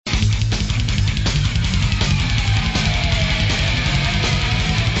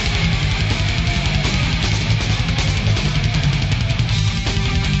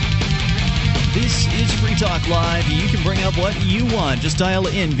Talk Live. You can bring up what you want. Just dial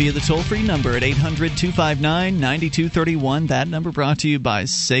in via the toll-free number at 800-259-9231. That number brought to you by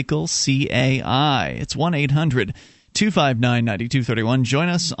SACL CAI. It's 1-800-259-9231. Join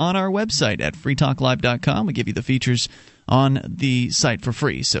us on our website at freetalklive.com. We give you the features on the site for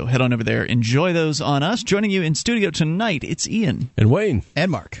free. So head on over there. Enjoy those on us. Joining you in studio tonight, it's Ian. And Wayne.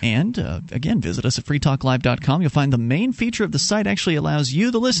 And Mark. And, again, visit us at freetalklive.com. You'll find the main feature of the site actually allows you,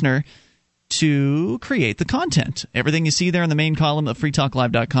 the listener, to create the content. Everything you see there in the main column of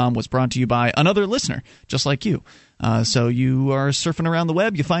freetalklive.com was brought to you by another listener, just like you. So you are surfing around the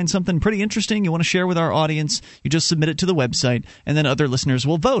web, you find something pretty interesting you want to share with our audience, you just submit it to the website, and then other listeners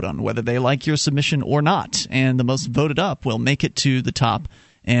will vote on whether they like your submission or not. And the most voted up will make it to the top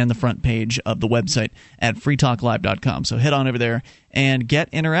and the front page of the website at freetalklive.com. So head on over there and get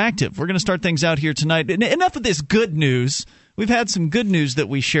interactive. We're going to start things out here tonight. Enough of this good news. We've had some good news that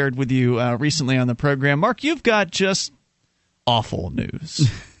we shared with you recently on the program. Mark, you've got just awful news.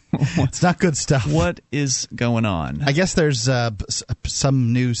 It's not good stuff. What is going on? I guess there's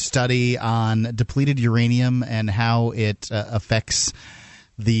some new study on depleted uranium and how it affects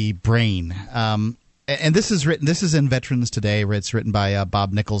the brain. And this is written. This is in Veterans Today. It's written by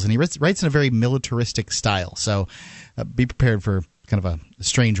Bob Nichols, and he writes in a very militaristic style. So be prepared for kind of a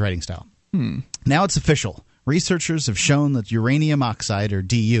strange writing style. Now it's official. Researchers have shown that uranium oxide, or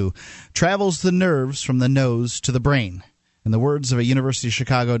DU, travels the nerves from the nose to the brain. In the words of a University of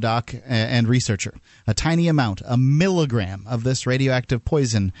Chicago doc and researcher, a tiny amount, a milligram of this radioactive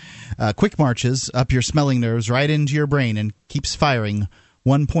poison, quick marches up your smelling nerves right into your brain and keeps firing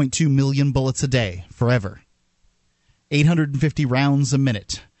 1.2 million bullets a day, forever. 850 rounds a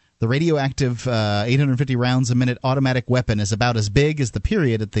minute. The radioactive 850 rounds a minute automatic weapon is about as big as the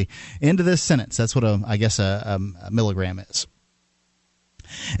period at the end of this sentence. That's what a milligram is.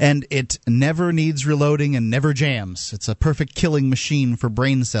 And it never needs reloading and never jams. It's a perfect killing machine for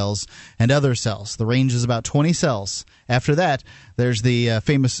brain cells and other cells. The range is about 20 cells. After that, there's the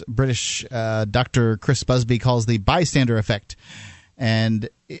famous British Dr. Chris Busby calls the bystander effect. And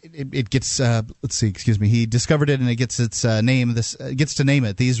it gets he discovered it, and it gets its name. Gets to name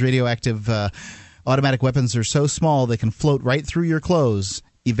it. These radioactive automatic weapons are so small they can float right through your clothes,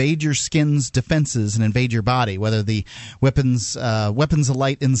 evade your skin's defenses, and invade your body. Whether the weapons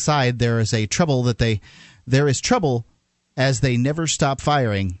alight inside, there is trouble as they never stop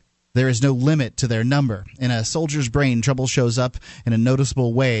firing. There is no limit to their number. In a soldier's brain, trouble shows up in a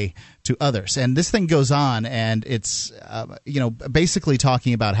noticeable way to others. And this thing goes on, and it's basically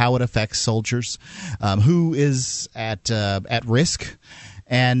talking about how it affects soldiers, who is at risk,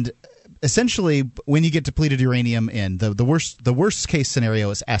 and essentially when you get depleted uranium in, the worst case scenario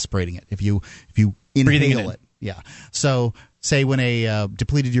is aspirating it. If you inhale it, yeah. So say when a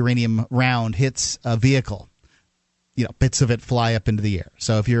depleted uranium round hits a vehicle, bits of it fly up into the air.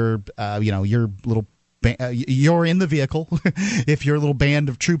 So if you're you're in the vehicle, if your little band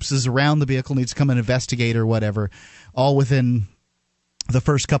of troops is around the vehicle, needs to come and investigate or whatever, all within the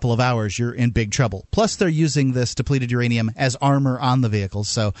first couple of hours, you're in big trouble. Plus, they're using this depleted uranium as armor on the vehicles.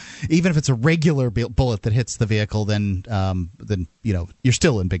 So even if it's a regular bullet that hits the vehicle, then you're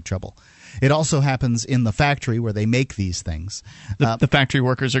still in big trouble. It also happens in the factory where they make these things. The factory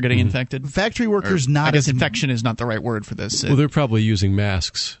workers are getting infected? Factory workers not I guess infection is not the right word for this. Well, they're probably using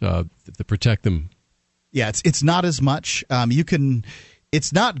masks to protect them. Yeah, it's not as much.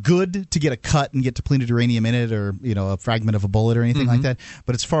 It's not good to get a cut and get depleted uranium in it, or a fragment of a bullet or anything like that.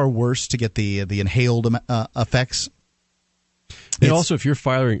 But it's far worse to get the inhaled effects. And also, if you're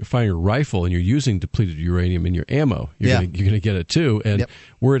firing a rifle and you're using depleted uranium in your ammo, you're going to get it too. And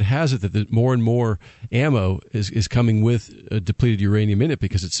word has it that more and more ammo is coming with depleted uranium in it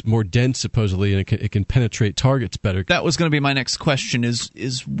because it's more dense, supposedly, and it can penetrate targets better. That was going to be my next question: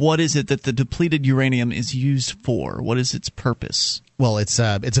 is what is it that the depleted uranium is used for? What is its purpose? Well, it's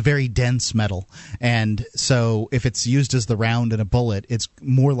a very dense metal, and so if it's used as the round in a bullet, it's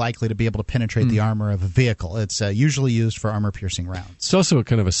more likely to be able to penetrate the armor of a vehicle. It's usually used for armor-piercing rounds. It's also a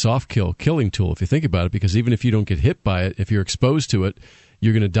kind of a soft killing tool if you think about it, because even if you don't get hit by it, if you're exposed to it,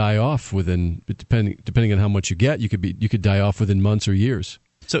 you're going to die off within, depending on how much you get, you could die off within months or years.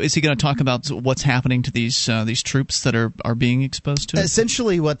 So is he going to talk about what's happening to these troops that are being exposed to it?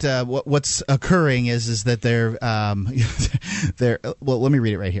 Essentially, what's occurring is that they're well, let me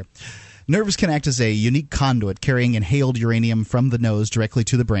read it right here. Nerves can act as a unique conduit carrying inhaled uranium from the nose directly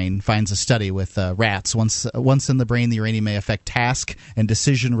to the brain, finds a study with rats. Once in the brain, the uranium may affect task and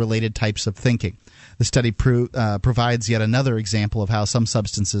decision-related types of thinking. The study provides yet another example of how some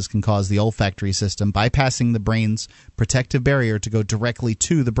substances can cause the olfactory system, bypassing the brain's protective barrier, to go directly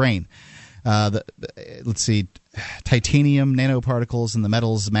to the brain. let's see, titanium nanoparticles in the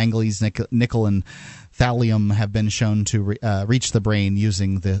metals manganese, nickel, and thallium have been shown to reach the brain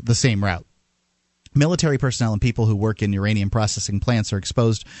using the same route. Military personnel and people who work in uranium processing plants are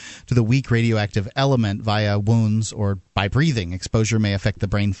exposed to the weak radioactive element via wounds or by breathing. Exposure may affect the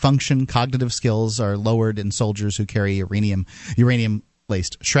brain function. Cognitive skills are lowered in soldiers who carry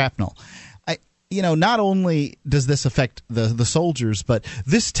uranium-laced shrapnel. Not only does this affect the soldiers, but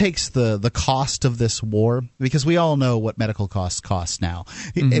this takes the cost of this war, because we all know what medical costs cost now.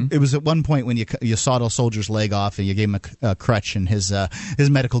 It was at one point when you sawed a soldier's leg off and you gave him a crutch and his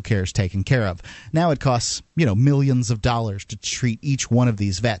medical care is taken care of. Now it costs millions of dollars to treat each one of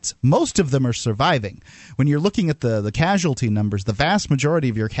these vets. Most of them are surviving. When you're looking at the casualty numbers, the vast majority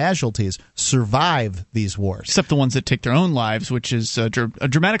of your casualties survive these wars. Except the ones that take their own lives, which is a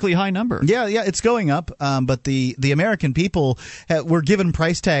dramatically high number. Yeah, it's going up, but the American people were given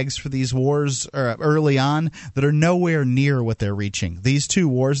price tags for these wars early on that are nowhere near what they're reaching. These two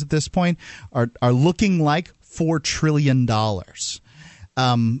wars at this point are looking like $4 trillion.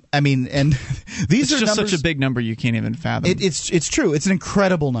 And these are just numbers, such a big number you can't even fathom. It's true. It's an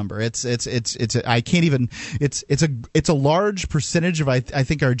incredible number. It's a large percentage of I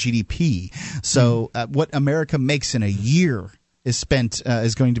think our GDP. So what America makes in a year is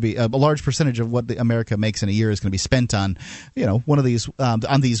going to be a large percentage of what America makes in a year is going to be spent on one of these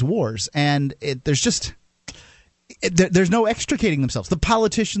on these wars, and there's no extricating themselves. The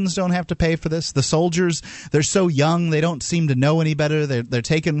politicians don't have to pay for this. The soldiers, they're so young, they don't seem to know any better. They're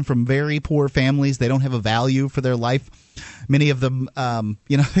taken from very poor families. They don't have a value for their life. Many of them,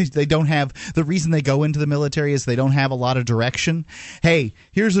 they don't have – the reason they go into the military is they don't have a lot of direction. Hey,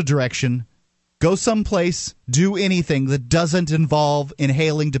 here's a direction. Go someplace, do anything that doesn't involve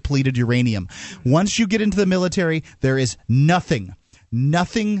inhaling depleted uranium. Once you get into the military, there is nothing,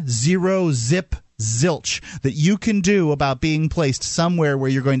 zero, zip, zilch that you can do about being placed somewhere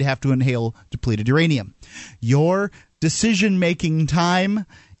where you're going to have to inhale depleted uranium. Your decision-making time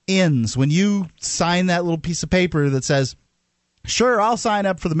ends when you sign that little piece of paper that says, sure, I'll sign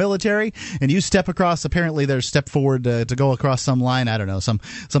up for the military, and you step across. Apparently, there's step forward to go across some line. I don't know,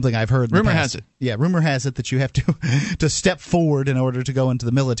 something I've heard. Rumor has it. Yeah, rumor has it that you have to step forward in order to go into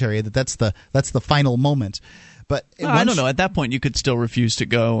the military. That's the final moment. But I don't know. At that point, you could still refuse to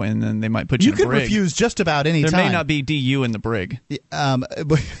go, and then they might put you in a brig. You could refuse just about any time. There may not be DU in the brig.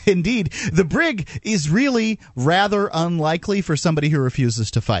 But indeed, the brig is really rather unlikely for somebody who refuses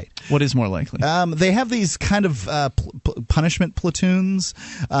to fight. What is more likely? They have these kind of punishment platoons,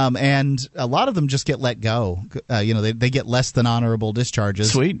 and a lot of them just get let go. They get less than honorable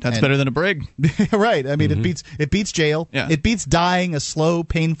discharges. Sweet. That's better than a brig. Right. I mean, it beats jail. Yeah. It beats dying a slow,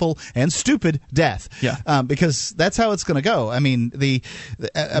 painful, and stupid death. Yeah. Because that's how it's going to go. I mean,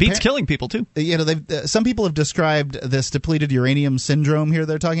 beats killing people too. Some people have described this depleted uranium syndrome here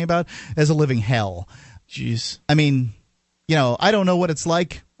they're talking about as a living hell. Jeez. I mean, I don't know what it's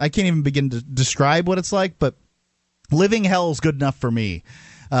like. I can't even begin to describe what it's like, but living hell is good enough for me.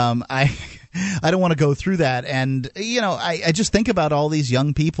 I don't want to go through that, and I just think about all these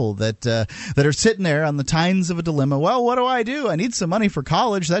young people that are sitting there on the tines of a dilemma. Well, what do? I need some money for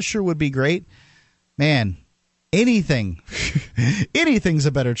college. That sure would be great, man. Anything's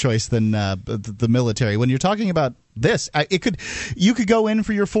a better choice than the military. When you're talking about this, you could go in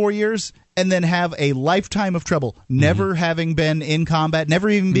for your 4 years and then have a lifetime of trouble, never having been in combat, never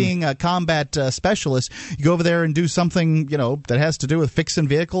even being a combat specialist. You go over there and do something that has to do with fixing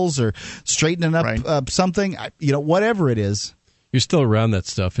vehicles or straightening up something, whatever it is. You're still around that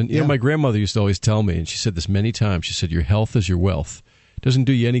stuff. And my grandmother used to always tell me, and she said this many times, she said, your health is your wealth. It doesn't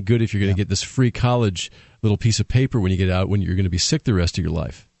do you any good if you're going to get this free college little piece of paper when you get out when you're going to be sick the rest of your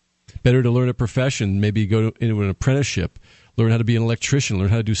life. Better to learn a profession, maybe go into an apprenticeship, learn how to be an electrician, learn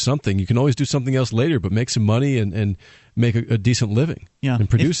how to do something. You can always do something else later, but make some money and make a decent living and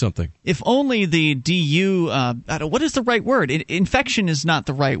produce something. If only the DU, what is the right word? Infection is not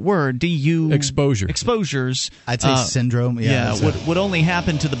the right word. DU exposures. I'd say syndrome. Would only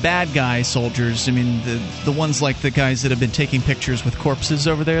happen to the bad guy soldiers. I mean, the ones like the guys that have been taking pictures with corpses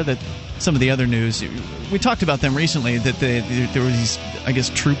over there. That some of the other news we talked about them recently. That there were these, I guess,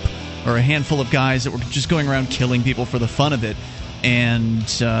 troop or a handful of guys that were just going around killing people for the fun of it. And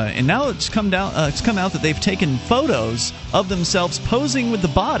now it's come out that they've taken photos of themselves posing with the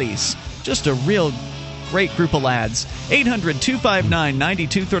bodies. Just a real great group of lads.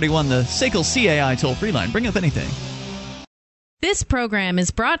 800-259-9231, the SACL CAI toll-free line. Bring up anything. This program is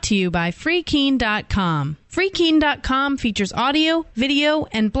brought to you by FreeKeene.com. FreeKeene.com features audio, video,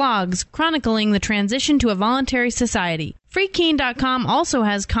 and blogs chronicling the transition to a voluntary society. FreeKeene.com also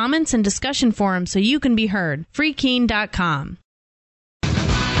has comments and discussion forums so you can be heard. FreeKeene.com.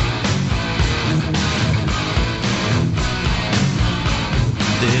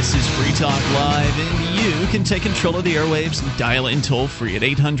 This is Free Talk Live, and you can take control of the airwaves and dial in toll-free at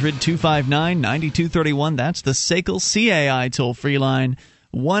 800-259-9231. That's the SACL CAI toll-free line,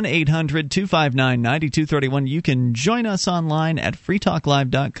 1-800-259-9231. You can join us online at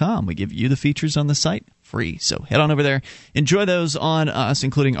freetalklive.com. We give you the features on the site free. So head on over there. Enjoy those on us,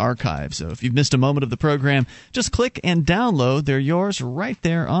 including archives. So if you've missed a moment of the program, just click and download. They're yours right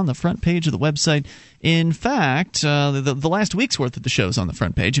there on the front page of the website. In fact, the last week's worth of the show is on the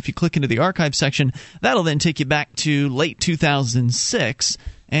front page. If you click into the archive section, that'll then take you back to late 2006,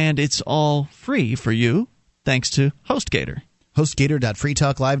 and it's all free for you thanks to HostGator.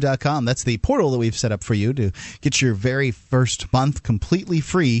 HostGator.freetalklive.com. That's the portal that we've set up for you to get your very first month completely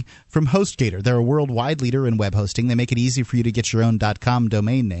free from HostGator. They're a worldwide leader in web hosting. They make it easy for you to get your own .com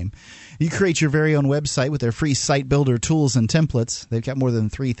domain name. You create your very own website with their free site builder tools and templates. They've got more than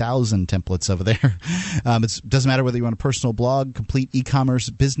 3,000 templates over there. It doesn't matter whether you want a personal blog, complete e-commerce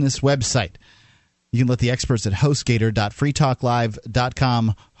business website. You can let the experts at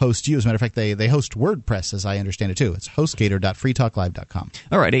HostGator.freetalklive.com host you. As a matter of fact, they host WordPress, as I understand it, too. It's HostGator.freetalklive.com.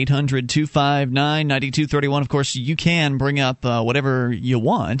 All right, 800-259-9231. Of course, you can bring up whatever you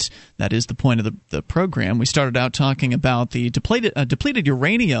want. That is the point of the program. We started out talking about the depleted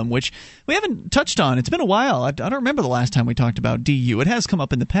uranium, which we haven't touched on. It's been a while. I don't remember the last time we talked about DU. It has come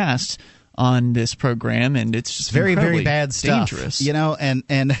up in the past on this program, and it's just very, very bad stuff. Dangerous. You know, and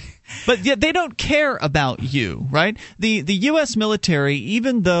but yet they don't care about you, right? The U.S. military,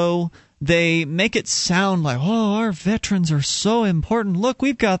 even though they make it sound like, oh, our veterans are so important. Look,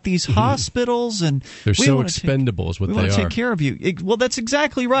 we've got these hospitals, and they're so expendable is what they are. We want to take care of you. Well, that's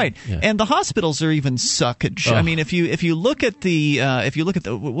exactly right. Yeah. And the hospitals are even suckage. I mean, if you look at the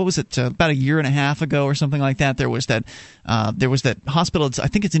what was it, about a year and a half ago or something like that, there was that hospital. I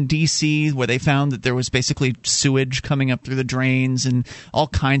think it's in D.C. where they found that there was basically sewage coming up through the drains and all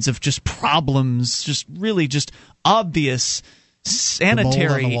kinds of just problems, just really just obvious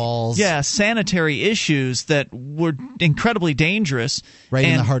sanitary issues that were incredibly dangerous, right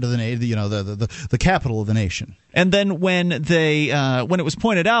in the heart of the the capital of the nation. And then when it was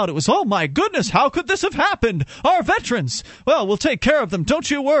pointed out, it was, oh my goodness, how could this have happened? Our veterans. Well, we'll take care of them.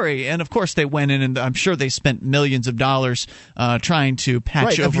 Don't you worry. And of course, they went in, and I'm sure they spent millions of dollars trying to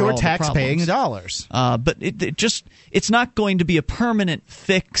patch over of your all tax-paying the dollars. But it's not going to be a permanent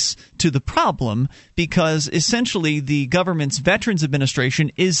fix to the problem, because essentially the government's Veterans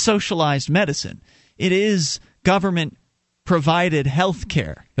Administration is socialized medicine. It is government-provided health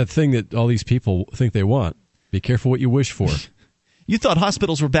care. That thing that all these people think they want. Be careful what you wish for. You thought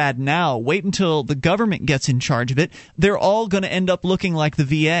hospitals were bad now. Wait until the government gets in charge of it. They're all going to end up looking like the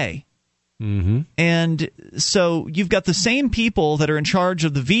VA. Mm-hmm. And so you've got the same people that are in charge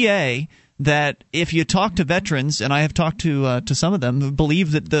of the VA that if you talk to veterans, and I have talked to some of them, who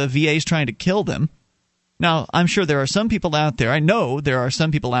believe that the VA is trying to kill them. Now, I'm sure there are some people out there, I know there are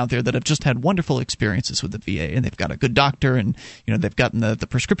some people out there that have just had wonderful experiences with the VA, and they've got a good doctor, and they've gotten the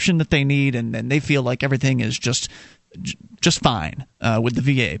prescription that they need, and they feel like everything is just fine with the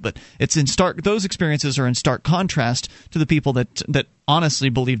VA. But it's those experiences are in stark contrast to the people that honestly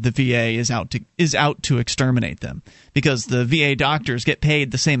believe the VA is out to exterminate them, because the VA doctors get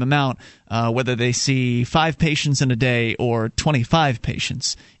paid the same amount whether they see 5 patients in a day or 25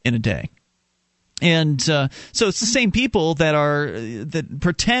 patients in a day. And so it's the same people that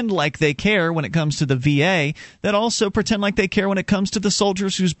pretend like they care when it comes to the VA, that also pretend like they care when it comes to the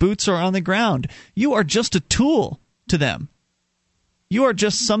soldiers whose boots are on the ground. You are just a tool to them. You are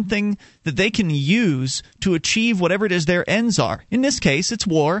just something that they can use to achieve whatever it is their ends are. In this case, it's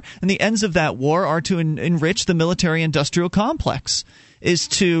war, and the ends of that war are to enrich the military-industrial complex, is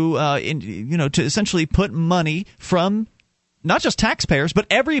to to essentially put money from not just taxpayers, but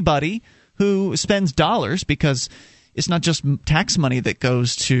everybody who spends dollars, because it's not just tax money that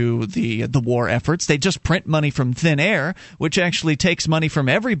goes to the war efforts. They just print money from thin air, which actually takes money from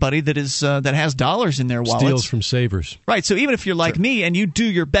everybody that has dollars in their wallets. Steals from savers. Right. So even if you're like me and you do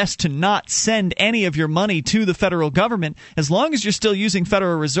your best to not send any of your money to the federal government, as long as you're still using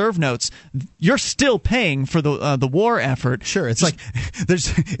Federal Reserve notes, you're still paying for the war effort. Sure. It's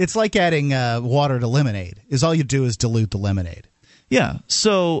like adding water to lemonade. All you do is dilute the lemonade. Yeah.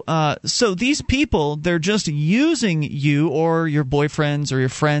 So these people, they're just using you or your boyfriends or your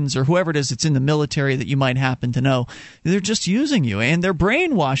friends or whoever it is that's in the military that you might happen to know. They're just using you, and they're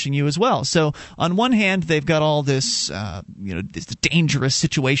brainwashing you as well. So on one hand, they've got all this, these dangerous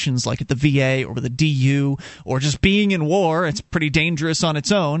situations like at the VA or the DU or just being in war. It's pretty dangerous on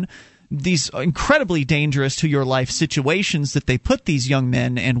its own. These incredibly dangerous to your life situations that they put these young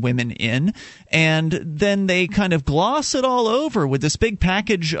men and women in, and then they kind of gloss it all over with this big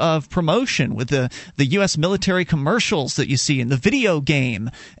package of promotion with the U.S. military commercials that you see in the video game,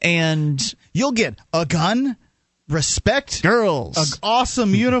 and you'll get a gun, respect, girls, an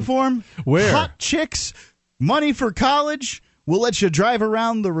awesome uniform, where hot chicks, money for college. We'll let you drive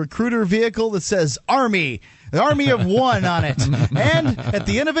around the recruiter vehicle that says Army. The Army of One on it. And at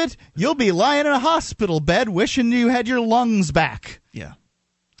the end of it, you'll be lying in a hospital bed wishing you had your lungs back. Yeah.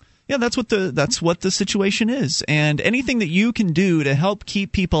 Yeah, that's what the situation is. And anything that you can do to help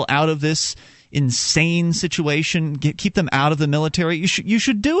keep people out of this insane situation, keep them out of the military, you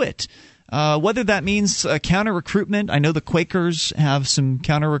should do it. Whether that means counter-recruitment. I know the Quakers have some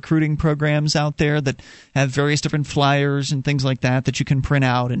counter-recruiting programs out there that have various different flyers and things like that you can print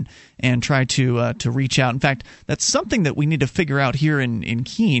out and try to reach out. In fact, that's something that we need to figure out here in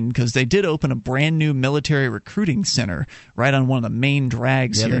Keene, because they did open a brand new military recruiting center right on one of the main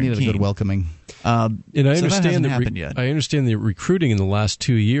drags here in Keene. Yeah, they need a good welcoming. And I understand that I understand the recruiting in the last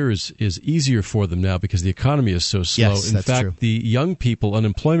 2 years is easier for them now because the economy is so slow. Yes, in that's fact, true. The young people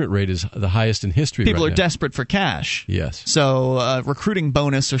unemployment rate is the highest in history. People right are now. desperate for cash. Yes. So a recruiting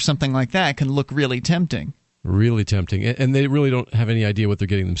bonus or something like that can look really tempting. Really tempting. And they really don't have any idea what they're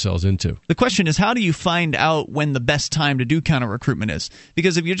getting themselves into. The question is, how do you find out when the best time to do counter-recruitment is?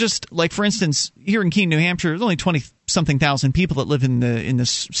 Because if you're just, like, for instance, here in Keene, New Hampshire, there's only 20-something thousand people that live in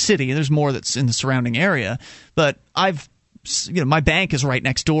this city. There's more that's in the surrounding area. But my bank is right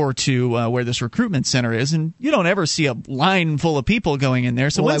next door to where this recruitment center is, and you don't ever see a line full of people going in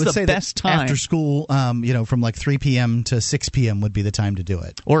there. So when's the best time? After school, from like 3 p.m. to 6 p.m. would be the time to do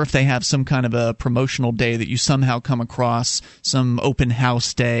it. Or if they have some kind of a promotional day that you somehow come across, some open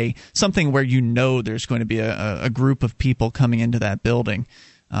house day, something where you know there's going to be a group of people coming into that building.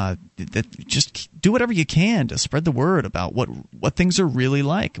 Just do whatever you can to spread the word about what things are really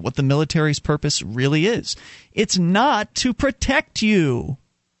like, what the military's purpose really is. It's not to protect you.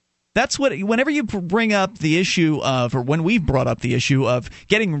 That's what. Whenever you bring up the issue of, or when we've brought up the issue of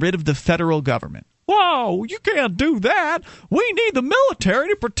getting rid of the federal government, whoa, you can't do that. We need the military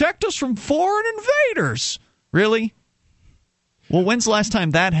to protect us from foreign invaders. Really? Well, when's the last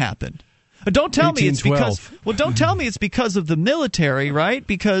time that happened? Don't tell me it's because. Well, don't tell me it's because of the military, right?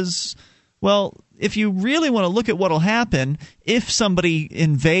 Because, well, if you really want to look at what'll happen if somebody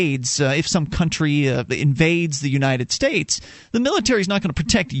invades, if some country invades the United States, the military's not going to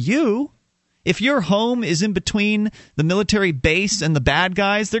protect you. If your home is in between the military base and the bad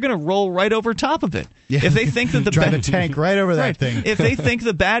guys, they're going to roll right over top of it. Yeah. If they think that the drive a tank right over that thing. If they think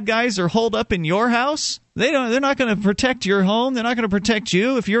the bad guys are holed up in your house, they're not going to protect your home. They're not going to protect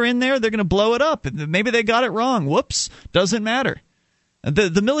you. If you're in there, they're going to blow it up. Maybe they got it wrong. Whoops. Doesn't matter.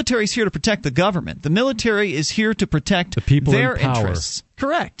 The military is here to protect the government. The military is here to protect the people their in power. Interests.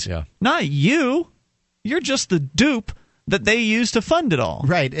 Correct. Yeah. Not you. You're just the dupe that they use to fund it all.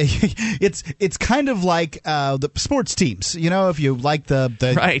 Right. It's kind of like the sports teams. You know, if you like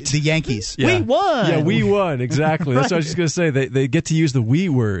the Yankees. Yeah. We won. Yeah, we won. Exactly. That's Right. what I was just going to say. They get to use the we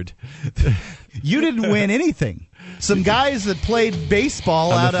word. You didn't win anything. Some guys that played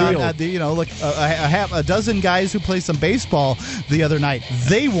baseball on out the on, like a dozen guys who played some baseball the other night.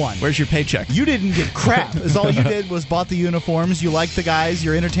 They won. Where's your paycheck? You didn't get crap. All you did was bought the uniforms. You liked the guys.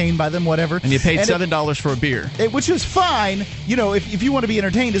 You're entertained by them. Whatever. And you paid $7 for a beer, which is fine. You know, if you want to be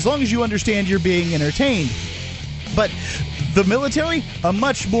entertained, as long as you understand you're being entertained. But the military, a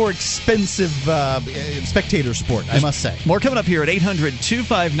much more expensive spectator sport, I must say. More coming up here at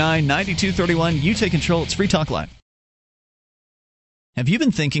 800-259-9231. You take control. It's Free Talk Live. Have you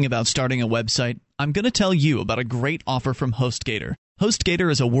been thinking about starting a website? I'm going to tell you about a great offer from HostGator. HostGator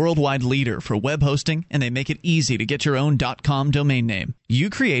is a worldwide leader for web hosting, and they make it easy to get your own .com domain name. You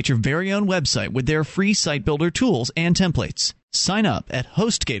create your very own website with their free site builder tools and templates. Sign up at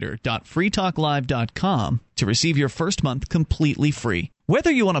hostgator.freetalklive.com to receive your first month completely free.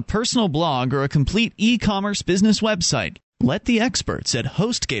 Whether you want a personal blog or a complete e-commerce business website, let the experts at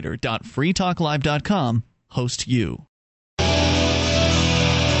hostgator.freetalklive.com host you.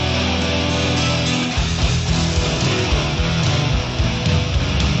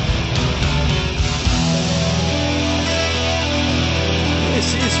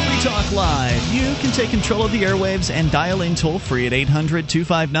 This is Free Talk Talk Live. You can take control of the airwaves and dial in toll-free at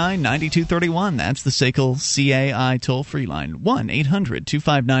 800-259-9231. That's the SACL CAI toll-free line,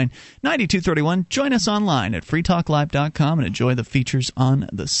 1-800-259-9231. Join us online at freetalklive.com and enjoy the features on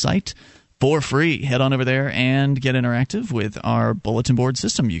the site for free. Head on over there and get interactive with our bulletin board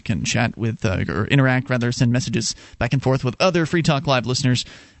system. You can chat with, or interact, rather, send messages back and forth with other Free Talk Live listeners.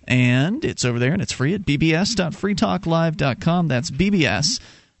 And it's over there, and it's free at bbs.freetalklive.com. That's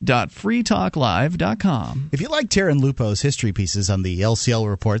bbs.freetalklive.com. If you like Taryn Lupo's history pieces on the LCL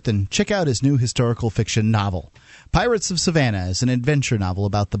Report, then check out his new historical fiction novel. Pirates of Savannah is an adventure novel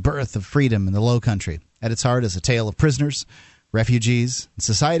about the birth of freedom in the Low Country. At its heart is a tale of prisoners, refugees, and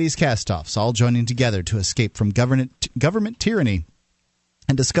society's cast-offs all joining together to escape from government tyranny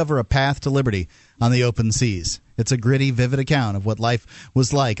and discover a path to liberty on the open seas. It's a gritty, vivid account of what life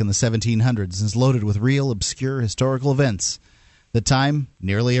was like in the 1700s and is loaded with real, obscure historical events. The time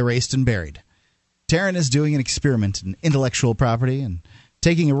nearly erased and buried. Taryn is doing an experiment in intellectual property and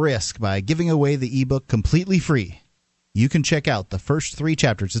taking a risk by giving away the ebook completely free. You can check out the first 3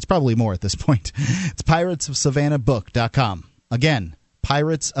 chapters. It's probably more at this point. It's piratesofsavannahbook.com. Again,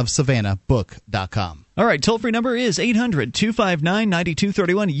 piratesofsavannahbook.com. All right, toll-free number is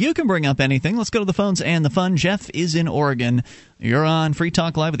 800-259-9231. You can bring up anything. Let's go to the phones and the fun. Jeff is in Oregon. You're on Free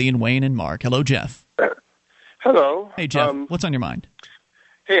Talk Live with Ian, Wayne, and Mark. Hello, Jeff. Hello. Hey, Jeff. What's on your mind?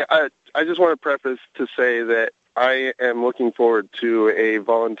 Hey, I just want to preface to say that I am looking forward to a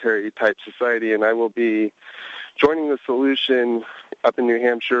voluntary-type society, and I will be joining the solution up in New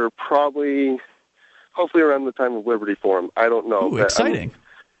Hampshire hopefully around the time of Liberty Forum. I don't know. Ooh, exciting.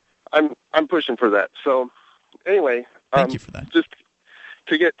 I'm pushing for that. So anyway, thank you for that. Just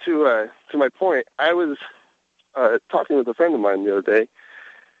to get to my point, I was talking with a friend of mine the other day,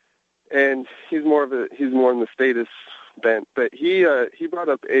 and he's more in the status bent, but he brought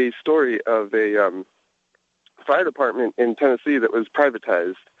up a story of a fire department in Tennessee that was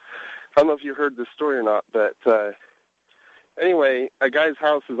privatized. I don't know if you heard this story or not, but anyway, a guy's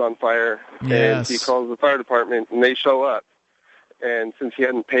house is on fire, yes. And he calls the fire department, and they show up. And since he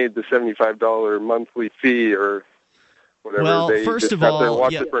hadn't paid the $75 monthly fee or whatever, they first just of sat all, there and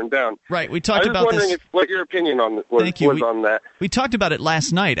watched it burn down. Right, we talked about this. I was wondering what your opinion on was on that. We talked about it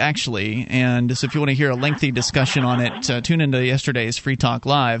last night, actually, and so if you want to hear a lengthy discussion on it, tune into yesterday's Free Talk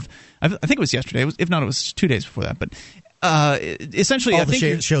Live. I think it was yesterday. If not, it was 2 days before that, but... essentially, all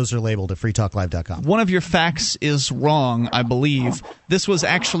the shows are labeled at freetalklive.com. One of your facts is wrong, I believe. This was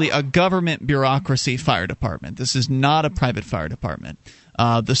actually a government bureaucracy fire department. This is not a private fire department.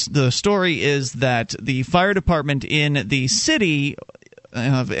 The story is that the fire department in the city,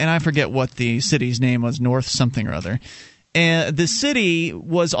 and I forget what the city's name was, North something or other, and the city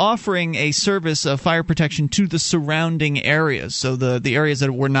was offering a service of fire protection to the surrounding areas. So the areas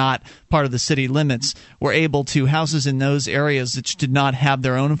that were not part of the city limits were able to, houses in those areas that did not have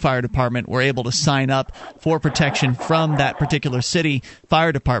their own fire department were able to sign up for protection from that particular city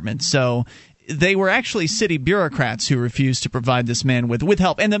fire department. So they were actually city bureaucrats who refused to provide this man with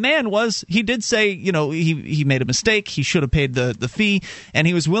help. And the man he did say, he made a mistake. He should have paid the fee, and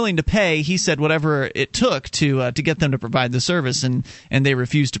he was willing to pay. He said whatever it took to get them to provide the service, and they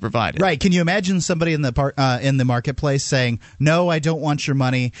refused to provide it. Right. Can you imagine somebody in the marketplace saying, "No, I don't want your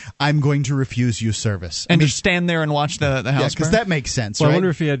money. I'm going to refuse you service." And just stand there and watch the house burn? Because that makes sense, well, right? I wonder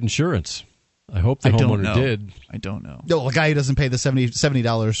if he had insurance. I hope the homeowner did. I don't know. No, a guy who doesn't pay the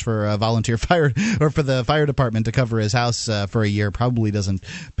 $70 for a volunteer fire or for the fire department to cover his house for a year probably doesn't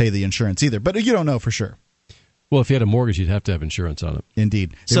pay the insurance either. But you don't know for sure. Well, if you had a mortgage, you'd have to have insurance on it.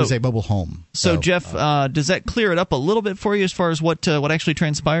 Indeed. It was a mobile home. So Jeff, does that clear it up a little bit for you as far as what actually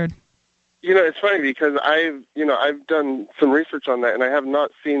transpired? It's funny because I've done some research on that, and I have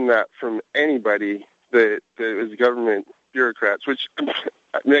not seen that from anybody that is government bureaucrats, which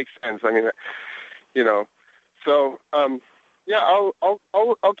makes sense. I mean, So, I'll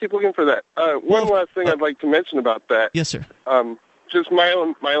keep looking for that. One last thing I'd like to mention about that. Yes, sir. Just my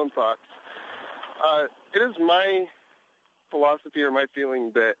own thoughts. It is my philosophy or my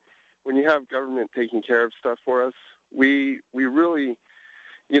feeling that when you have government taking care of stuff for us, we really,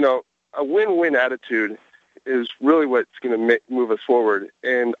 a win-win attitude is really what's going to move us forward.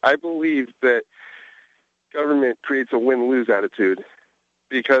 And I believe that government creates a win-lose attitude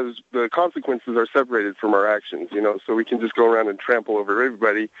because the consequences are separated from our actions, so we can just go around and trample over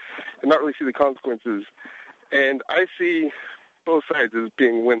everybody and not really see the consequences. And I see both sides as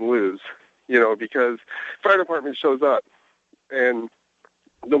being win-lose, because fire department shows up and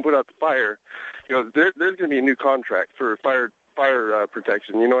don't put out the fire. There's going to be a new contract for fire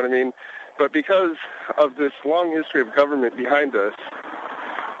protection, you know what I mean? But because of this long history of government behind us,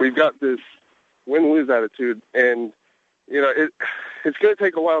 we've got this win-lose attitude, and it's going to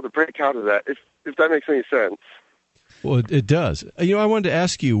take a while to break out of that. If that makes any sense. Well, it does. I wanted to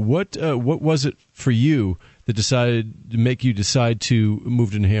ask you what was it for you that decided to make you decide to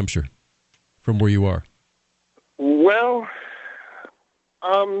move to New Hampshire from where you are? Well,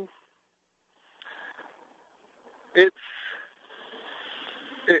 it's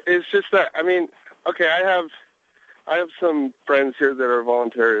just that, I mean, okay, I have some friends here that are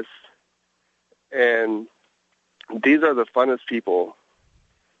voluntarists, and these are the funnest people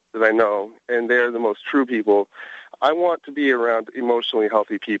that I know, and they are the most true people. I want to be around emotionally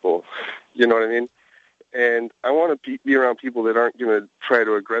healthy people, you know what I mean? And I want to be around people that aren't going to try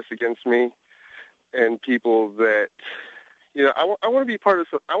to aggress against me, and people that, I want to be part of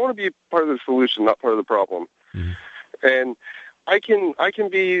the solution, not part of the problem. Mm-hmm. And I can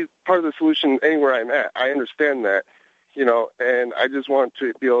be part of the solution anywhere I'm at. I understand that, and I just want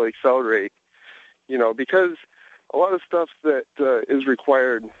to be able to accelerate, because a lot of stuff that is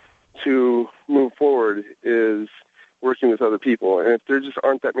required to move forward is working with other people. And if there just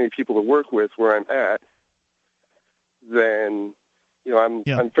aren't that many people to work with where I'm at, then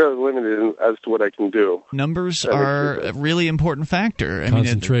I'm fairly limited as to what I can do. Numbers are a really important factor.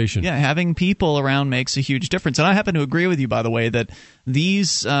 Concentration. Having people around makes a huge difference. And I happen to agree with you, by the way, that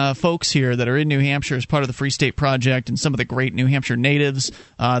these folks here that are in New Hampshire as part of the Free State Project and some of the great New Hampshire natives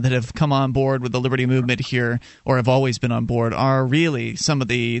that have come on board with the Liberty Movement here, or have always been on board, are really some of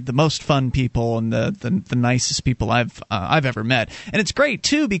the most fun people and the nicest people I've ever met. And it's great,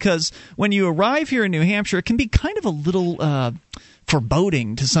 too, because when you arrive here in New Hampshire, it can be kind of a little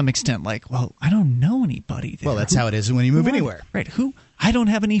foreboding to some extent, like, well, I don't know anybody there. Well, that's how it is when you move anywhere. Right. I don't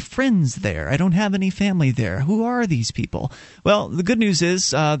have any friends there. I don't have any family there. Who are these people? Well, the good news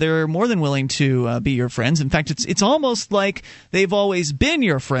is they're more than willing to be your friends. In fact, it's almost like they've always been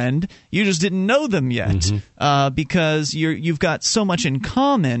your friend. You just didn't know them yet, because you've got so much in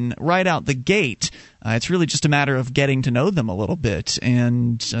common right out the gate. It's really just a matter of getting to know them a little bit,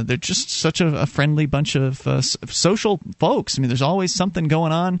 and they're just such a friendly bunch of social folks. I mean, there's always something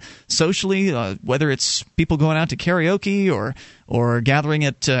going on socially, whether it's people going out to karaoke or gathering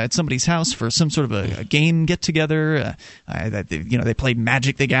at somebody's house for some sort of a game get-together. They play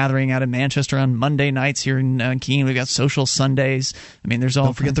Magic the Gathering out in Manchester on Monday nights. Here in Keene, we've got social Sundays. I mean, there's all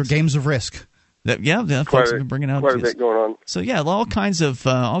Don't forget their games of Risk. Folks have been bringing out quite a bit going on. So all kinds of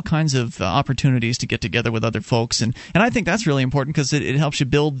opportunities to get together with other folks, and I think that's really important because it helps you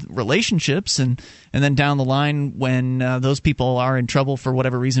build relationships, and then down the line when those people are in trouble for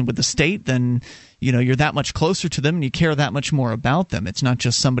whatever reason with the state, then you're that much closer to them and you care that much more about them. It's not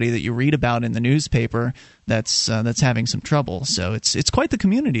just somebody that you read about in the newspaper that's having some trouble. So it's quite the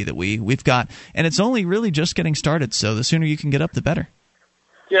community that we've got, and it's only really just getting started. So the sooner you can get up, the better.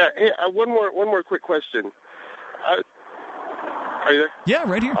 Yeah. Hey, one more quick question. Are you there? Yeah,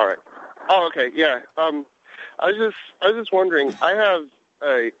 right here. All right. Oh, okay. Yeah. I was just wondering. I have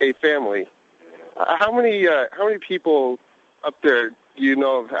a family. How many people up there do you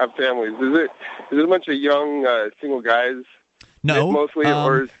know have families? Is it a bunch of young single guys? No, mostly,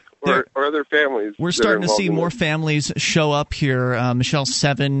 or other families? We're starting to see more families show up here. Michelle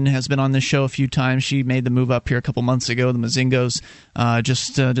Seven has been on this show a few times. She made the move up here a couple months ago. The Mazingos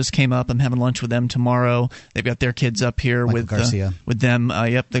just came up. I'm having lunch with them tomorrow. They've got their kids up here with Garcia. With them.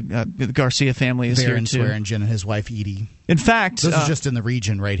 The Garcia family is here too. Swearingen and his wife Edie. In fact, this is just in the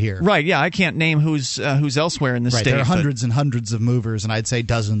region right here. Right, yeah, I can't name who's elsewhere in the state. There are hundreds and hundreds of movers, and I'd say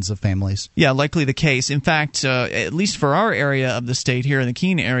dozens of families. Yeah, likely the case. In fact, at least for our area of the state here in the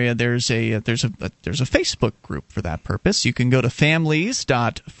Keene area, there's a Facebook group for that purpose. You can go to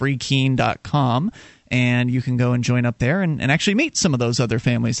families.freekeene.com, and you can go and join up there and actually meet some of those other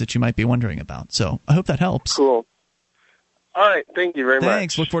families that you might be wondering about. So I hope that helps. Cool. All right. Thank you very much.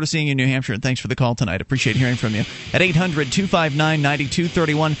 Thanks. Look forward to seeing you in New Hampshire, and thanks for the call tonight. Appreciate hearing from you. At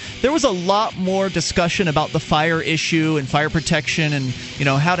 800-259-9231, there was a lot more discussion about the fire issue and fire protection and,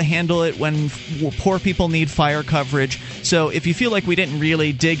 how to handle it when poor people need fire coverage. So if you feel like we didn't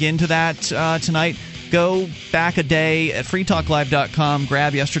really dig into that tonight, go back a day at freetalklive.com,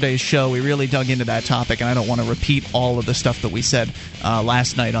 grab yesterday's show. We really dug into that topic, and I don't want to repeat all of the stuff that we said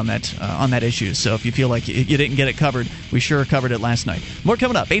last night on that issue. So if you feel like you didn't get it covered, we sure covered it last night. More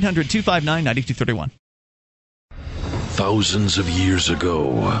coming up, 800-259-9231. Thousands of years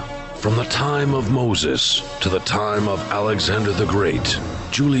ago, from the time of Moses to the time of Alexander the Great,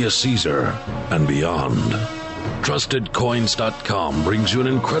 Julius Caesar, and beyond, TrustedCoins.com brings you an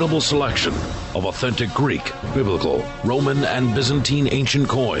incredible selection of authentic Greek, Biblical, Roman, and Byzantine ancient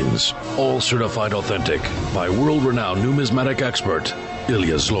coins, all certified authentic by world-renowned numismatic expert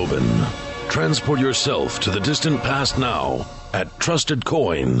Ilya Zlobin. Transport yourself to the distant past now at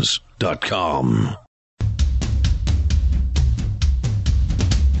TrustedCoins.com.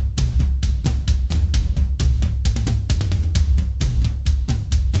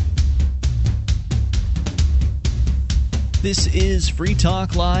 This is Free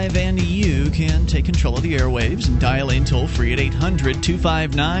Talk Live, and you can take control of the airwaves and dial in toll-free at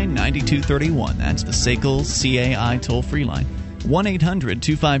 800-259-9231. That's the SACL CAI toll-free line.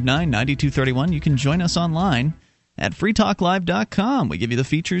 1-800-259-9231. You can join us online at freetalklive.com. We give you the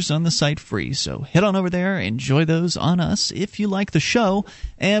features on the site free, so head on over there, enjoy those on us. If you like the show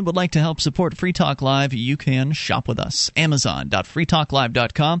and would like to help support Free Talk Live, you can shop with us.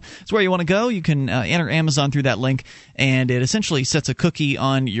 Amazon.freetalklive.com is where you want to go. You can enter Amazon through that link, and it essentially sets a cookie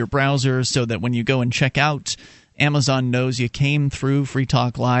on your browser so that when you go and check out, Amazon knows you came through Free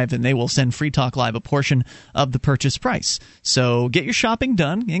Talk Live, and they will send Free Talk Live a portion of the purchase price. So get your shopping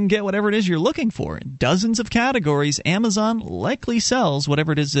done and get whatever it is you're looking for. In dozens of categories, Amazon likely sells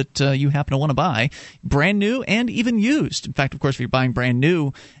whatever it is that you happen to want to buy, brand new and even used. In fact, of course, if you're buying brand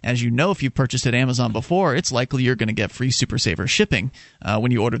new, as you know, if you've purchased at Amazon before, it's likely you're going to get free Super Saver shipping when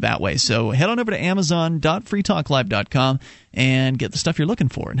you order that way. So head on over to Amazon.freetalklive.com and get the stuff you're looking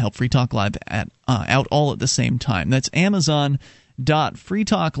for and help Free Talk Live out all at the same time. That's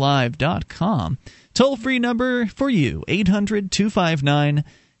Amazon.freetalklive.com. Toll-free number for you,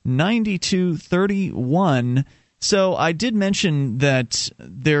 800-259-9231. So I did mention that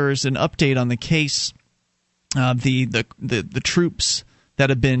there's an update on the case of the troops that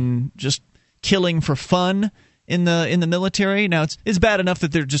have been just killing for fun in the military. Now it's bad enough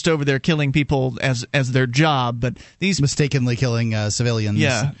that they're just over there killing people as their job, but these mistakenly killing civilians.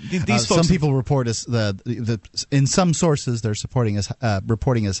 Yeah, these folks. Some people report as in some sources they're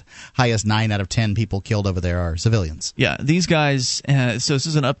reporting as high as 9 out of 10 people killed over there are civilians. Yeah, these guys. So this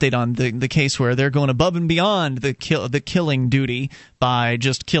is an update on the case where they're going above and beyond the killing duty by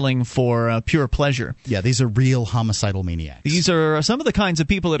just killing for pure pleasure. Yeah, these are real homicidal maniacs. These are some of the kinds of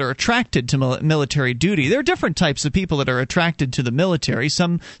people that are attracted to military duty. There are different types of people that are attracted to the military.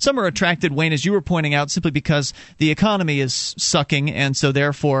 Some are attracted, Wayne, as you were pointing out, simply because the economy is sucking, and so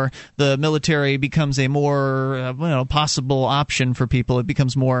therefore the military becomes a more possible option for people. It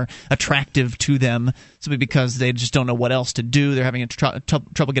becomes more attractive to them simply because they just don't know what else to do. They're having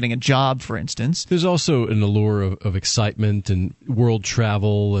trouble getting a job, for instance. There's also an allure of excitement and world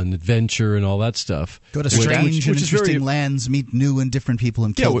travel and adventure and all that stuff. Go to strange and interesting lands, meet new and different people,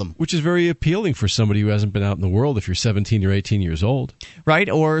 and kill them. Which is very appealing for somebody who hasn't been out in the world if you're 17 or 18 years old. Right,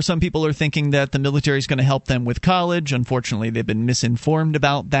 or some people are thinking that the military is going to help them with college. Unfortunately, they've been misinformed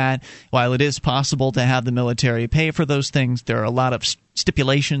about that. While it is possible to have the military pay for those things, there are a lot of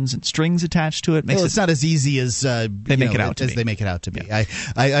stipulations and strings attached to it. It's not as easy as they make it out to be. Yeah.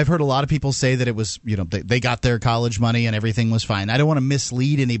 I've heard a lot of people say that it was, they got their college money and everything was fine. I don't want to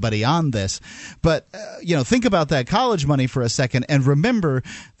mislead anybody on this, but think about that college money for a second and remember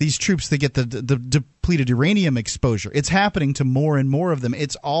these troops that get the depleted uranium exposure. It's happening to more and more of them.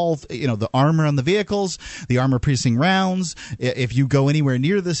 It's all the armor on the vehicles, the armor-piercing rounds. If you go anywhere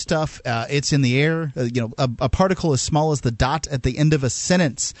near this stuff, it's in the air. A particle as small as the dot at the end of a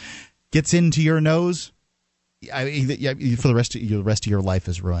sentence gets into your nose. For the rest of your life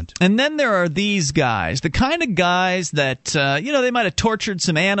is ruined. And then there are these guys, the kind of guys that they might have tortured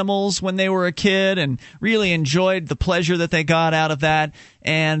some animals when they were a kid and really enjoyed the pleasure that they got out of that,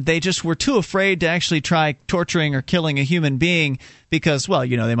 and they just were too afraid to actually try torturing or killing a human being because,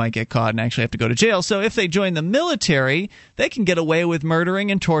 they might get caught and actually have to go to jail. So if they join the military, they can get away with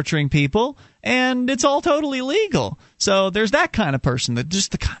murdering and torturing people, and it's all totally legal. So there's that kind of person, that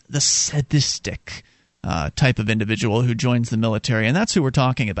just the sadistic type of individual who joins the military, and that's who we're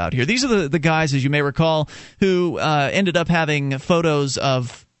talking about here. These are the guys, as you may recall, who ended up having photos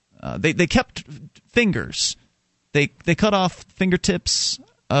of they kept fingers. They cut off fingertips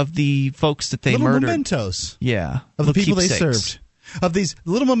of the folks that they murdered. Little mementos. Yeah, of the people they served. Of these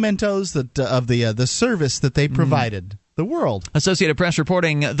little mementos that of the service that they provided the world. Associated Press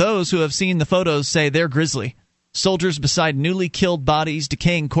reporting those who have seen the photos say they're grisly. Soldiers beside newly killed bodies,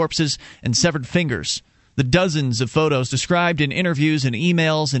 decaying corpses, and severed fingers. The dozens of photos described in interviews and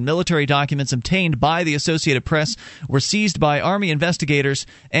emails and military documents obtained by the Associated Press were seized by Army investigators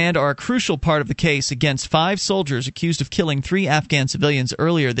and are a crucial part of the case against 5 soldiers accused of killing 3 Afghan civilians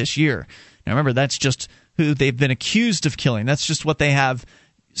earlier this year. Now remember, that's just who they've been accused of killing. That's just what they have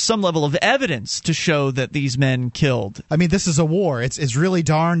some level of evidence to show that these men killed. I mean, this is a war. It's really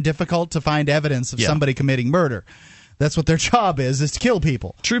darn difficult to find evidence of somebody committing murder. That's what their job is to kill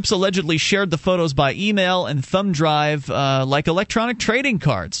people. Troops allegedly shared the photos by email and thumb drive like electronic trading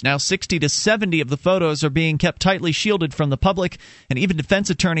cards. Now 60 to 70 of the photos are being kept tightly shielded from the public, and even defense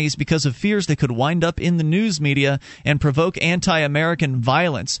attorneys, because of fears they could wind up in the news media and provoke anti-American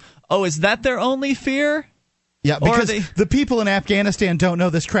violence. Oh, is that their only fear? Yeah, because the people in Afghanistan don't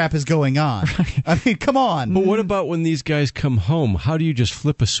know this crap is going on. Right. I mean, come on. But what about when these guys come home? How do you just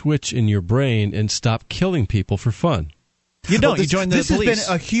flip a switch in your brain and stop killing people for fun? You don't. You join the police. This has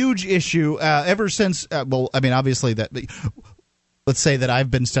been a huge issue ever since. Obviously that. Let's say that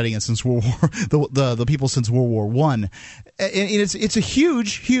I've been studying it since World War the people since World War I. It's a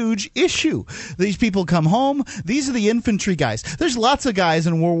huge issue. These people come home. These are the infantry guys. There's lots of guys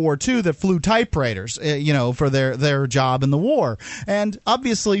in World War II that flew typewriters, for their job in the war, and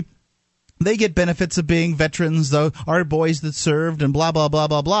obviously they get benefits of being veterans, though, our boys that served, and blah, blah, blah,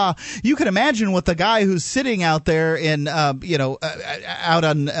 blah, blah. You can imagine what the guy who's sitting out there in, out on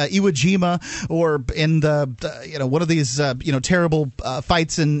Iwo Jima, or in the one of these, terrible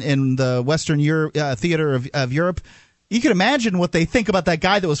fights in the Western theater of Europe. You can imagine what they think about that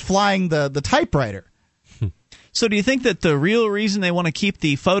guy that was flying the typewriter. So do you think that the real reason they want to keep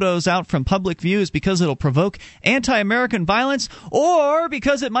the photos out from public view is because it'll provoke anti-American violence, or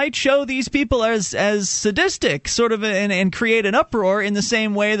because it might show these people as sadistic, sort of, and create an uproar in the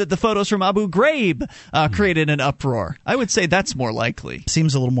same way that the photos from Abu Ghraib created an uproar? I would say that's more likely.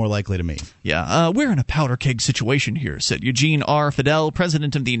 Seems a little more likely to me. Yeah, we're in a powder keg situation here, said Eugene R. Fidel,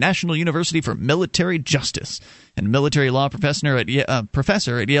 president of the National University for Military Justice and military law professor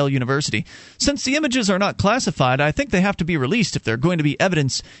at Yale University. Since the images are not classified, I think they have to be released if they're going to be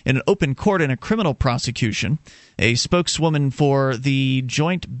evidence in an open court in a criminal prosecution. A spokeswoman for the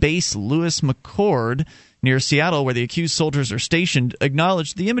Joint Base Lewis McChord near Seattle, where the accused soldiers are stationed,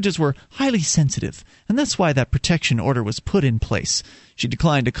 acknowledged the images were highly sensitive, and that's why that protection order was put in place. She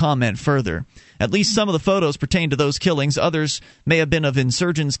declined to comment further. At least some of the photos pertain to those killings. Others may have been of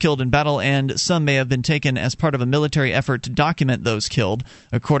insurgents killed in battle, and some may have been taken as part of a military effort to document those killed,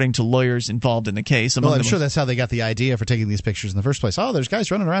 according to lawyers involved in the case. Well, I'm sure that's how they got the idea for taking these pictures in the first place. Oh, there's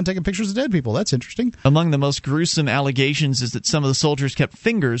guys running around taking pictures of dead people. That's interesting. Among the most gruesome allegations is that some of the soldiers kept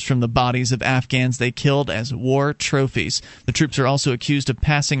fingers from the bodies of Afghans they killed as war trophies. The troops are also accused of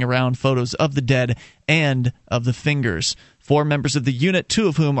passing around photos of the dead and of the fingers. 4 members of the unit, 2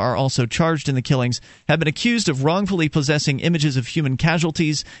 of whom are also charged in the killings, have been accused of wrongfully possessing images of human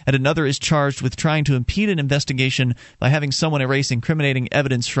casualties, and another is charged with trying to impede an investigation by having someone erase incriminating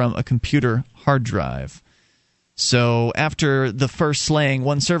evidence from a computer hard drive. So after the first slaying,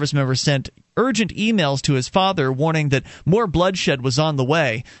 one service member sent urgent emails to his father warning that more bloodshed was on the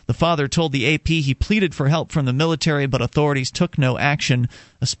way. The father told the AP he pleaded for help from the military, but authorities took no action.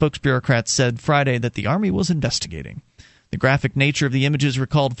 A spokesbureaucrat said Friday that the Army was investigating. The graphic nature of the images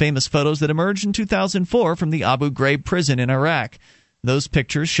recalled famous photos that emerged in 2004 from the Abu Ghraib prison in Iraq. Those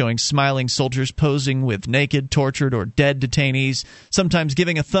pictures, showing smiling soldiers posing with naked, tortured, or dead detainees, sometimes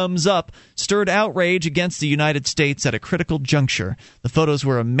giving a thumbs up, stirred outrage against the United States at a critical juncture. The photos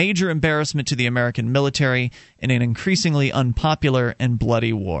were a major embarrassment to the American military in an increasingly unpopular and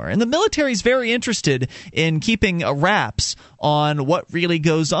bloody war. And the military is very interested in keeping wraps on what really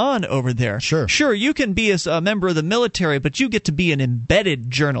goes on over there. Sure, you can be a member of the military, but you get to be an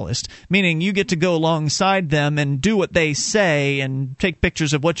embedded journalist, meaning you get to go alongside them and do what they say and take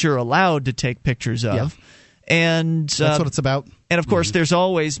pictures of what you're allowed to take pictures of. Yeah. And that's what it's about. And of course, there's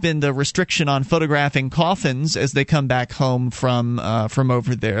always been the restriction on photographing coffins as they come back home from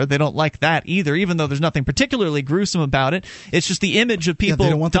over there. They don't like that either, even though there's nothing particularly gruesome about it. It's just the image of people they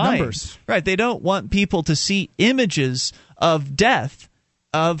don't want dying. The numbers. Right? They don't want people to see images of death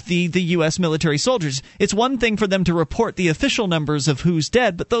of the U.S. military soldiers. It's one thing for them to report the official numbers of who's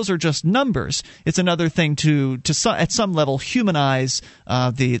dead, but those are just numbers. It's another thing to at some level humanize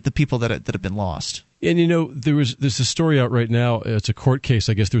the people that have been lost. And there's a story out right now. It's a court case.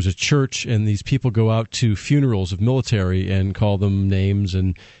 I guess there's a church, and these people go out to funerals of military and call them names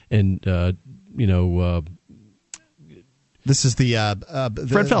and This is the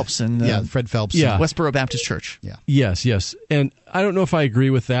Fred Phelps and Fred Phelps, Westboro Baptist Church. Yeah. Yes, and I don't know if I agree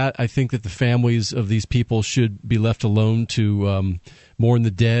with that. I think that the families of these people should be left alone to mourn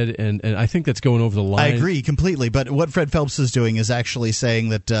the dead, and I think that's going over the line. I agree completely, but what Fred Phelps is doing is actually saying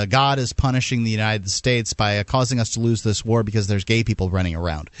that God is punishing the United States by causing us to lose this war because there's gay people running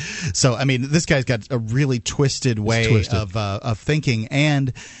around. So, I mean, this guy's got a really twisted way of thinking,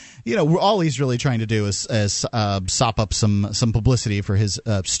 and all he's really trying to do is sop up some publicity for his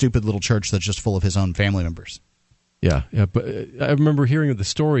stupid little church that's just full of his own family members. Yeah, but I remember hearing the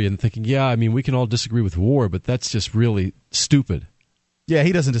story and thinking, we can all disagree with war, but that's just really stupid. Yeah,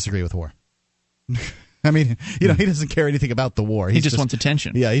 he doesn't disagree with war. He doesn't care anything about the war. He just wants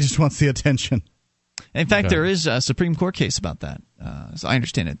attention. Yeah, he just wants the attention. In fact, there is a Supreme Court case about that, as I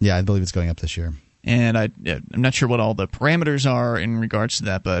understand it. Yeah, I believe it's going up this year. And I'm not sure what all the parameters are in regards to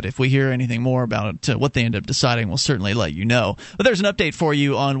that, but if we hear anything more about it, what they end up deciding, we'll certainly let you know. But there's an update for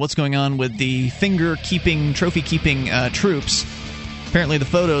you on what's going on with the finger-keeping, trophy-keeping troops. Apparently the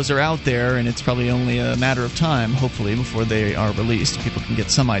photos are out there, and it's probably only a matter of time, hopefully, before they are released. People can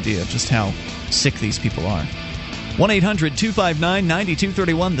get some idea of just how sick these people are.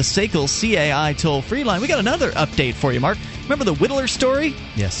 1-800-259-9231, the SACL CAI toll-free line. We got another update for you, Mark. Remember the Whittler story?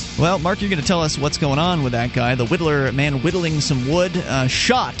 Yes. Well, Mark, you're going to tell us what's going on with that guy. The Whittler man whittling some wood,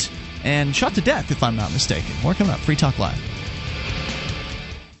 shot to death, if I'm not mistaken. More coming up. Free Talk Live.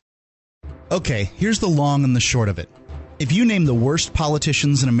 Okay, here's the long and the short of it. If you name the worst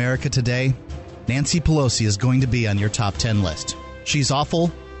politicians in America today, Nancy Pelosi is going to be on your top 10 list. She's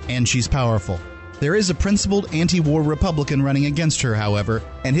awful, and she's powerful. There is a principled anti-war Republican running against her, however,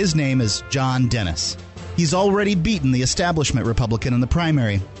 and his name is John Dennis. He's already beaten the establishment Republican in the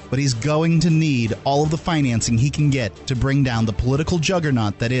primary, but he's going to need all of the financing he can get to bring down the political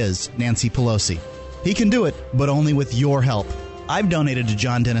juggernaut that is Nancy Pelosi. He can do it, but only with your help. I've donated to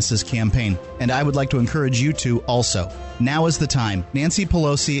John Dennis's campaign, and I would like to encourage you to also. Now is the time. Nancy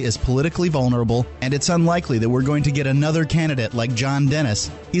Pelosi is politically vulnerable, and it's unlikely that we're going to get another candidate like John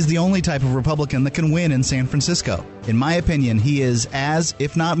Dennis. He's the only type of Republican that can win in San Francisco. In my opinion, he is as,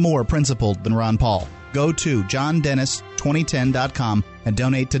 if not more, principled than Ron Paul. Go to JohnDennis2010.com and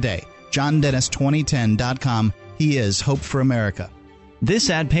donate today. JohnDennis2010.com. He is Hope for America. This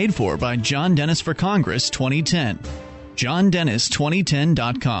ad paid for by John Dennis for Congress 2010.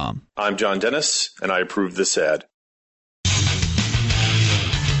 JohnDennis2010.com. I'm John Dennis, and I approve this ad.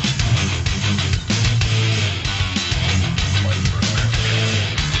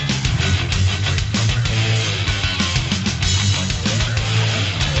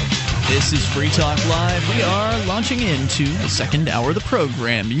 This is Free Talk Live. We are launching into the second hour of the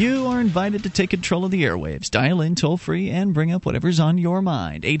program. You are invited to take control of the airwaves. Dial in toll-free and bring up whatever's on your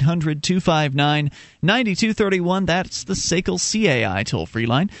mind. 800-259-9231. That's the SACL CAI toll-free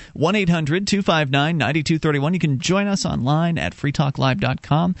line. 1-800-259-9231. You can join us online at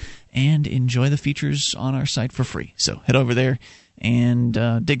freetalklive.com and enjoy the features on our site for free. So head over there and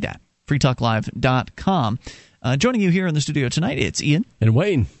dig that. freetalklive.com. Joining you here in the studio tonight, it's Ian. And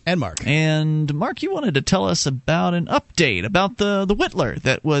Wayne. And Mark. And Mark, you wanted to tell us about an update about the Whittler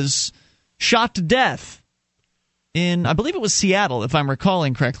that was shot to death in, I believe it was Seattle, if I'm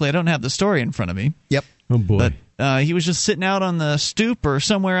recalling correctly. I don't have the story in front of me. Yep. Oh, boy. But he was just sitting out on the stoop or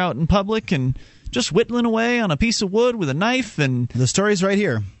somewhere out in public and just whittling away on a piece of wood with a knife. And the story's right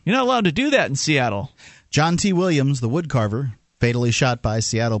here. You're not allowed to do that in Seattle. John T. Williams, the woodcarver, fatally shot by a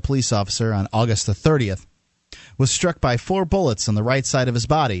Seattle police officer on August the 30th. Was struck by 4 bullets on the right side of his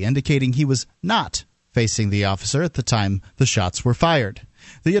body, indicating he was not facing the officer at the time the shots were fired.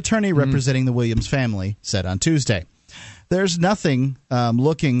 The attorney representing the Williams family said on Tuesday, "There's nothing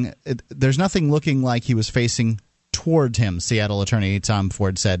looking like he was facing toward him." Seattle attorney Tom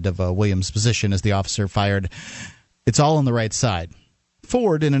Ford said of Williams' position as the officer fired, "It's all on the right side."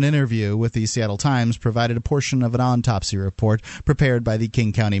 Ford, in an interview with the Seattle Times, provided a portion of an autopsy report prepared by the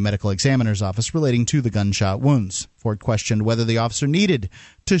King County Medical Examiner's Office relating to the gunshot wounds. Ford questioned whether the officer needed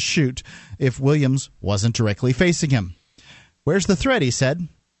to shoot if Williams wasn't directly facing him. "Where's the threat?" he said.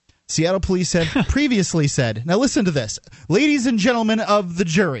 Seattle police had previously said, now listen to this, ladies and gentlemen of the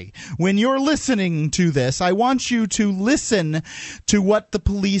jury, when you're listening to this, I want you to listen to what the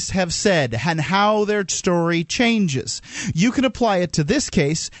police have said and how their story changes. You can apply it to this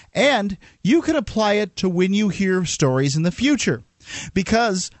case, and you can apply it to when you hear stories in the future.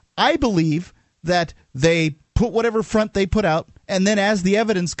 Because I believe that they put whatever front they put out, and then as the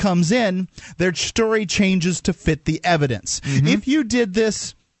evidence comes in, their story changes to fit the evidence. If you did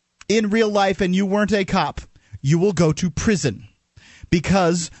this in real life and you weren't a cop, you will go to prison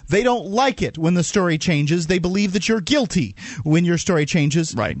because they don't like it when the story changes. They believe that you're guilty when your story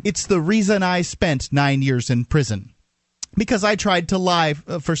changes. Right. It's the reason I spent 9 years in prison, because I tried to lie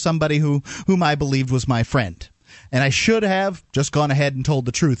for somebody whom I believed was my friend. And I should have just gone ahead and told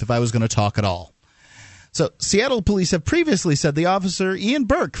the truth if I was going to talk at all. So, Seattle police have previously said the officer, Ian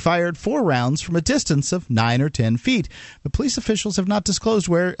Burke, fired 4 rounds from a distance of 9 or 10 feet. But police officials have not disclosed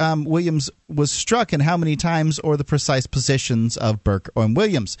where Williams was struck and how many times or the precise positions of Burke and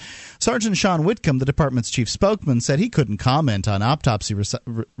Williams. Sergeant Sean Whitcomb, the department's chief spokesman, said he couldn't comment on autopsy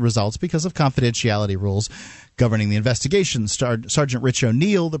results because of confidentiality rules governing the investigation. Sergeant Rich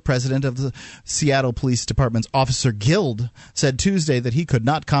O'Neill, the president of the Seattle Police Department's Officer Guild, said Tuesday that he could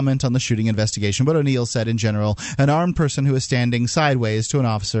not comment on the shooting investigation, but O'Neill said in general, an armed person who is standing sideways to an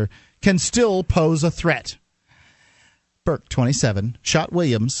officer can still pose a threat. Burke, 27, shot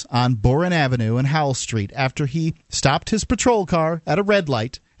Williams on Boren Avenue and Howell Street after he stopped his patrol car at a red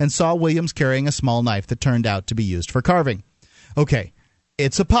light and saw Williams carrying a small knife that turned out to be used for carving. Okay,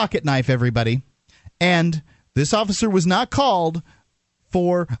 it's a pocket knife, everybody, and this officer was not called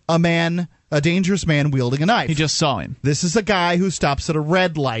for a dangerous man wielding a knife. He just saw him. This is a guy who stops at a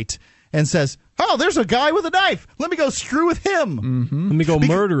red light and says, oh, there's a guy with a knife. Let me go screw with him. Mm-hmm. Let me go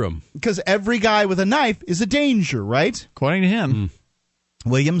murder him. Because every guy with a knife is a danger, right? According to him. Mm.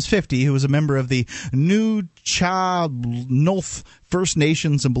 Williams, 50, who was a member of the Nuu-chah-nulth First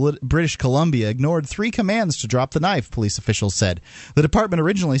Nations in British Columbia, ignored 3 commands to drop the knife, police officials said. The department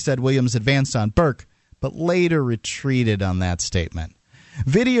originally said Williams advanced on Burke, but later retreated on that statement.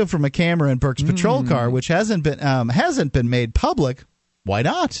 Video from a camera in Burke's patrol car, which hasn't been made public. Why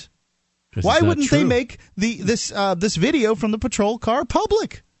not? Why wouldn't they make this video from the patrol car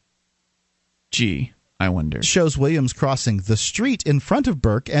public? Gee, I wonder. Shows Williams crossing the street in front of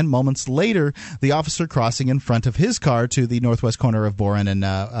Burke, and moments later, the officer crossing in front of his car to the northwest corner of Boren and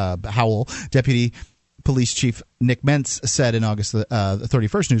Howell. Deputy Police Chief Nick Mentz said in August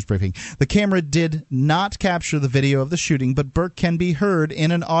 31st news briefing, the camera did not capture the video of the shooting, but Burke can be heard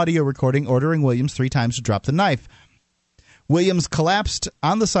in an audio recording ordering Williams 3 times to drop the knife. Williams collapsed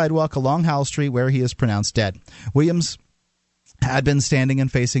on the sidewalk along Howell Street, where he is pronounced dead. Williams had been standing and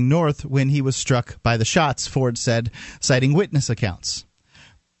facing north when he was struck by the shots, Ford said, citing witness accounts.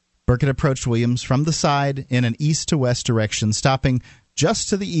 Burke had approached Williams from the side in an east-to-west direction, stopping just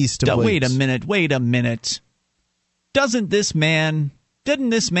to the east of Williams. Wait a minute. Didn't this man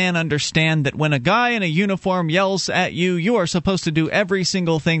understand that when a guy in a uniform yells at you, you are supposed to do every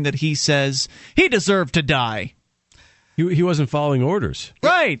single thing that he says? He deserved to die. He wasn't following orders.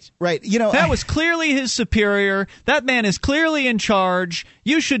 Right. You know, that was clearly his superior. That man is clearly in charge.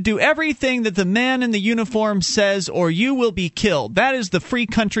 You should do everything that the man in the uniform says, or you will be killed. That is the free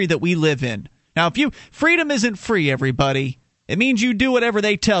country that we live in. Now, freedom isn't free, everybody. It means you do whatever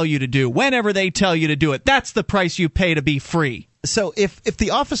they tell you to do, whenever they tell you to do it. That's the price you pay to be free. So if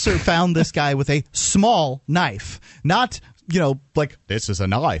the officer found this guy with a small knife, not, like, this is a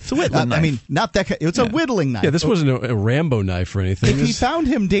knife. It's a whittling knife. I mean, not that it's a whittling knife. Yeah, this wasn't a Rambo knife or anything. If he found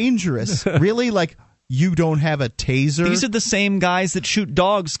him dangerous, really, like, you don't have a taser. These are the same guys that shoot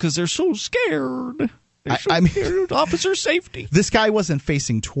dogs because they're so scared. They're scared. Officer safety. This guy wasn't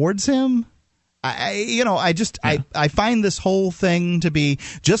facing towards him. I find this whole thing to be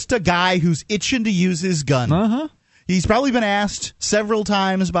just a guy who's itching to use his gun. Uh-huh. He's probably been asked several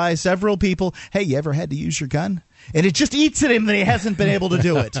times by several people, hey, you ever had to use your gun? And it just eats at him that he hasn't been able to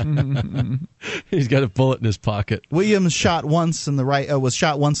do it. He's got a bullet in his pocket. Williams was shot once in the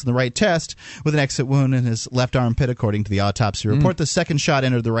right chest with an exit wound in his left armpit, according to the autopsy report. The second shot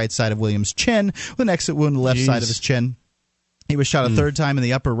entered the right side of Williams' chin with an exit wound in the left side of his chin. He was shot a third time in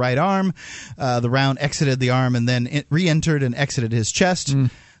the upper right arm. The round exited the arm and then re-entered and exited his chest.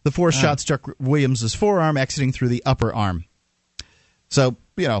 The fourth shot struck Williams' forearm, exiting through the upper arm. So,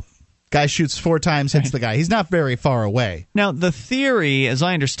 guy shoots 4 times, hits the guy. He's not very far away. Now, the theory, as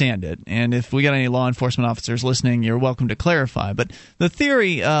I understand it, and if we got any law enforcement officers listening, you're welcome to clarify, but the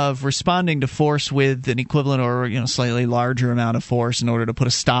theory of responding to force with an equivalent or slightly larger amount of force in order to put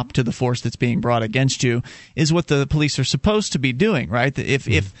a stop to the force that's being brought against you is what the police are supposed to be doing, right?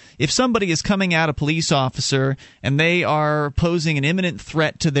 If somebody is coming at a police officer and they are posing an imminent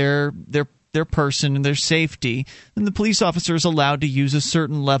threat to their person and their safety, then the police officer is allowed to use a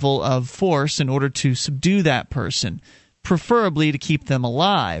certain level of force in order to subdue that person, preferably to keep them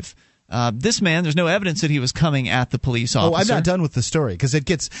alive. This man, there's no evidence that he was coming at the police officer. Oh, I'm not done with the story because it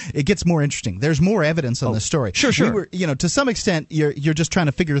gets more interesting. There's more evidence on the story. Sure. To some extent, you're just trying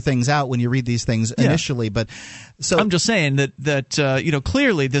to figure things out when you read these things initially. But so I'm just saying that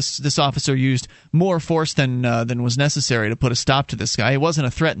clearly this officer used more force than was necessary to put a stop to this guy. He wasn't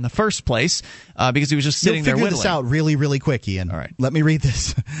a threat in the first place because he was just sitting there whittling. Figure this out really, really quick, Ian. All right. Let me read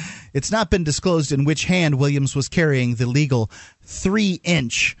this. It's not been disclosed in which hand Williams was carrying the legal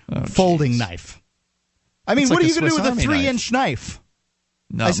 3-inch folding knife. I mean, what are you going to do with a 3-inch knife?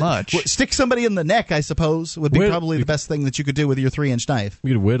 Not much. Stick somebody in the neck, I suppose, would be probably the best thing that you could do with your 3-inch knife.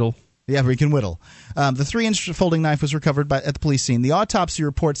 You could whittle. Yeah, we can whittle. The 3-inch folding knife was recovered at the police scene. The autopsy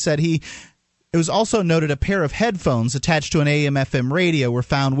report said it was also noted a pair of headphones attached to an AM/FM radio were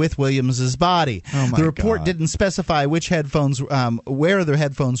found with Williams's body. Oh my the report God. didn't specify which headphones, where the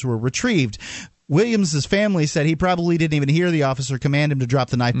headphones were retrieved. Williams's family said he probably didn't even hear the officer command him to drop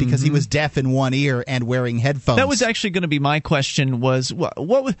the knife because he was deaf in one ear and wearing headphones. That was actually going to be my question, was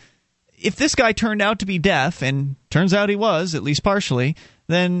what if this guy turned out to be deaf, and turns out he was, at least partially,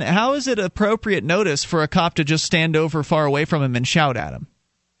 then how is it appropriate notice for a cop to just stand over far away from him and shout at him?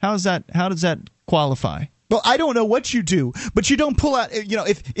 How does that qualify? Well, I don't know what you do, but you don't pull out,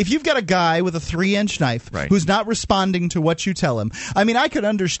 if you've got a guy with a 3-inch knife who's not responding to what you tell him. I mean, I could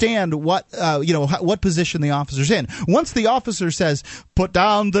understand what position the officer's in. Once the officer says, put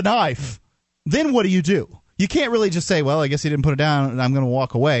down the knife, then what do? You can't really just say, well, I guess he didn't put it down and I'm going to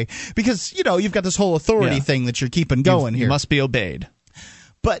walk away, because, you've got this whole authority thing that you're keeping going here. You must be obeyed.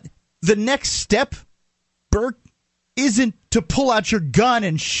 But the next step, Burke, isn't to pull out your gun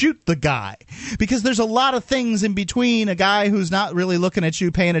and shoot the guy, because there's a lot of things in between a guy who's not really looking at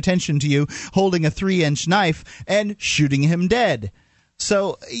you, paying attention to you, holding a 3-inch knife, and shooting him dead.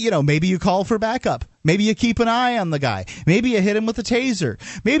 So, maybe you call for backup. Maybe you keep an eye on the guy. Maybe you hit him with a taser.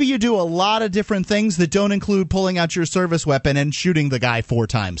 Maybe you do a lot of different things that don't include pulling out your service weapon and shooting the guy 4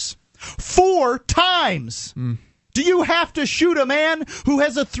 times. 4 times! Do you have to shoot a man who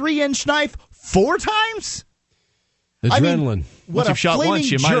has a 3-inch knife 4 times? Adrenaline. Once you've shot once,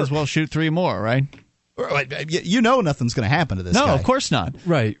 you might as well shoot 3 more, right? Nothing's going to happen to this guy. No, of course not.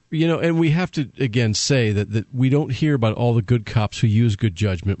 Right. And we have to, again, say that we don't hear about all the good cops who use good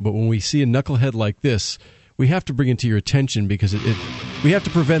judgment, but when we see a knucklehead like this, we have to bring it to your attention, because we have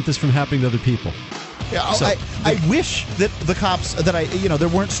to prevent this from happening to other people. Yeah, I wish that the cops there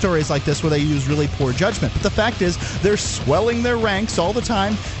weren't stories like this where they use really poor judgment. But the fact is, they're swelling their ranks all the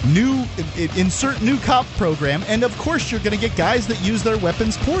time. Insert new cop program, and of course you're going to get guys that use their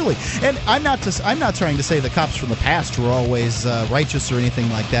weapons poorly. And I'm not trying to say the cops from the past were always righteous or anything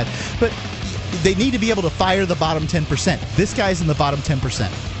like that, but they need to be able to fire the bottom 10%. This guy's in the bottom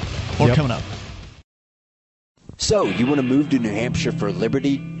 10%. More coming up. So, you want to move to New Hampshire for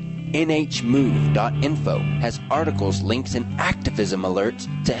liberty? NHMove.info has articles, links, and activism alerts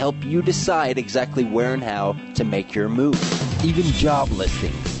to help you decide exactly where and how to make your move. Even job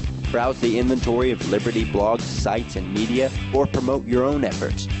listings. Browse the inventory of Liberty blogs, sites, and media, or promote your own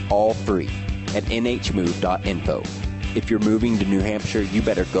efforts, all free, at NHMove.info. If you're moving to New Hampshire, you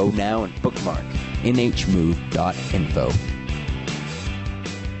better go now and bookmark NHMove.info.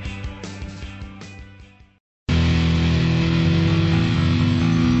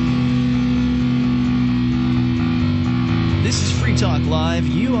 Talk Live.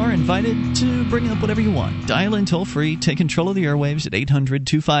 You are invited to bring up whatever you want. Dial in toll free. Take control of the airwaves at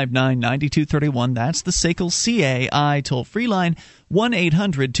 800-259-9231. That's the SACL CAI toll free line,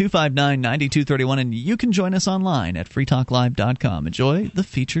 1-800-259-9231. And you can join us online at freetalklive.com. Enjoy the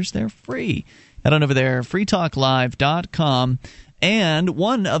features. They're free. Head on over there, freetalklive.com. And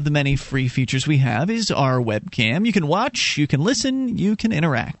one of the many free features we have is our webcam. You can watch, you can listen, you can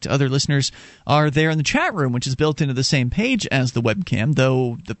interact. Other listeners are there in the chat room, which is built into the same page as the webcam,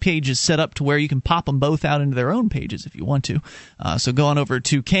 though the page is set up to where you can pop them both out into their own pages if you want to. So go on over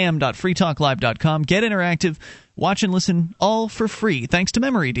to cam.freetalklive.com, get interactive, watch and listen, all for free, thanks to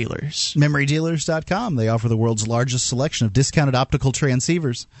Memory Dealers. MemoryDealers.com. They offer the world's largest selection of discounted optical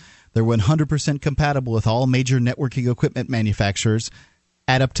transceivers. They're 100% compatible with all major networking equipment manufacturers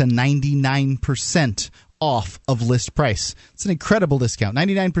at up to 99% off of list price. It's an incredible discount,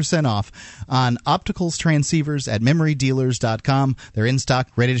 99% off on opticals transceivers at MemoryDealers.com. They're in stock,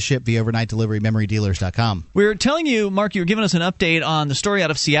 ready to ship via overnight delivery, MemoryDealers.com. We were telling you, Mark, you were giving us an update on the story out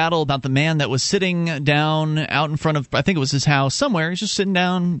of Seattle about the man that was sitting down out in front of, I think it was his house somewhere. He's just sitting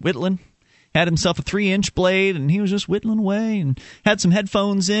down, whittling. Had himself a 3-inch blade, and he was just whittling away, and had some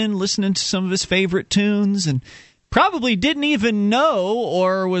headphones in, listening to some of his favorite tunes, and probably didn't even know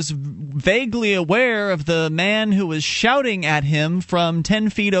or was vaguely aware of the man who was shouting at him from 10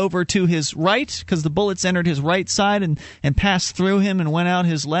 feet over to his right, because the bullets entered his right side and passed through him and went out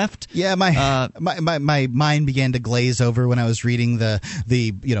his left. Yeah, my mind began to glaze over when I was reading the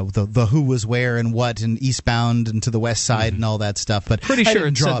who was where and what, and eastbound and to the west side and all that stuff. But pretty sure I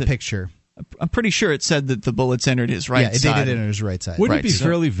didn't draw a picture. I'm pretty sure it said that the bullets entered his right side. Yeah, it did enter his right side. Wouldn't it be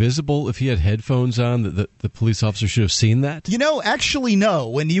fairly visible if he had headphones on that the police officer should have seen that? Actually, no.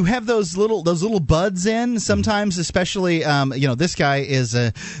 When you have those little buds in, sometimes, especially, this guy is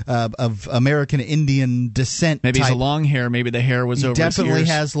of American Indian descent. Maybe type. he's a long hair. Maybe the hair was over his ears. Definitely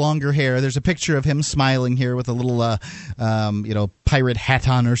has longer hair. There's a picture of him smiling here with a little, pirate hat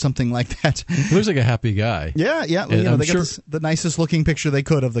on or something like that. He looks like a happy guy. Yeah. They got the nicest looking picture they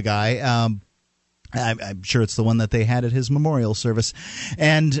could of the guy. I'm sure it's the one that they had at his memorial service,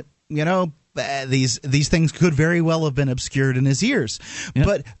 and these things could very well have been obscured in his ears. Yeah.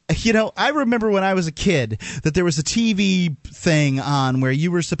 But I remember when I was a kid that there was a TV thing on where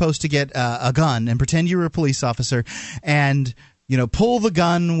you were supposed to get a gun and pretend you were a police officer and pull the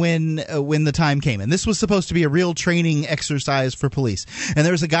gun when the time came. And this was supposed to be a real training exercise for police. And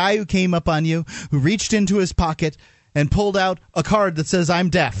there was a guy who came up on you who reached into his pocket and pulled out a card that says "I'm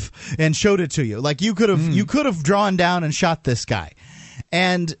deaf" and showed it to you. Like you could have drawn down and shot this guy.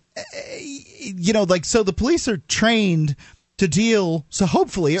 And so the police are trained to deal. So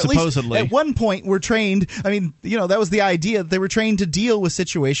hopefully, at least at one point, we're trained. I mean, that was the idea. They were trained to deal with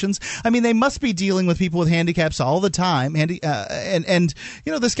situations. I mean, they must be dealing with people with handicaps all the time. And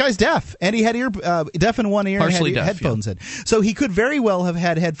this guy's deaf, and he had deaf in one ear, partially and had deaf, headphones in. So he could very well have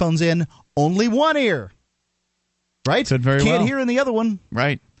had headphones in only one ear. Right? Can't hear in the other one.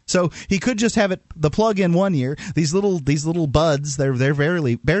 Right. So he could just have the plug in one ear. These little buds, they're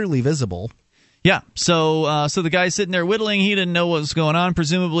barely visible. Yeah. So the guy sitting there whittling, he didn't know what was going on.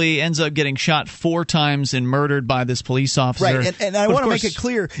 Presumably ends up getting shot 4 times and murdered by this police officer. Right. And I want to make it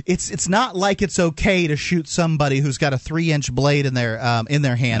clear, it's not like it's okay to shoot somebody who's got a 3-inch blade in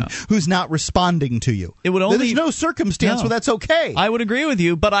their hand who's not responding to you. There's no circumstance where that's okay. I would agree with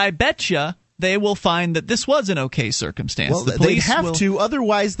you, but I bet you they will find that this was an okay circumstance. Well, they'd have to,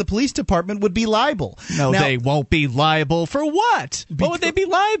 otherwise the police department would be liable. No, they won't be liable for what? What would they be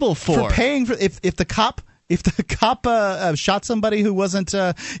liable for? For paying for if the cop shot somebody who wasn't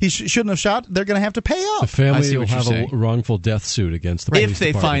he shouldn't have shot, they're going to have to pay off. The family will have a wrongful death suit against the police if they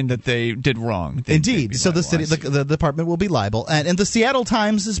department. find that they did wrong. Indeed. So the department will be liable, and the Seattle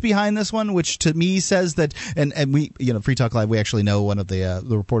Times is behind this one, which to me says that, and we Free Talk Live, we actually know one of the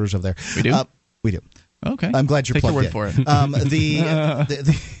reporters over there. We do. We do. Okay. I'm glad you're Take plugged your word in. For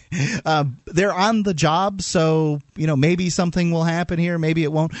it. They're on the job, so maybe something will happen here, maybe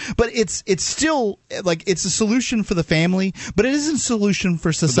it won't. But it's still it's a solution for the family, but it isn't a solution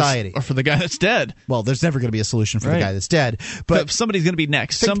for society or for the guy that's dead. Well, there's never going to be a solution for the guy that's dead. But somebody's going to be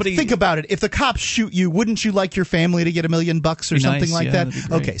next. Think about it. If the cops shoot you, wouldn't you like your family to get $1 million or something like that?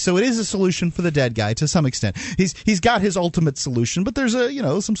 Okay, so it is a solution for the dead guy to some extent. He's got his ultimate solution, but there's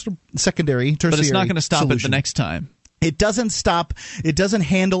some sort of secondary, tertiary. But it's not going to stop solution. it the next time. It doesn't stop. It doesn't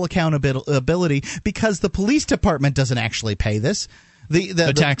handle accountability because the police department doesn't actually pay this.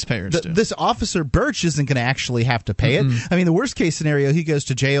 The taxpayers do. This officer Birch isn't going to actually have to pay it. I mean, the worst case scenario, he goes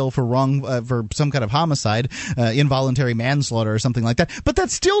to jail for for some kind of homicide, involuntary manslaughter or something like that. But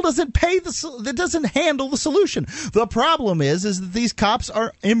that still doesn't pay that doesn't handle the solution. The problem is that these cops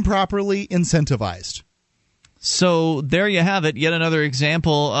are improperly incentivized. So there you have it. Yet another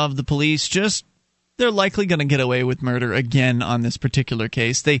example of the police they're likely going to get away with murder again on this particular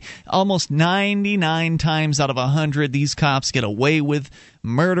case. They almost 99 times out of 100, these cops get away with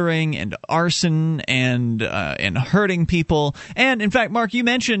murdering and arson and hurting people. And in fact, Mark, you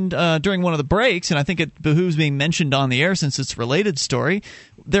mentioned during one of the breaks, and I think it behooves being mentioned on the air since it's a related story.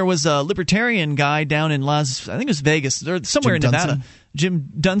 There was a libertarian guy down in I think it was Vegas, or somewhere in Nevada. Jim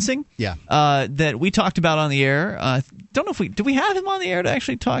Dunsing, that we talked about on the air. Don't know if did we have him on the air to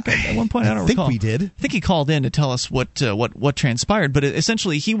actually talk at one point? I don't recall. I think we did. I think he called in to tell us what transpired. But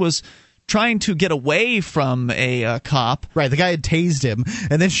essentially, he was trying to get away from a cop. Right, the guy had tased him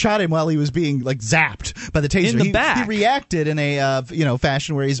and then shot him while he was being zapped by the taser. In the back. He reacted in a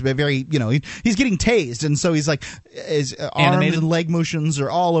fashion where he's very he's getting tased, and so he's his arm and leg motions are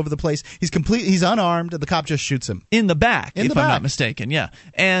all over the place. He's unarmed, and the cop just shoots him in the back, if I'm not mistaken. Yeah,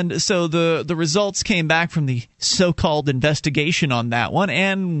 and so the results came back from the so-called investigation on that one,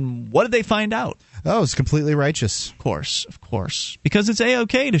 and what did they find out? Oh, it's completely righteous. Of course. Because it's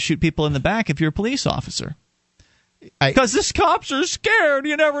A-OK to shoot people in the back if you're a police officer. Because the cops are scared.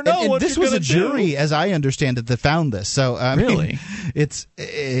 You never know what this you're was a do. jury, as I understand it, that found this. So really, it's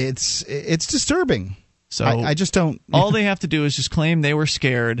disturbing. So I just don't. All they have to do is just claim they were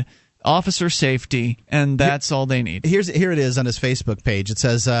scared. officer safety, and that's all they need. Here it is on his Facebook page. It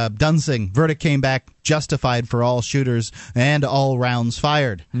says, Dunsing, verdict came back justified for all shooters and all rounds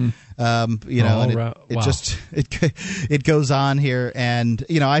fired. It goes on here, and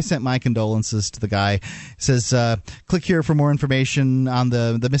I sent my condolences to the guy. It says, click here for more information on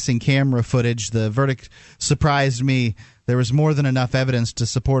the missing camera footage. The verdict surprised me. There was more than enough evidence to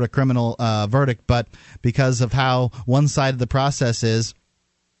support a criminal verdict, but because of how one-sided the process is,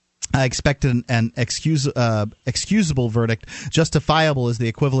 I expected an excusable verdict. Justifiable is the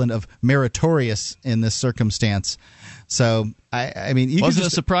equivalent of meritorious in this circumstance. So, I mean, you wasn't a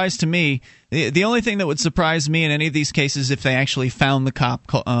surprise to me. The only thing that would surprise me in any of these cases if they actually found the cop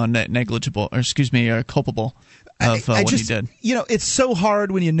culpable of what he did. It's so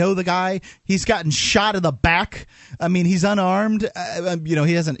hard when you know the guy. He's gotten shot in the back. I mean, he's unarmed. He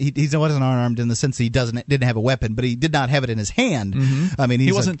wasn't unarmed in the sense that he didn't have a weapon, but he did not have it in his hand. Mm-hmm. I mean,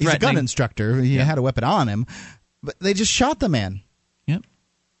 he's a gun instructor. He had a weapon on him, but they just shot the man. Yep,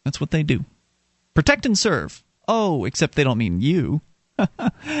 that's what they do. Protect and serve. Oh, except they don't mean you.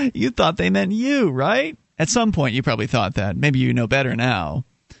 You thought they meant you, right? At some point, you probably thought that. Maybe you know better now.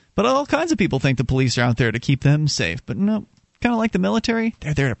 But all kinds of people think the police are out there to keep them safe. But no, kind of like the military,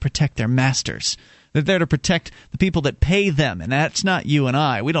 they're there to protect their masters. They're there to protect the people that pay them, and that's not you and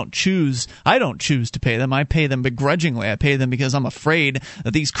I. I don't choose to pay them. I pay them begrudgingly. I pay them because I'm afraid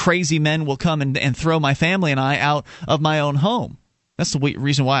that these crazy men will come and throw my family and I out of my own home. That's the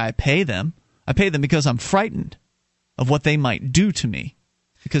reason why I pay them. I pay them because I'm frightened of what they might do to me.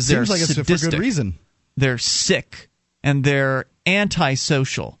 Because they're sadistic. It's for good reason. They're sick, and they're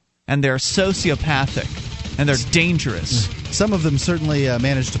antisocial, and they're sociopathic, and they're dangerous. Some of them certainly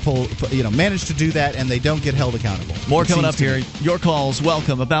manage to do that, and they don't get held accountable. More coming up here. Your calls,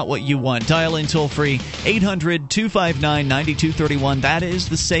 welcome, about what you want. Dial in toll-free, 800-259-9231. That is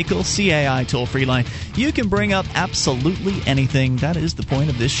the SACL CAI toll-free line. You can bring up absolutely anything. That is the point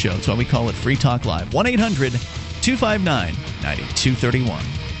of this show. That's why we call it Free Talk Live. 1-800-259-9231.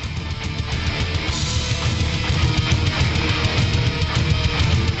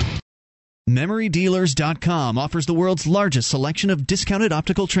 MemoryDealers.com offers the world's largest selection of discounted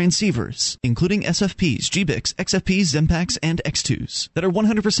optical transceivers, including SFPs, GBICs, XFPs, Xempax, and X2s that are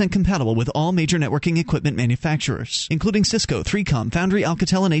 100% compatible with all major networking equipment manufacturers, including Cisco, 3Com, Foundry,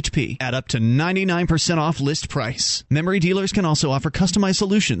 Alcatel, and HP, at up to 99% off list price. Memory Dealers can also offer customized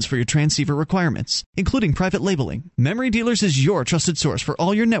solutions for your transceiver requirements, including private labeling. Memory Dealers is your trusted source for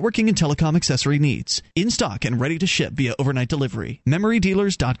all your networking and telecom accessory needs, in stock and ready to ship via overnight delivery.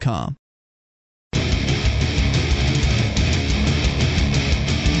 MemoryDealers.com.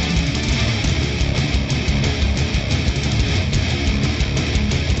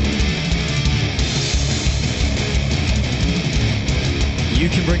 You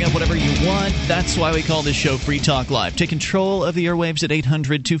can bring up whatever you want. That's why we call this show Free Talk Live. Take control of the airwaves at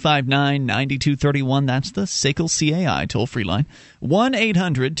 800-259-9231. That's the SACL CAI toll-free line.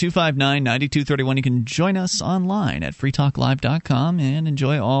 1-800-259-9231. You can join us online at freetalklive.com and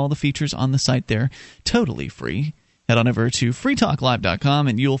enjoy all the features on the site there. Totally free. Head on over to freetalklive.com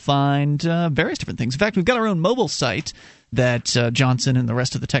and you'll find various different things. In fact, we've got our own mobile site that Johnson and the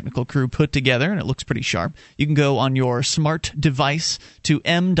rest of the technical crew put together, and it looks pretty sharp. You can go on your smart device to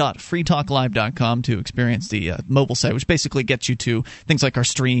m.freetalklive.com to experience the mobile site, which basically gets you to things like our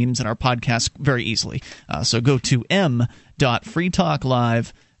streams and our podcasts very easily. So go to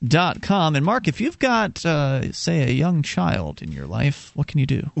m.freetalklive.com. And Mark, if you've got, say, a young child in your life, what can you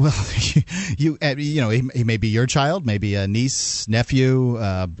do? Well, he may be your child, maybe a niece, nephew,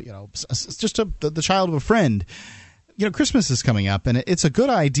 just the child of a friend. Christmas is coming up, and it's a good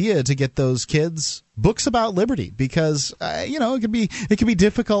idea to get those kids books about liberty because it can be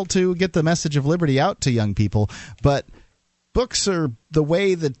difficult to get the message of liberty out to young people, but books are the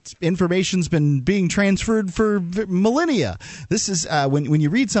way that information's been being transferred for millennia. This is when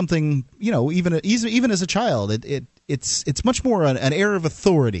you read something, even as a child, it's much more an air of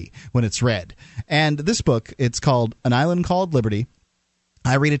authority when it's read. And this book, it's called An Island Called Liberty.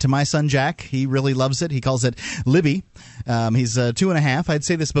 I read it to my son, Jack. He really loves it. He calls it Libby. He's 2.5. I'd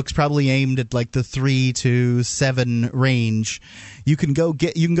say this book's probably aimed at like the 3 to 7 range. You can go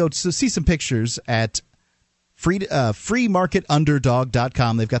see some pictures at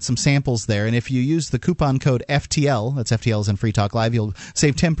freemarketunderdog.com. They've got some samples there, and if you use the coupon code FTL, that's FTL's in Free Talk Live, you'll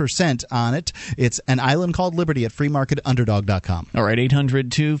save 10% on it. It's An Island Called Liberty at freemarketunderdog.com. All right,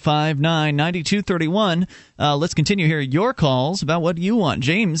 800-259-9231. Let's continue here. Your calls about what you want.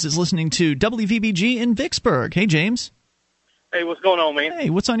 James is listening to WVBG in Vicksburg. Hey, James. Hey, what's going on, man?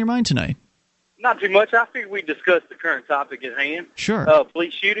 Hey, what's on your mind tonight? Not too much. I figured we'd discuss the current topic at hand. Sure.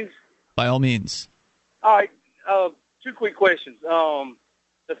 Police shootings. by all means. All right, 2 quick questions.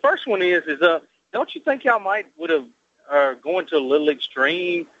 The first one is don't you think y'all would have going to a little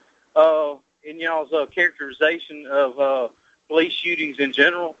extreme in y'all's characterization of police shootings in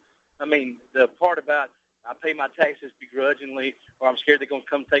general? I mean, the part about I pay my taxes begrudgingly, or I'm scared they're going to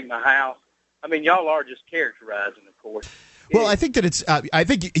come take my house. I mean, y'all are just characterizing, of course. Well, I think that it's. I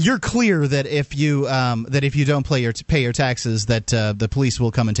think you're clear that if you don't pay your taxes, that the police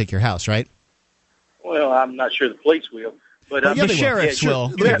will come and take your house, right? Well, I'm not sure the police will, but the sheriffs will.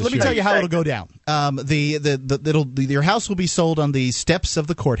 Let me tell you how it'll go down. Your house will be sold on the steps of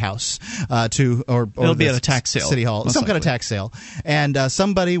the courthouse or it'll be at a tax sale, city hall, some kind of tax sale, and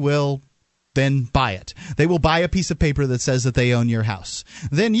somebody will then buy it. They will buy a piece of paper that says that they own your house.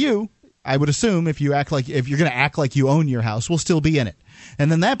 Then you, I would assume, if you're going to act like you own your house, will still be in it.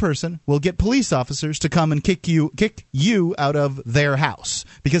 And then that person will get police officers to come and kick you out of their house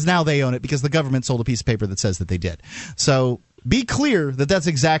because now they own it because the government sold a piece of paper that says that they did. So be clear that that's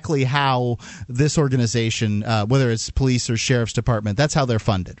exactly how this organization, whether it's police or sheriff's department, that's how they're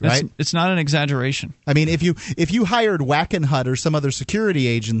funded, right? It's not an exaggeration. I mean, if you hired Wackenhut or some other security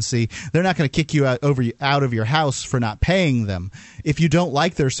agency, they're not going to kick you out of your house for not paying them. If you don't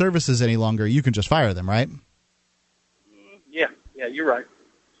like their services any longer, you can just fire them, right? Yeah, you're right.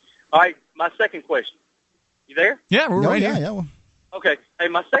 All right, my second question. You there? Yeah, we're right here. Yeah. Okay. Hey,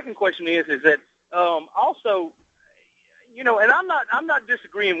 my second question is that also, and I'm not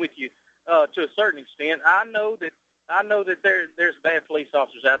disagreeing with you to a certain extent. I know that there's bad police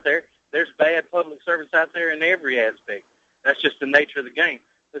officers out there. There's bad public servants out there in every aspect. That's just the nature of the game.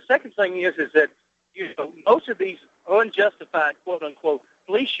 The second thing is that most of these unjustified quote unquote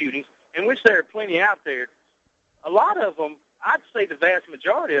police shootings, in which there are plenty out there, a lot of them, I'd say the vast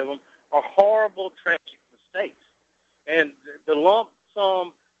majority of them, are horrible, tragic mistakes, and the lump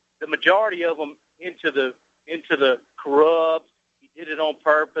sum, the majority of them into the corrupt. He did it on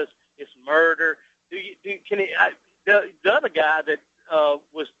purpose. It's murder. The other guy that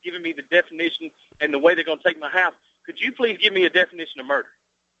was giving me the definition and the way they're going to take my house, could you please give me a definition of murder?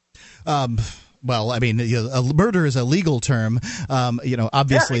 Well, I mean, a murder is a legal term. Obviously yeah,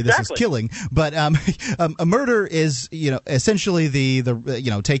 exactly. This is killing, but a murder is, essentially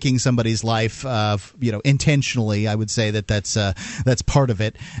the taking somebody's life, intentionally. I would say that's part of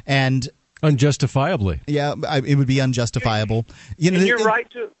it, and unjustifiably. Yeah, it would be unjustifiable. You're right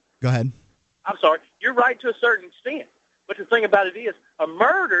to. Go ahead. I'm sorry. You're right to a certain extent, but the thing about it is, a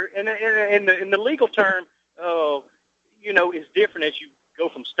murder in the legal term, is different as you go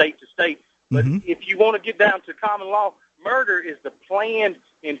from state to state. But if you want to get down to common law, murder is the planned,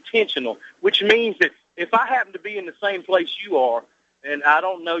 intentional, which means that if I happen to be in the same place you are, and I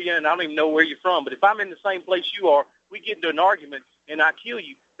don't know you and I don't even know where you're from, but if I'm in the same place you are, we get into an argument and I kill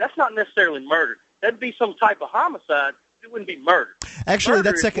you, that's not necessarily murder. That'd be some type of homicide. It wouldn't be murder. Actually,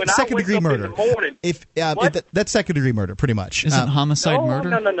 that's second-degree murder. Morning, that's second-degree murder, pretty much. Isn't homicide murder?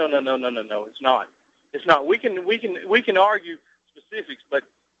 No, it's not. It's not. We can argue specifics, but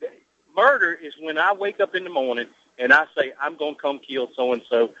murder is when I wake up in the morning and I say, I'm going to come kill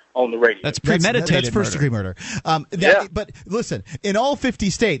so-and-so on the radio. That's premeditated That's first-degree murder. Yeah. But listen, in all 50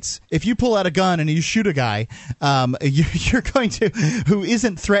 states, if you pull out a gun and you shoot a guy, you're going to, who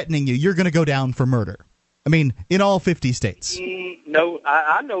isn't threatening you, you're going to go down for murder. I mean, in all 50 states. No,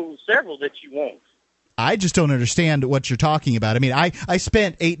 I know several that you won't. I just don't understand what you're talking about. I mean, I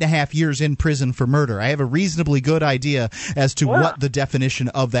spent 8.5 years in prison for murder. I have a reasonably good idea as to what the definition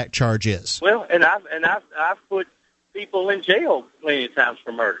of that charge is. Well, and I've put people in jail plenty of times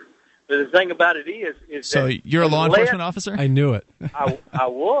for murder. But the thing about it is so that you're a law enforcement officer? I knew it. I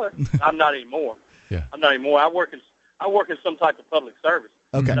was. I'm not anymore. Yeah. I'm not anymore. I work in some type of public service.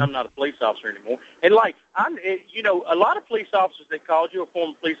 Okay. I'm not a police officer anymore. And a lot of police officers that called you, a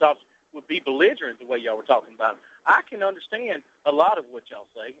former police officer, would be belligerent the way y'all were talking about it. I can understand a lot of what y'all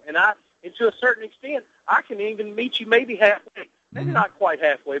say, and to a certain extent, I can even meet you maybe halfway. Maybe not quite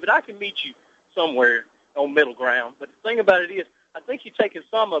halfway, but I can meet you somewhere on middle ground. But the thing about it is, I think you're taking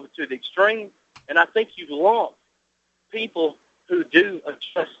some of it to the extreme, and I think you lump people who do a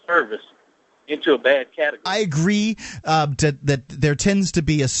just service into a bad category. I agree that there tends to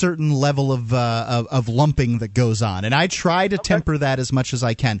be a certain level of lumping that goes on, and I try to temper that as much as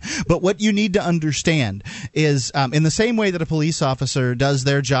I can. But what you need to understand is, in the same way that a police officer does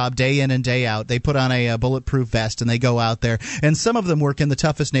their job day in and day out, they put on a bulletproof vest and they go out there, and some of them work in the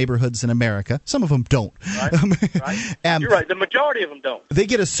toughest neighborhoods in America. Some of them don't. Right. You're right. The majority of them don't. They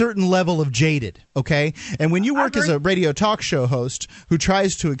get a certain level of jaded, okay? And when you work as a radio talk show host who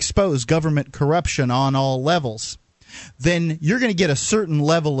tries to expose government corruption on all levels, then you're going to get a certain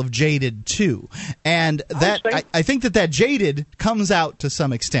level of jaded too. And that I think that jaded comes out to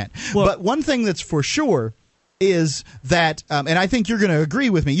some extent. Well, but one thing that's for sure is that, and I think you're going to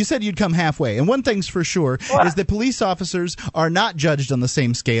agree with me, you said you'd come halfway, and one thing's for sure is that police officers are not judged on the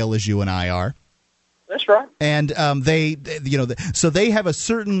same scale as you and I are. That's right. And so they have a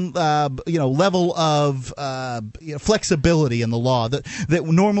certain level of flexibility in the law that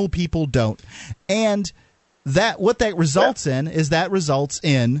normal people don't. And what that results in is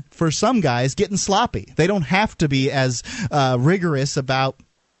for some guys getting sloppy. They don't have to be as rigorous about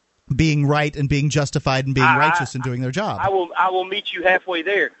being right and being justified and being righteous and doing their job. I will meet you halfway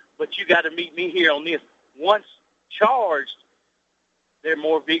there, but you got to meet me here on this. Once charged, they're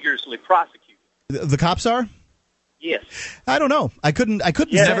more vigorously prosecuted. The cops are? Yes. I don't know. I couldn't say.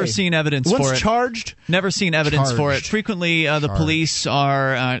 Never seen evidence for it. Once charged? Never seen evidence for it. Frequently, the police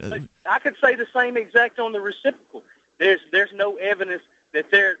are... I could say the same exact on the reciprocal. There's no evidence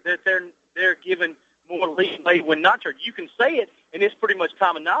that they're given more leeway when not charged. You can say it, and it's pretty much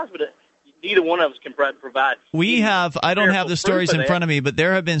common knowledge, but neither one of us can provide. I don't have the stories in front of me, but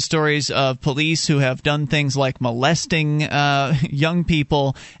there have been stories of police who have done things like molesting young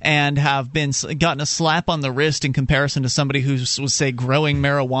people and have gotten a slap on the wrist in comparison to somebody who was, say, growing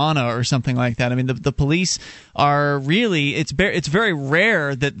marijuana or something like that. I mean, the police are really, it's very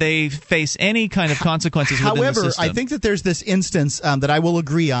rare that they face any kind of consequences within the system. However, I think that there's this instance that I will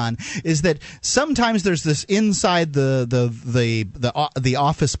agree on, is that sometimes there's this inside the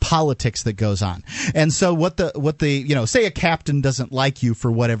office politics that goes on. And so what the say a captain doesn't like you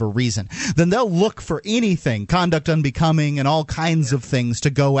for whatever reason, then they'll look for anything, conduct unbecoming and all kinds of things to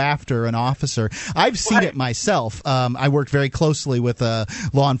go after an officer. I've seen it myself. I worked very closely with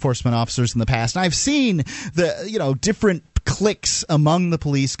law enforcement officers in the past, and I've seen the different cliques among the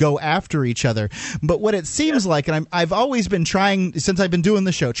police go after each other. But what it seems like, and I've always been trying, since I've been doing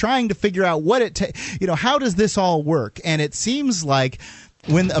the show, trying to figure out how does this all work? And it seems like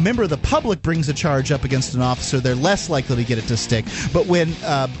when a member of the public brings a charge up against an officer, they're less likely to get it to stick. But when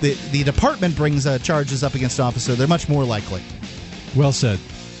the department brings charges up against an officer, they're much more likely. Well said.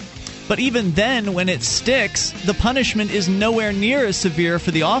 But even then, when it sticks, the punishment is nowhere near as severe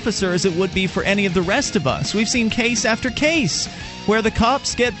for the officer as it would be for any of the rest of us. We've seen case after case where the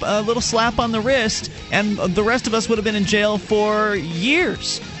cops get a little slap on the wrist, and the rest of us would have been in jail for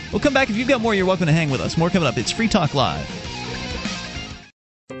years. We'll come back. If you've got more, you're welcome to hang with us. More coming up. It's Free Talk Live.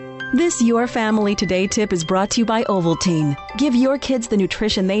 This Your Family Today tip is brought to you by Ovaltine. Give your kids the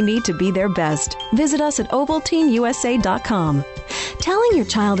nutrition they need to be their best. Visit us at OvaltineUSA.com. Telling your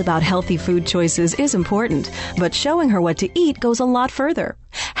child about healthy food choices is important, but showing her what to eat goes a lot further.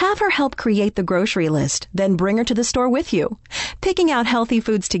 Have her help create the grocery list, then bring her to the store with you. Picking out healthy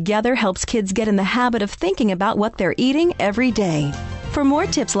foods together helps kids get in the habit of thinking about what they're eating every day. For more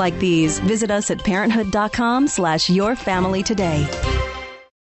tips like these, visit us at parenthood.com/yourfamilytoday.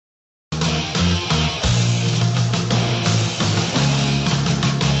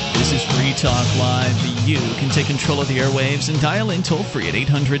 Talk Live. You can take control of the airwaves and dial in toll-free at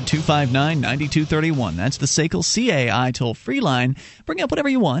 800-259-9231. That's the SACL CAI toll-free line. Bring up whatever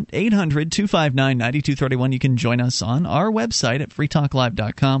you want, 800-259-9231. You can join us on our website at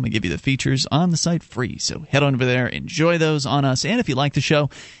freetalklive.com. We give you the features on the site free, so head on over there, enjoy those on us. And if you like the show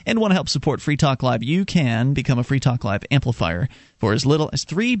and want to help support Free Talk Live, you can become a Free Talk Live amplifier for as little as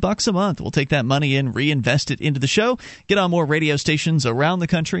 $3 a month. We'll take that money and reinvest it into the show, get on more radio stations around the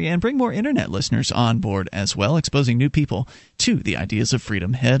country, and bring more internet listeners on board as well, exposing new people to the ideas of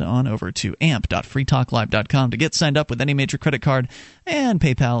freedom. Head on over to amp.freetalklive.com to get signed up with any major credit card, and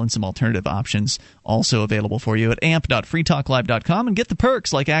PayPal and some alternative options also available for you at amp.freetalklive.com, and get the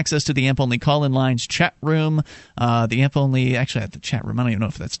perks like access to the AMP-only call-in lines, chat room, the AMP-only, actually at the chat room, I don't even know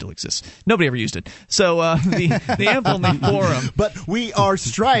if that still exists. Nobody ever used it. So the AMP-only forum. But we are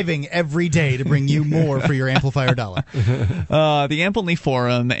striving every day to bring you more for your amplifier dollar. The AMP-only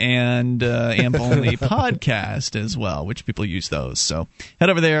forum and AMP-only podcast as well, which people use those. So head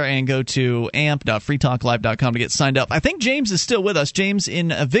over there and go to amp.freetalklive.com to get signed up. I think James is still with us. James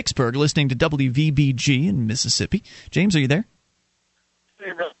in Vicksburg, listening to WVBG in Mississippi. James, are you there?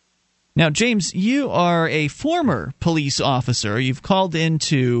 Hey, bro. Now, James, you are a former police officer. You've called in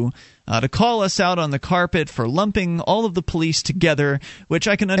to call us out on the carpet for lumping all of the police together, which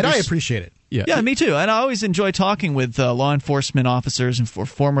I can understand. And I appreciate it. Yeah, me too. And I always enjoy talking with law enforcement officers and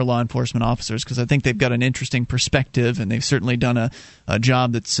former law enforcement officers because I think they've got an interesting perspective, and they've certainly done a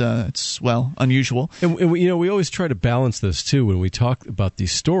job that's unusual. And we always try to balance this too when we talk about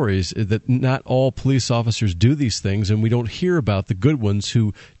these stories, that not all police officers do these things, and we don't hear about the good ones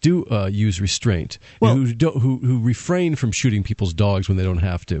who do use restraint, who refrain from shooting people's dogs when they don't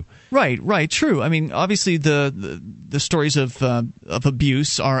have to. Right, true. I mean, obviously the stories of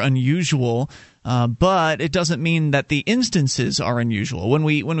abuse are unusual, but it doesn't mean that the instances are unusual. When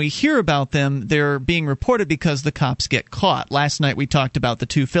we hear about them, they're being reported because the cops get caught. Last night we talked about the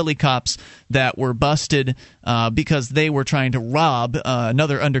 2 Philly cops that were busted because they were trying to rob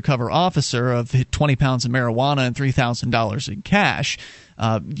another undercover officer of 20 pounds of marijuana and $3,000 in cash.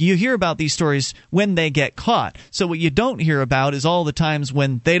 You hear about these stories when they get caught. So what you don't hear about is all the times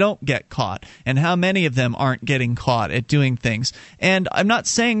when they don't get caught and how many of them aren't getting caught at doing things. And I'm not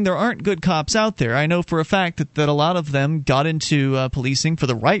saying there aren't good cops out there. I know for a fact that a lot of them got into policing for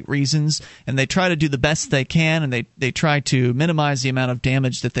the right reasons, and they try to do the best they can, and they try to minimize the amount of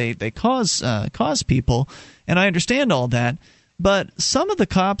damage that they cause people. And I understand all that. But some of the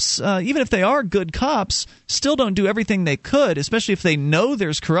cops, even if they are good cops, still don't do everything they could, especially if they know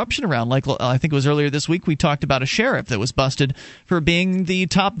there's corruption around. Like I think it was earlier this week we talked about a sheriff that was busted for being the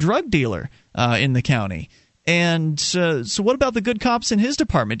top drug dealer in the county. And so what about the good cops in his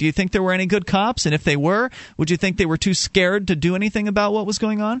department? Do you think there were any good cops? And if they were, would you think they were too scared to do anything about what was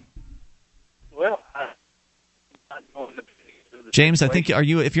going on? Well, I'm not going to... James, I think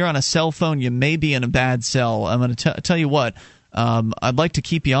if you're on a cell phone, you may be in a bad cell. I'm going to tell you what. I'd like to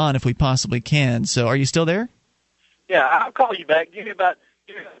keep you on if we possibly can. So are you still there? Yeah, I'll call you back. Give me about...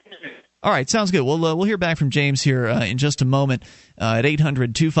 All right, sounds good. We'll hear back from James here in just a moment at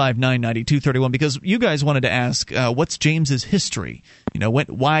 800-259-9231 because you guys wanted to ask what's James's history?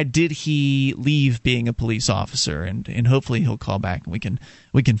 Why did he leave being a police officer? And hopefully he'll call back and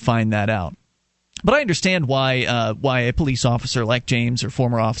we can find that out. But I understand why a police officer like James or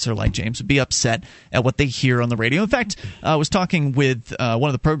former officer like James would be upset at what they hear on the radio. In fact, I was talking with one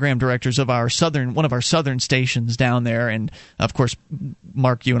of the program directors of one of our southern stations down there, and of course,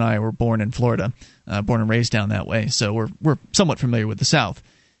 Mark, you and I were born in Florida, born and raised down that way, so we're somewhat familiar with the South.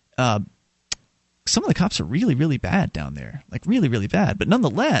 Some of the cops are really, really bad down there, like really, really bad. But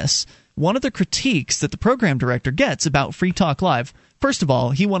nonetheless, one of the critiques that the program director gets about Free Talk Live, first of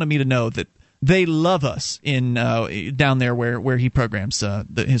all, he wanted me to know that they love us in down there where he programs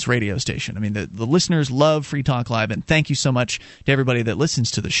his radio station. I mean, the listeners love Free Talk Live, and thank you so much to everybody that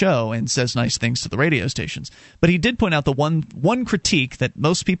listens to the show and says nice things to the radio stations. But he did point out the one critique that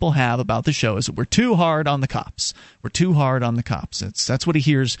most people have about the show is that we're too hard on the cops. We're too hard on the cops. That's what he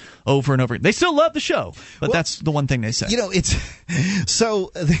hears over and over. They still love the show, but that's the one thing they say. It's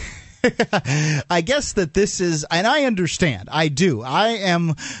so... I guess that this is, and I understand, I do. I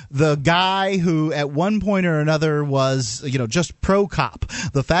am the guy who at one point or another was, just pro-cop.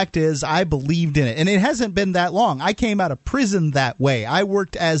 The fact is, I believed in it, and it hasn't been that long. I came out of prison that way. I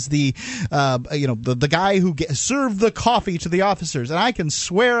worked as the guy who served the coffee to the officers, and I can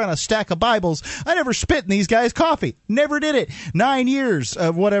swear on a stack of Bibles, I never spit in these guys' coffee. Never did it. 9 years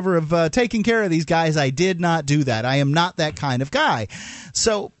of taking care of these guys, I did not do that. I am not that kind of guy.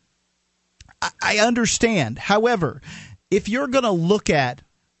 So I understand. However, if you're going to look at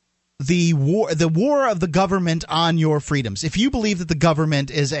the war of the government on your freedoms, if you believe that the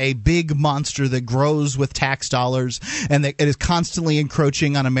government is a big monster that grows with tax dollars and that it is constantly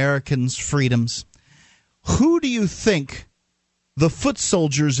encroaching on Americans' freedoms, who do you think the foot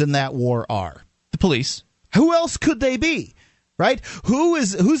soldiers in that war are? The police. Who else could they be? Right?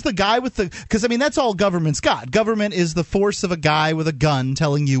 Who's the guy with the... Because, that's all government's got. Government is the force of a guy with a gun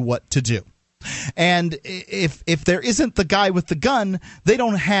telling you what to do. And if there isn't the guy with the gun, they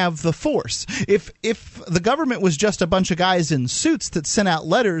don't have the force. If the government was just a bunch of guys in suits that sent out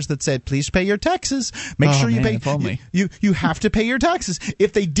letters that said, please pay your taxes, make sure you pay... If only. You have to pay your taxes.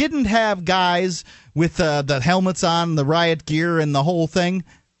 If they didn't have guys with the helmets on, the riot gear, and the whole thing,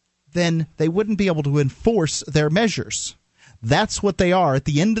 then they wouldn't be able to enforce their measures. That's what they are. At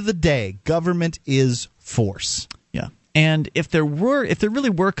the end of the day, government is force. Yeah. And if there really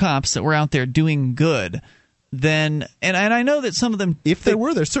were cops that were out there doing good, then and I know that some of them, if there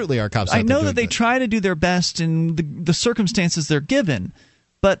certainly are cops out there. I know that they try to do their best in the circumstances they're given,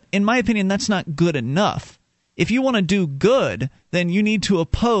 but in my opinion, that's not good enough. If you want to do good, then you need to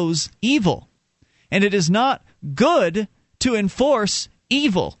oppose evil, and it is not good to enforce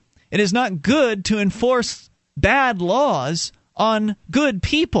evil. It is not good to enforce bad laws on good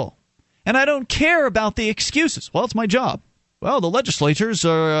people. And I don't care about the excuses. Well, it's my job. well, the legislators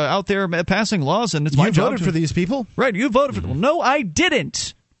are out there passing laws, and it's my job. You voted for these people? Right, you voted for them. No, I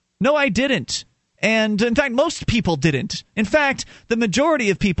didn't. No, I didn't. And, in fact, most people didn't. In fact, the majority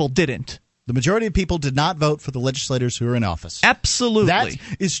of people didn't. The majority of people did not vote for the legislators who are in office. Absolutely. That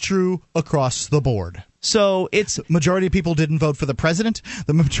is true across the board. So it's the majority of people didn't vote for the president.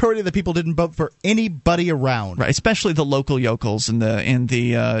 The majority of the people didn't vote for anybody around. Right, especially the local yokels and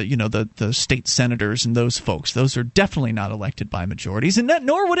the state senators and those folks. Those are definitely not elected by majorities, and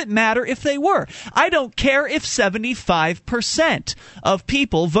nor would it matter if they were. I don't care if 75% of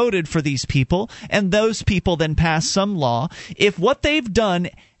people voted for these people, and those people then pass some law. If what they've done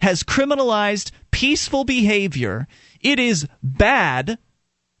has criminalized peaceful behavior, it is bad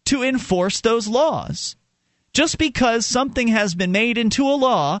to enforce those laws. Just because something has been made into a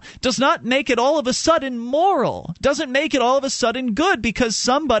law does not make it all of a sudden moral, doesn't make it all of a sudden good because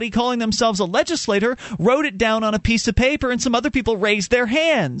somebody calling themselves a legislator wrote it down on a piece of paper and some other people raised their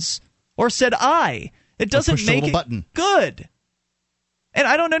hands or said aye. It doesn't make it good. And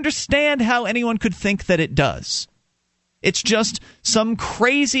I don't understand how anyone could think that it does. It's just some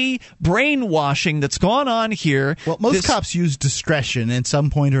crazy brainwashing that's gone on here. Well, most cops use discretion at some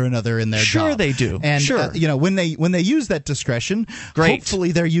point or another in their job. Sure they do. And sure. When they use that discretion, great.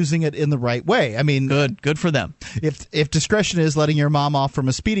 Hopefully they're using it in the right way. I mean, good for them. If discretion is letting your mom off from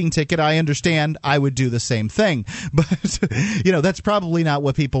a speeding ticket, I understand. I would do the same thing. But that's probably not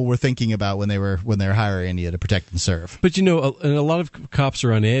what people were thinking about when they're hiring you to protect and serve. But and a lot of cops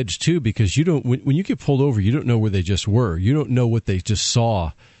are on edge too because when you get pulled over, you don't know where they just were. You don't know what they just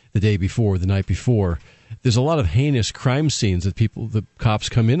saw the day before, the night before. There's a lot of heinous crime scenes that the cops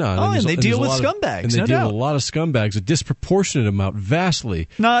come in on. Oh, and they deal with scumbags, and they deal with a lot of scumbags, a disproportionate amount, vastly.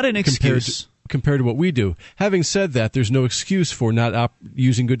 Not an excuse. Compared to what we do. Having said that, there's no excuse for not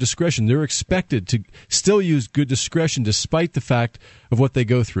using good discretion. They're expected to still use good discretion despite the fact of what they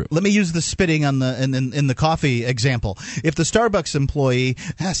go through. Let me use the spitting on in the coffee example. If the Starbucks employee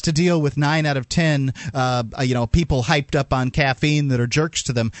has to deal with 9 out of 10 people hyped up on caffeine that are jerks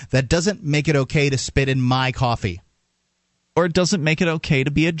to them, that doesn't make it okay to spit in my coffee. Or it doesn't make it okay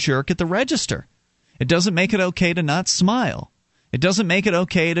to be a jerk at the register. It doesn't make it okay to not smile. It doesn't make it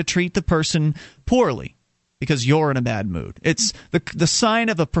okay to treat the person poorly because you're in a bad mood. It's the sign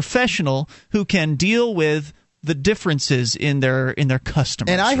of a professional who can deal with the differences in their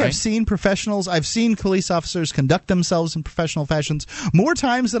customers. And I have seen professionals, I've seen police officers conduct themselves in professional fashions more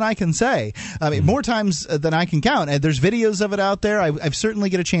times than I can say. I mean, more times than I can count. And there's videos of it out there. I've certainly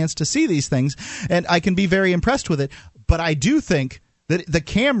get a chance to see these things, and I can be very impressed with it. But I do think that the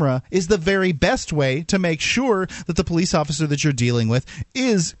camera is the very best way to make sure that the police officer that you're dealing with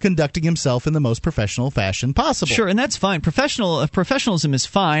is conducting himself in the most professional fashion possible. Sure, and that's fine. Professionalism is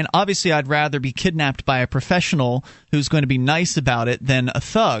fine. Obviously, I'd rather be kidnapped by a professional who's going to be nice about it than a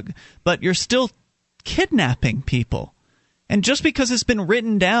thug. But you're still kidnapping people. And just because it's been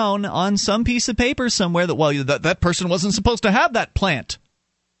written down on some piece of paper somewhere that, that person wasn't supposed to have that plant,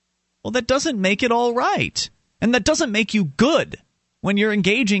 well, that doesn't make it all right. And that doesn't make you good. When you're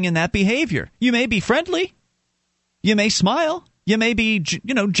engaging in that behavior, you may be friendly, you may smile, you may be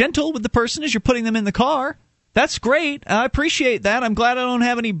gentle with the person as you're putting them in the car. That's great. I appreciate that. I'm glad I don't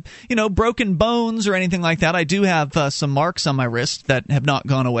have any broken bones or anything like that. I do have some marks on my wrist that have not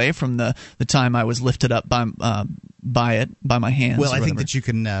gone away from the time I was lifted up by my hands. Well, I think that you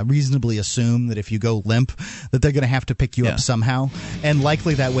can reasonably assume that if you go limp, that they're going to have to pick you up somehow, and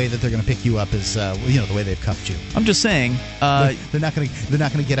likely that way that they're going to pick you up is the way they've cuffed you. I'm just saying they're not going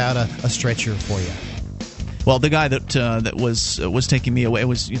to get out a stretcher for you. Well, the guy that was taking me away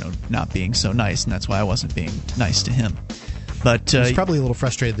was not being so nice, and that's why I wasn't being nice to him. But he's probably a little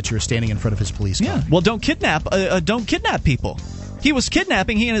frustrated that you were standing in front of his police car. Yeah. Well, don't kidnap people. He was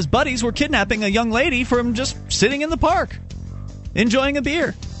kidnapping. He and his buddies were kidnapping a young lady from just sitting in the park, enjoying a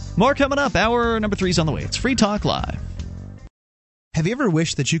beer. More coming up. Hour number 3 is on the way. It's Free Talk Live. Have you ever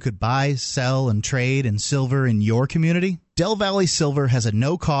wished that you could buy, sell, and trade in silver in your community? Del Valley Silver has a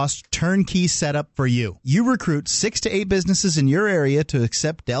no-cost, turnkey setup for you. You recruit 6 to 8 businesses in your area to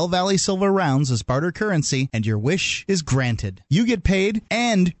accept Del Valley Silver rounds as barter currency, and your wish is granted. You get paid,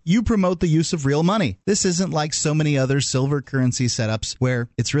 and you promote the use of real money. This isn't like so many other silver currency setups where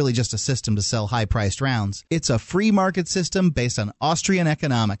it's really just a system to sell high-priced rounds. It's a free market system based on Austrian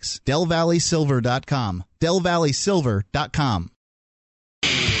economics. DelValleySilver.com. DelValleySilver.com.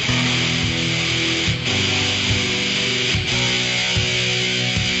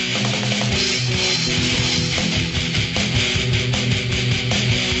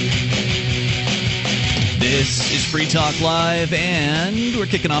 This is Free Talk Live, and we're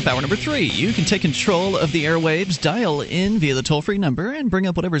kicking off hour number 3. You can take control of the airwaves, dial in via the toll-free number, and bring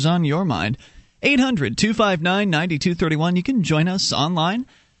up whatever's on your mind. 800-259-9231. You can join us online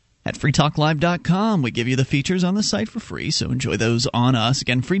at freetalklive.com. We give you the features on the site for free, so enjoy those on us.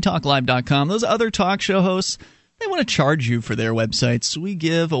 Again, freetalklive.com. Those other talk show hosts, they want to charge you for their websites. We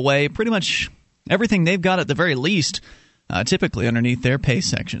give away pretty much everything they've got at the very least, typically underneath their pay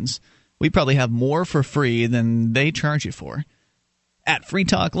sections. We probably have more for free than they charge you for at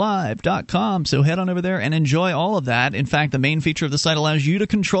freetalklive.com. So head on over there and enjoy all of that. In fact, the main feature of the site allows you to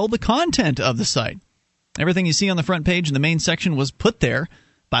control the content of the site. Everything you see on the front page in the main section was put there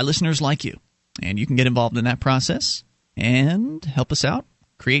by listeners like you. And you can get involved in that process and help us out,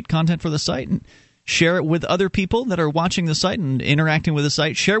 create content for the site, and share it with other people that are watching the site and interacting with the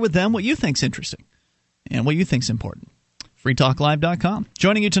site. Share with them what you think's interesting and what you think's important. freetalklive.com.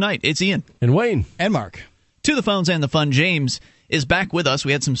 Joining you tonight, it's Ian. And Wayne. And Mark. To the phones and the fun, James is back with us.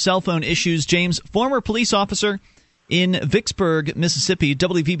 We had some cell phone issues. James, former police officer in Vicksburg, Mississippi,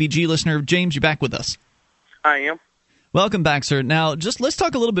 WVBG listener. James, you're back with us. I am. Welcome back, sir. Now, just let's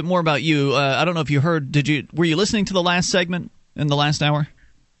talk a little bit more about you. I don't know if you heard, were you listening to the last segment in the last hour?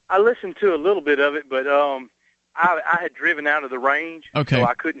 I listened to a little bit of it, but I had driven out of the range, so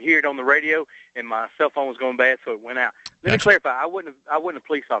I couldn't hear it on the radio, and my cell phone was going bad, so it went out. Let me clarify. I wasn't a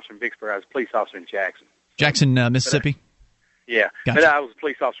police officer in Vicksburg. I was a police officer in Jackson. Jackson, Mississippi? Yeah. Gotcha. But I was a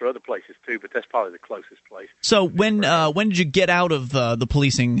police officer other places, too, but that's probably the closest place. So when did you get out of the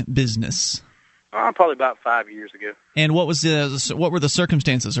policing business? Probably about 5 years ago. And what were the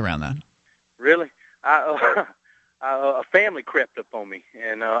circumstances around that? Really? A family crept up on me,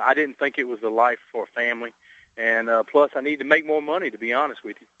 and I didn't think it was the life for a family. And plus, I need to make more money, to be honest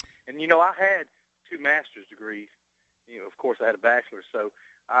with you. And, I had 2 master's degrees. Of course, I had a bachelor's. So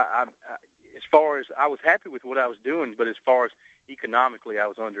as far as I was happy with what I was doing, but as far as economically, I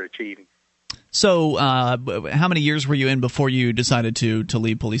was underachieving. So how many years were you in before you decided to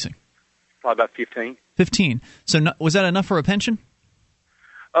leave policing? Probably about 15. 15. So was that enough for a pension?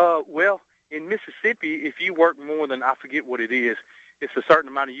 Well, in Mississippi, if you work more than, I forget what it is, it's a certain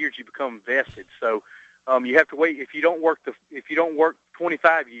amount of years you become vested. So you have to wait. If you don't work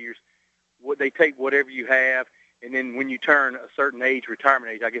 25 years, they take whatever you have, and then when you turn a certain age,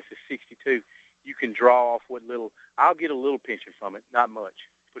 retirement age, I guess it's 62, you can draw off what little. I'll get a little pension from it, not much.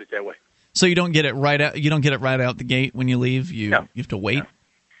 Put it that way. So you don't get it right out. You don't get it right out the gate when you leave. You have to wait. No.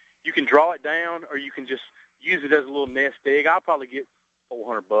 You can draw it down, or you can just use it as a little nest egg. I'll probably get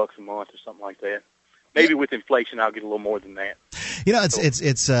 $400 a month or something like that. Maybe with inflation, I'll get a little more than that.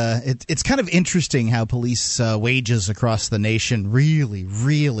 It's kind of interesting how police wages across the nation really,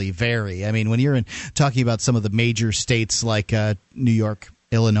 really vary. I mean, when you're talking about some of the major states like New York,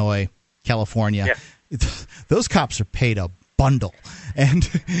 Illinois, California, those cops are paid a bundle. And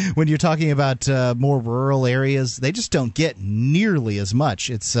when you're talking about more rural areas, they just don't get nearly as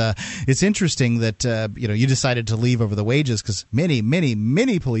much. It's interesting that you decided to leave over the wages, because many, many,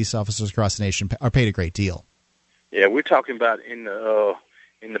 many police officers across the nation are paid a great deal. Yeah, we're talking about in the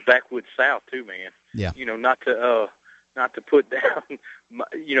backwoods South too, man. Yeah. Not to put down,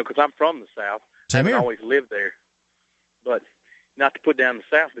 because I'm from the South. I haven't always lived there, but not to put down the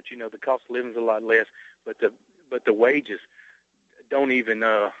South. But the cost of living is a lot less. But the wages don't even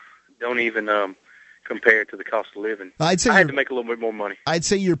compare to the cost of living. I had to make a little bit more money. I'd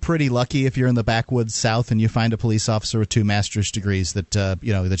say you're pretty lucky if you're in the backwoods South and you find a police officer with 2 master's degrees that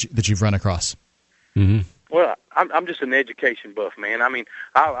you've run across. Mm-hmm. Well, I'm just an education buff, man. I mean,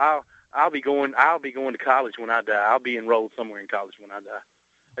 I'll be going to college when I die. I'll be enrolled somewhere in college when I die.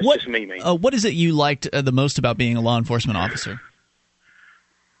 That's just me, man. What is it you liked the most about being a law enforcement officer?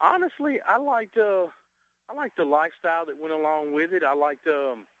 Honestly, I liked the lifestyle that went along with it. I was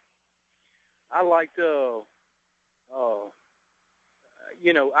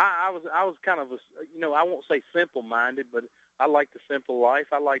kind of I won't say simple-minded, but I liked the simple life.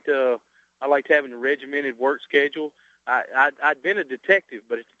 I liked having a regimented work schedule. I'd been a detective,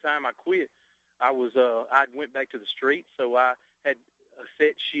 but at the time I quit, I went back to the street, so I had a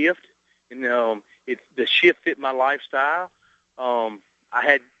set shift, and the shift fit my lifestyle. I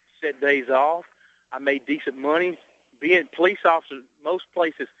had set days off. I made decent money. Being a police officer, most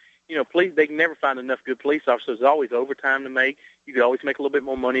places, police, they can never find enough good police officers. There's always overtime to make. You could always make a little bit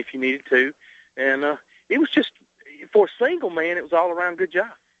more money if you needed to. And it was just, for a single man, it was all around good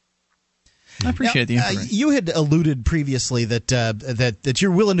job. I appreciate the information. You had alluded previously that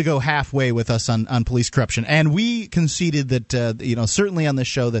you're willing to go halfway with us on police corruption, and we conceded that certainly on this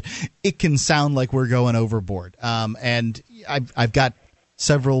show that it can sound like we're going overboard. And I've got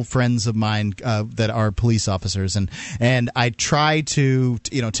several friends of mine that are police officers, and I try to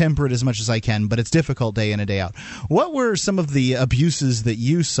temper it as much as I can, but it's difficult day in and day out. What were some of the abuses that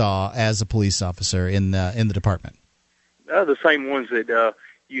you saw as a police officer in the department? The same ones that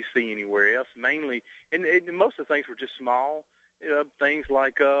you see anywhere else, mainly, and most of the things were just small things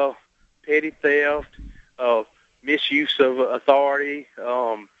like petty theft, misuse of authority,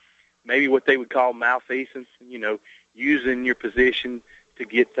 maybe what they would call malfeasance, using your position to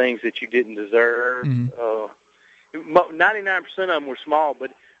get things that you didn't deserve. 99% of them were small,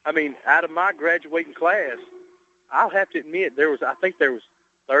 but, out of my graduating class, I'll have to admit, I think there was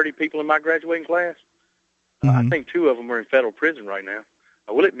 30 people in my graduating class. I think 2 of them are in federal prison right now.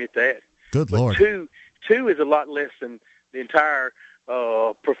 I will admit that. Good Lord. 2 is a lot less than the entire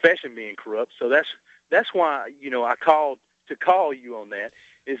profession being corrupt. So that's why I called you on that.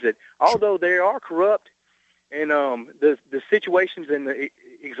 Is that although they are corrupt, and the situations and the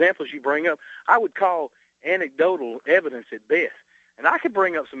examples you bring up, I would call anecdotal evidence at best. And I could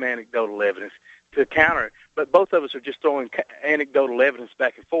bring up some anecdotal evidence to counter it, but both of us are just throwing anecdotal evidence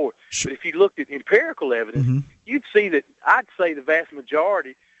back and forth. Sure. But if you looked at empirical evidence, you'd see that I'd say the vast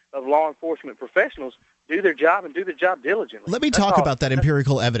majority of law enforcement professionals do their job and do their job diligently. Let me talk about that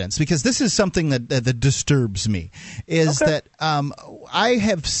empirical evidence, because this is something that disturbs me. Is that I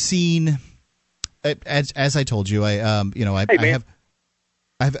have seen, as I told you, I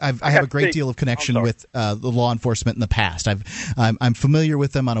have a great deal of connection with the law enforcement in the past. I'm familiar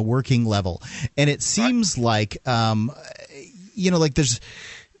with them on a working level, and it seems like there's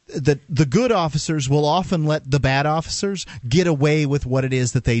the good officers will often let the bad officers get away with what it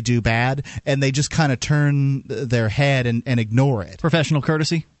is that they do bad, and they just kind of turn their head and ignore it. Professional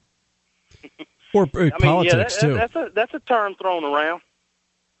courtesy, or politics too. That's a term thrown around.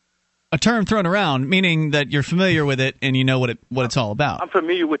 A term thrown around, meaning that you're familiar with it and you know what it's all about. I'm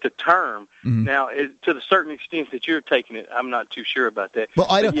familiar with the term. Now, to the certain extent that you're taking it, I'm not too sure about that. Well,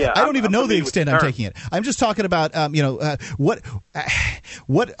 I don't even know the extent I'm taking it. I'm just talking about, what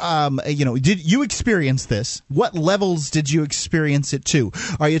did you experience this? What levels did you experience it to?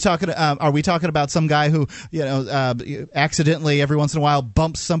 Are we talking about some guy who, accidentally every once in a while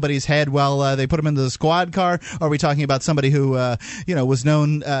bumps somebody's head while they put him into the squad car? Are we talking about somebody who, was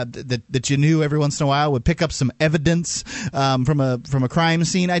known that you knew every once in a while would pick up some evidence from a crime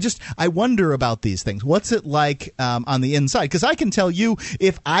scene? I wonder about these things. What's it like on the inside? Because I can tell you,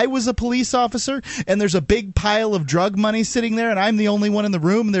 if I was a police officer and there's a big pile of drug money sitting there and I'm the only one in the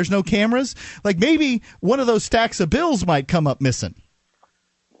room and there's no cameras, like maybe one of those stacks of bills might come up missing.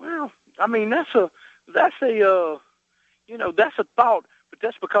 Well, that's a thought, but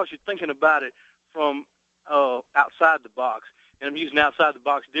that's because you're thinking about it from outside the box. And I'm using outside the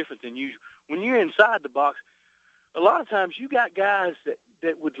box different than usual. When you're inside the box, a lot of times you got guys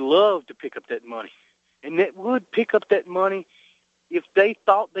that would love to pick up that money, and that would pick up that money if they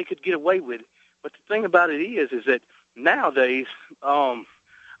thought they could get away with it. But the thing about it is that nowadays, I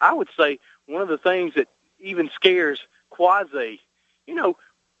would say one of the things that even scares quasi,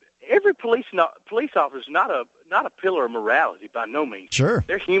 every police officer is not a pillar of morality by no means. Sure,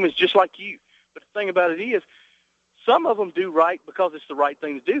 they're humans just like you. But the thing about it is, some of them do right because it's the right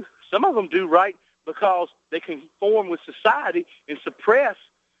thing to do. Some of them do right because they conform with society and suppress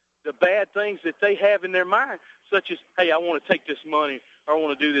the bad things that they have in their mind, such as, hey, I want to take this money or I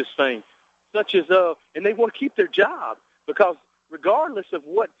want to do this thing, such as, and they want to keep their job because regardless of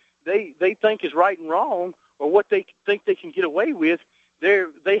what they think is right and wrong or what they think they can get away with,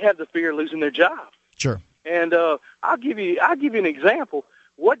 they have the fear of losing their job. Sure. And I'll give you an example.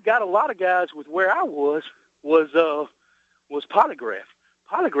 What got a lot of guys with where I was polygraph.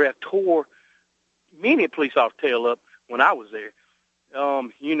 Polygraph tore many a police officer tail up when I was there.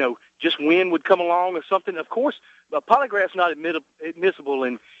 Just wind would come along or something. Of course, polygraph's not admissible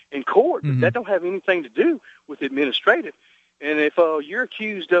in court, but that don't have anything to do with administrative. And if you're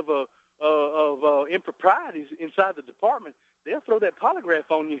accused of improprieties inside the department, they'll throw that polygraph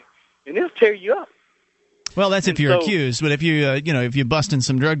on you, and it'll tear you up. Well, that's if you're accused, but if you if you bust in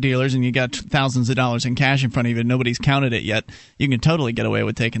some drug dealers and you got thousands of dollars in cash in front of you and nobody's counted it yet, you can totally get away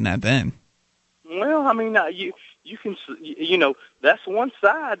with taking that then. Well, you can, that's one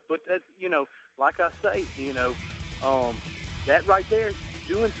side, but that, like I say, that right there,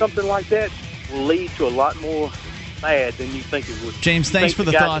 doing something like that will lead to a lot more bad than you think it would. James, thanks for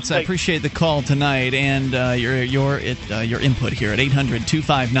the thoughts. I appreciate the call tonight and your input here at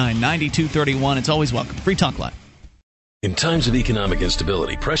 800-259-9231. It's always welcome. Free Talk Live. In times of economic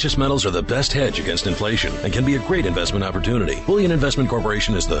instability, precious metals are the best hedge against inflation and can be a great investment opportunity. Bullion Investment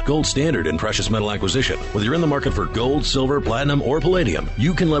Corporation is the gold standard in precious metal acquisition. Whether you're in the market for gold, silver, platinum, or palladium,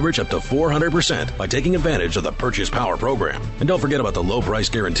 you can leverage up to 400% by taking advantage of the Purchase Power program. And don't forget about the low price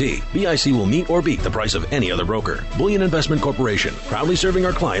guarantee. BIC will meet or beat the price of any other broker. Bullion Investment Corporation, proudly serving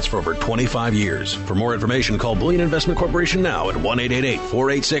our clients for over 25 years. For more information, call Bullion Investment Corporation now at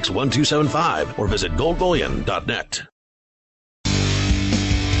 1-888-486-1275 or visit goldbullion.net.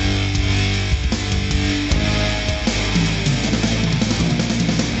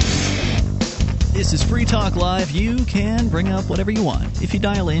 This is Free Talk Live. You can bring up whatever you want if you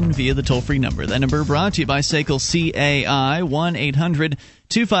dial in via the toll-free number. That number brought to you by SACL CAI,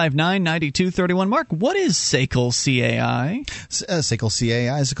 1-800-259-9231. Mark, what is SACL CAI? SACL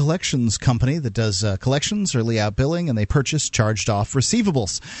CAI is a collections company that does collections, early out billing, and they purchase charged-off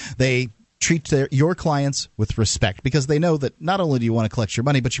receivables. They treat your clients with respect because they know that not only do you want to collect your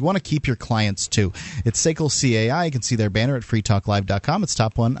money, but you want to keep your clients too. It's SACL CAI. You can see their banner at freetalklive.com. It's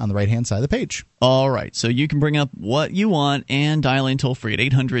top one on the right-hand side of the page. All right, so you can bring up what you want and dial in toll-free at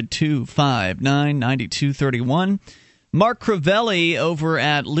 800-259-9231. Mark Crivelli over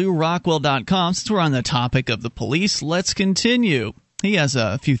at LouRockwell.com. Since we're on the topic of the police, let's continue. He has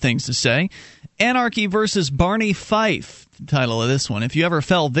a few things to say. Anarchy versus Barney Fife, the title of this one. If you ever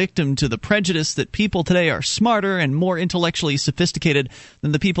fell victim to the prejudice that people today are smarter and more intellectually sophisticated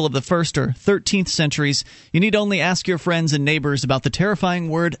than the people of the 1st or 13th centuries, you need only ask your friends and neighbors about the terrifying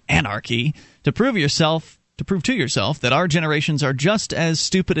word anarchy to prove to yourself that our generations are just as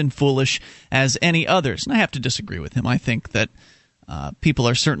stupid and foolish as any others. And I have to disagree with him. I think that people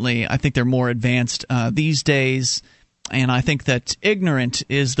are certainly, I think they're more advanced these days. And I think that ignorant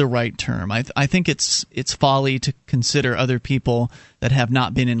is the right term. I think it's folly to consider other people that have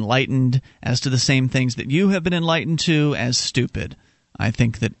not been enlightened as to the same things that you have been enlightened to as stupid. I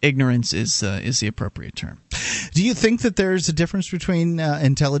think that ignorance is the appropriate term. Do you think that there's a difference between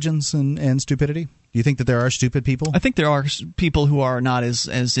intelligence and stupidity? Do you think that there are stupid people? I think there are people who are not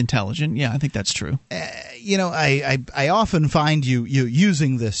as intelligent. Yeah, I think that's true. I often find you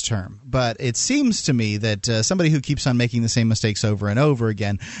using this term, but it seems to me that somebody who keeps on making the same mistakes over and over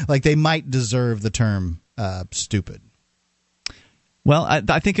again, like they might deserve the term stupid. Well,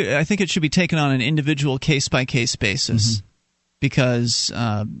 I think it should be taken on an individual case-by-case basis. Mm-hmm. Because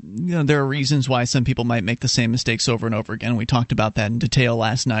there are reasons why some people might make the same mistakes over and over again. We talked about that in detail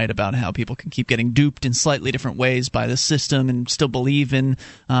last night about how people can keep getting duped in slightly different ways by the system and still believe in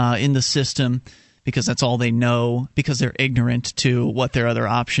the system because that's all they know, because they're ignorant to what their other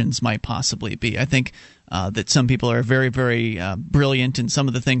options might possibly be. I think that some people are very, very brilliant in some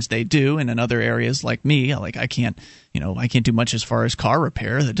of the things they do, and in other areas, like me, I can't do much as far as car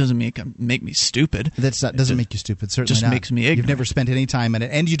repair. That doesn't make me stupid. Doesn't make you stupid. Certainly just not. Makes me ignorant. You've never spent any time in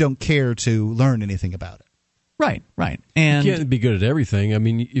it, and you don't care to learn anything about it. Right. And you can't be good at everything. I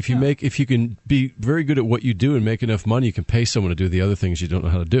mean, if you can be very good at what you do and make enough money, you can pay someone to do the other things you don't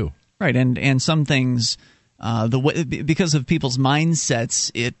know how to do. Right, and some things, because of people's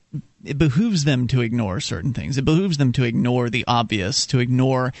mindsets, it behooves them to ignore certain things. It behooves them to ignore the obvious, to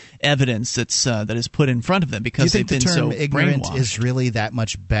ignore evidence that is put in front of them because they've been so brainwashed. Do you think the term ignorant is really that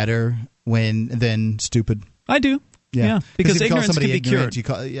much better than stupid? I do. Yeah, because ignorance can be cured. You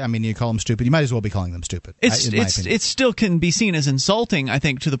call them stupid. You might as well be calling them stupid. It still can be seen as insulting, I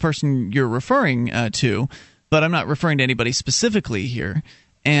think, to the person you're referring to, but I'm not referring to anybody specifically here.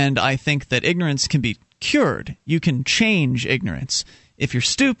 And I think that ignorance can be cured. You can change ignorance. If you're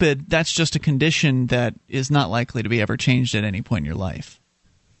stupid, that's just a condition that is not likely to be ever changed at any point in your life.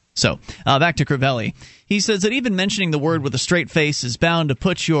 So, back to Crivelli. He says that even mentioning the word with a straight face is bound to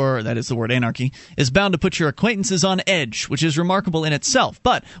put that is the word anarchy, is bound to put your acquaintances on edge, which is remarkable in itself.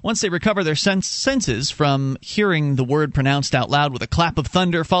 But once they recover their senses from hearing the word pronounced out loud with a clap of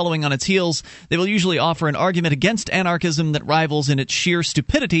thunder following on its heels, they will usually offer an argument against anarchism that rivals in its sheer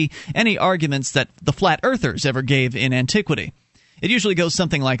stupidity any arguments that the flat earthers ever gave in antiquity. It usually goes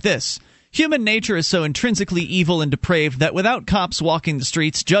something like this. Human nature is so intrinsically evil and depraved that without cops walking the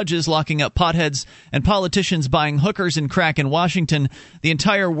streets, judges locking up potheads, and politicians buying hookers and crack in Washington, the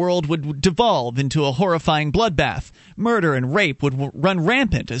entire world would devolve into a horrifying bloodbath. Murder and rape would run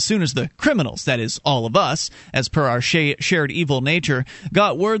rampant as soon as the criminals, that is, all of us, as per our shared evil nature,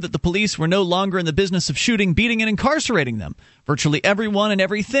 got word that the police were no longer in the business of shooting, beating, and incarcerating them. Virtually everyone and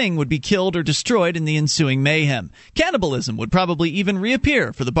everything would be killed or destroyed in the ensuing mayhem. Cannibalism would probably even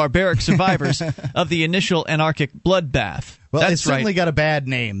reappear for the barbaric survivors of the initial anarchic bloodbath. Well, it's certainly got a bad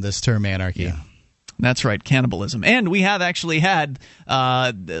name, this term anarchy. Yeah. That's right, cannibalism. And we have actually had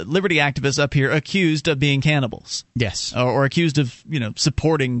liberty activists up here accused of being cannibals. Yes. Or accused of,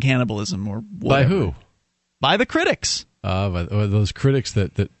 supporting cannibalism or whatever. By who? By the critics. By those critics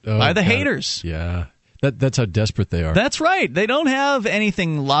that by the haters. Yeah. That's how desperate they are. That's right. They don't have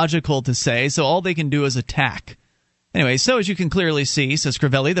anything logical to say, so all they can do is attack. Anyway, so as you can clearly see, says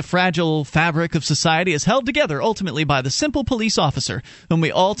Crivelli, the fragile fabric of society is held together ultimately by the simple police officer, whom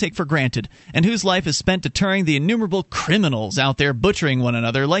we all take for granted, and whose life is spent deterring the innumerable criminals out there butchering one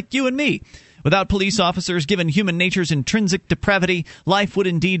another like you and me. Without police officers, given human nature's intrinsic depravity, life would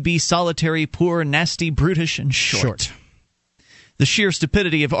indeed be solitary, poor, nasty, brutish, and short. The sheer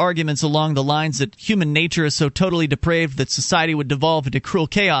stupidity of arguments along the lines that human nature is so totally depraved that society would devolve into cruel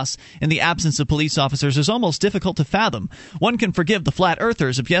chaos in the absence of police officers is almost difficult to fathom. One can forgive the flat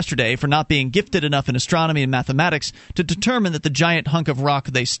earthers of yesterday for not being gifted enough in astronomy and mathematics to determine that the giant hunk of rock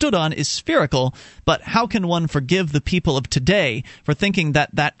they stood on is spherical, but how can one forgive the people of today for thinking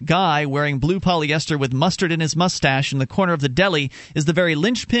that that guy wearing blue polyester with mustard in his mustache in the corner of the deli is the very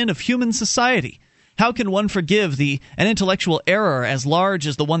linchpin of human society? How can one forgive an intellectual error as large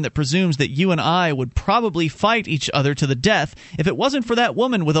as the one that presumes that you and I would probably fight each other to the death if it wasn't for that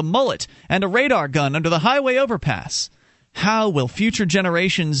woman with a mullet and a radar gun under the highway overpass? How will future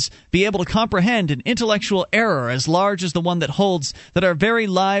generations be able to comprehend an intellectual error as large as the one that holds that our very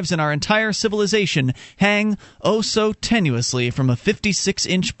lives and our entire civilization hang oh so tenuously from a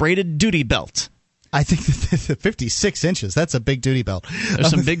 56-inch braided duty belt? I think that 56 inches, that's a big duty belt. There's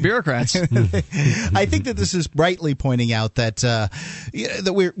some big bureaucrats. I think that this is rightly pointing out that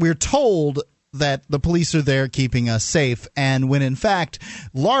that we're told that the police are there keeping us safe, and when in fact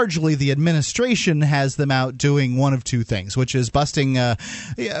largely the administration has them out doing one of two things, which is busting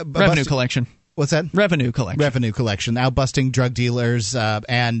revenue collection. What's that? Revenue collection. Out busting drug dealers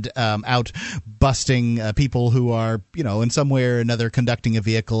and out busting people who are, in some way or another conducting a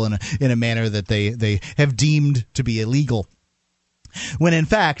vehicle in a manner that they have deemed to be illegal. When in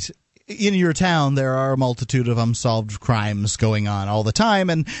fact, in your town there are a multitude of unsolved crimes going on all the time,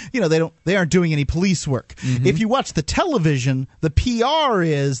 and they aren't doing any police work. Mm-hmm. If you watch the television, the PR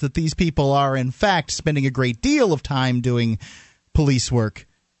is that these people are in fact spending a great deal of time doing police work.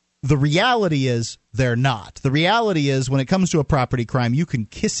 The reality is they're not. The reality is when it comes to a property crime, you can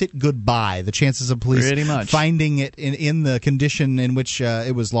kiss it goodbye. The chances of police finding it in the condition in which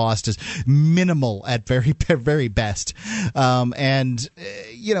it was lost is minimal at very, very best.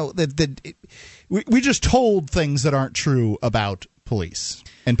 We just told things that aren't true about police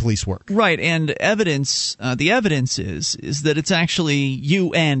and police work. Right, and evidence, the evidence is that it's actually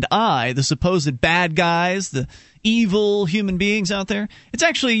you and I, the supposed bad guys, the evil human beings out there. It's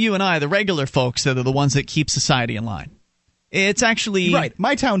actually you and I, the regular folks, that are the ones that keep society in line. It's actually... Right.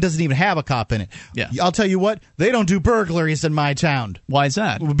 My town doesn't even have a cop in it. Yeah. I'll tell you what, they don't do burglaries in my town. Why is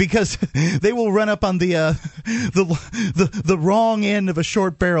that? Because they will run up on the wrong end of a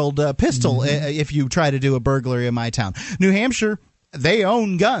short-barreled pistol if you try to do a burglary in my town. New Hampshire, they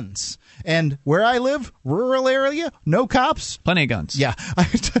own guns. And where I live, rural area, no cops. Plenty of guns. Yeah.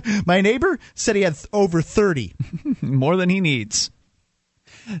 My neighbor said he had over 30. More than he needs.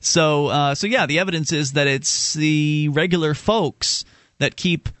 So yeah, the evidence is that it's the regular folks that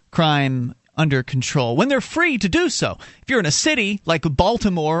keep crime under control when they're free to do so. If you're in a city like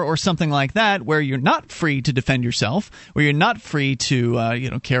Baltimore or something like that, where you're not free to defend yourself, where you're not free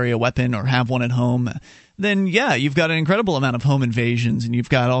to carry a weapon or have one at home, then yeah, you've got an incredible amount of home invasions and you've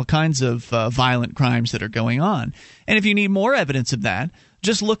got all kinds of violent crimes that are going on. And if you need more evidence of that,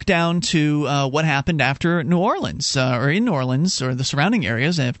 just look down to what happened after New Orleans, or in New Orleans or the surrounding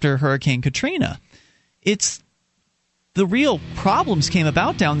areas after Hurricane Katrina. It's the real problems came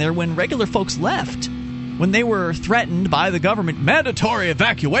about down there when regular folks left. When they were threatened by the government, mandatory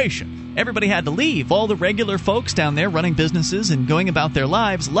evacuation. Everybody had to leave. All the regular folks down there running businesses and going about their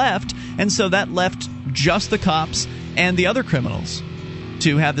lives left, and so that left just the cops and the other criminals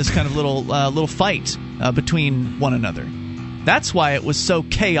to have this kind of little fight between one another. That's why it was so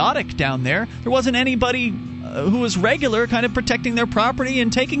chaotic down there. There wasn't anybody who was regular kind of protecting their property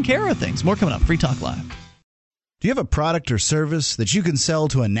and taking care of things. More coming up. Free Talk Live. Do you have a product or service that you can sell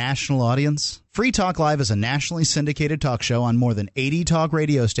to a national audience? Free Talk Live is a nationally syndicated talk show on more than 80 talk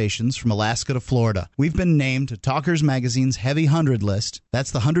radio stations from Alaska to Florida. We've been named to Talkers Magazine's Heavy 100 list. That's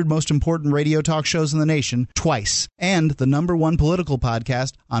the 100 most important radio talk shows in the nation twice. And the #1 political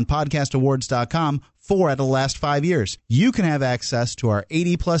podcast on podcastawards.com 4 out of the last 5 years. You can have access to our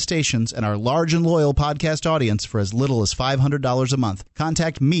 80-plus stations and our large and loyal podcast audience for as little as $500 a month.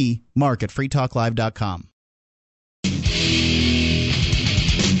 Contact me, Mark, at freetalklive.com.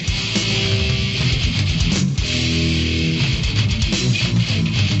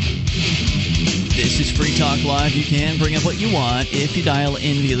 is Free Talk Live. You can bring up what you want if you dial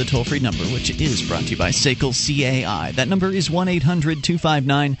in via the toll-free number, which is brought to you by SACL CAI. That number is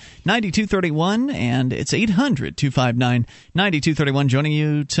 1-800-259-9231, and it's 800-259-9231. Joining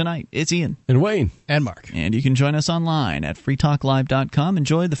you tonight, it's Ian. And Wayne. And Mark. And you can join us online at freetalklive.com.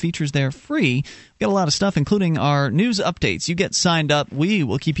 Enjoy the features there free. We've got a lot of stuff, including our news updates. You get signed up. We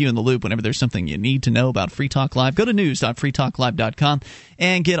will keep you in the loop whenever there's something you need to know about Free Talk Live. Go to news.freetalklive.com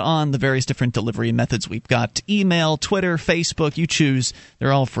and get on the various different delivery methods. We've got email, Twitter, Facebook. You choose.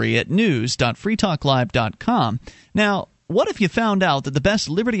 They're all free at news.freetalklive.com. Now, what if you found out that the best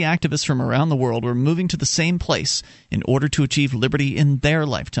liberty activists from around the world were moving to the same place in order to achieve liberty in their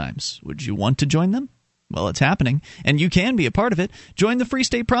lifetimes? Would you want to join them? Well, it's happening, and you can be a part of it. Join the Free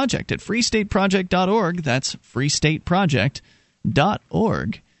State Project at freestateproject.org. That's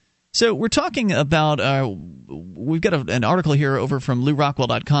freestateproject.org. So we're talking about we've got an article here over from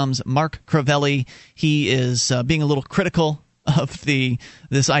LouRockwell.com's Mark Crivelli. He is being a little critical of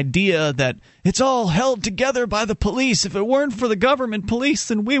this idea that it's all held together by the police. If it weren't for the government police,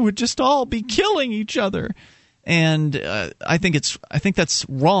 then we would just all be killing each other. And I think that's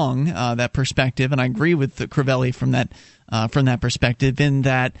wrong, that perspective, and I agree with Crivelli from that perspective. In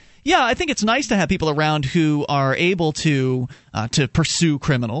that, yeah, I think it's nice to have people around who are able to pursue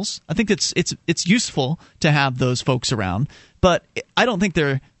criminals. I think it's useful to have those folks around, but I don't think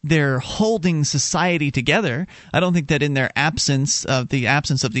they're holding society together. I don't think that in their absence of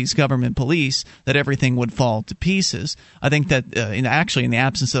these government police, that everything would fall to pieces. I think that in the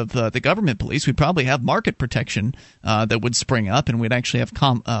absence of the government police, we'd probably have market protection that would spring up, and we'd actually have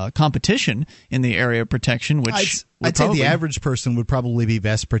competition in the area of protection, which I'd say the average person would probably be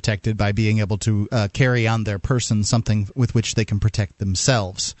best protected by being able to carry on their person something with which they can protect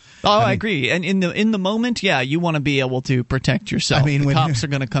themselves. I agree. And in the moment, yeah, you want to be able to protect yourself. I mean, the cops are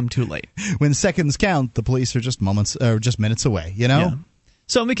going to come too late. When seconds count, the police are just minutes away. You know. Yeah.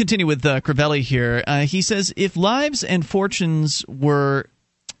 So let me continue with Crivelli here. He says, if our lives and fortunes were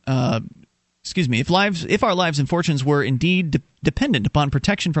indeed dependent upon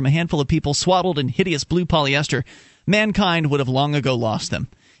protection from a handful of people swaddled in hideous blue polyester, mankind would have long ago lost them.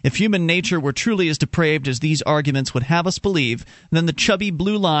 If human nature were truly as depraved as these arguments would have us believe, then the chubby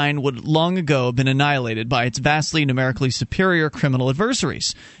blue line would long ago have been annihilated by its vastly numerically superior criminal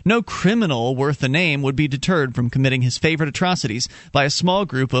adversaries. No criminal worth the name would be deterred from committing his favorite atrocities by a small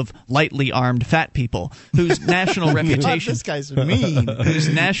group of lightly armed fat people whose national reputation... This guy's mean. Whose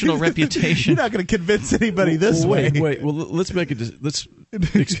national reputation... You're not going to convince anybody this way. Wait. Well, let's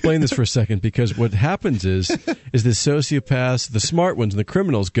explain this for a second, because what happens is the sociopaths, the smart ones, and the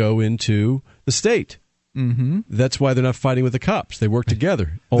criminals go into the state. Mm-hmm. That's why they're not fighting with the cops. They work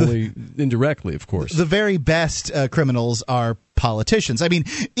together, only indirectly, of course. The very best criminals are politicians. I mean,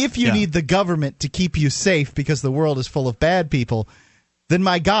 if you need the government to keep you safe because the world is full of bad people, then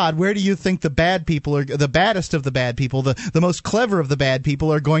my God, where do you think the bad people are, the baddest of the bad people, the most clever of the bad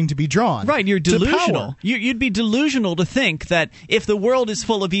people are going to be drawn? Right, you're delusional. You'd be delusional to think that if the world is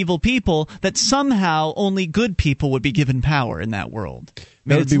full of evil people, that somehow only good people would be given power in that world.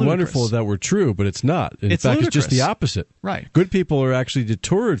 That would be wonderful if that were true, but it's not. In fact, ludicrous. It's just the opposite. Right. Good people are actually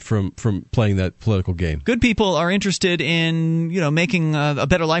deterred from playing that political game. Good people are interested in making a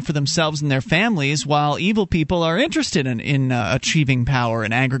better life for themselves and their families, while evil people are interested in achieving power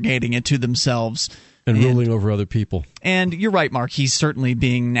and aggregating it to themselves. And ruling over other people. And you're right, Mark. He's certainly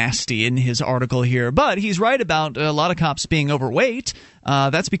being nasty in his article here. But he's right about a lot of cops being overweight.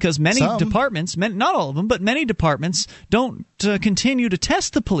 That's because many departments, not all of them, but many departments don't continue to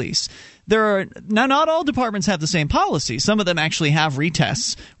test the police. Not all departments have the same policy. Some of them actually have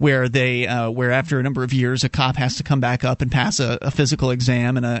retests where where after a number of years a cop has to come back up and pass a physical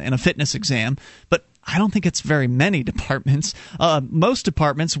exam and a fitness exam. But I don't think it's very many departments. Most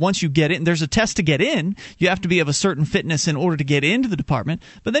departments, once you get in, there's a test to get in. You have to be of a certain fitness in order to get into the department.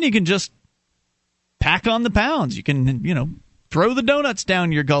 But then you can just pack on the pounds. You can, throw the donuts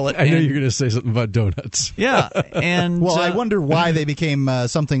down your gullet. I know you're going to say something about donuts. Yeah, and well, I wonder why they became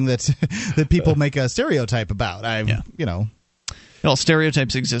something that people make a stereotype about. Well,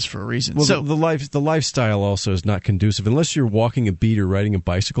 stereotypes exist for a reason. Well, so the lifestyle also is not conducive unless you're walking a beat or riding a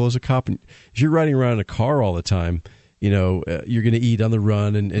bicycle as a cop. And if you're riding around in a car all the time, you're going to eat on the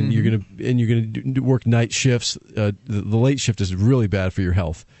run, and you're going to work night shifts. The late shift is really bad for your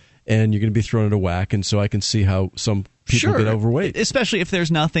health, and you're going to be thrown into whack. And so I can see how some people get overweight, especially if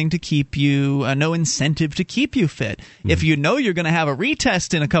there's nothing to keep you, no incentive to keep you fit. Mm-hmm. If you know you're going to have a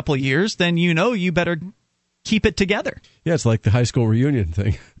retest in a couple of years, then you better keep it together. Yeah, it's like the high school reunion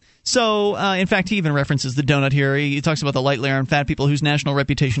thing. So, in fact, he even references the donut here. He talks about the light layer on fat people whose national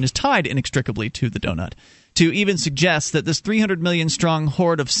reputation is tied inextricably to the donut. To even suggest that this 300 million strong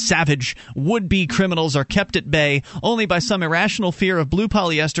horde of savage would-be criminals are kept at bay only by some irrational fear of blue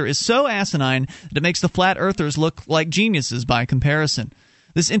polyester is so asinine that it makes the flat earthers look like geniuses by comparison.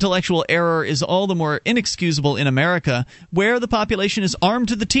 This intellectual error is all the more inexcusable in America, where the population is armed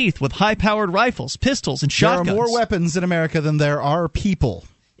to the teeth with high-powered rifles, pistols, and shotguns. There are more weapons in America than there are people.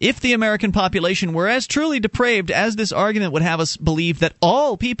 If the American population were as truly depraved as this argument would have us believe that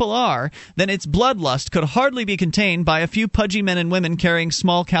all people are, then its bloodlust could hardly be contained by a few pudgy men and women carrying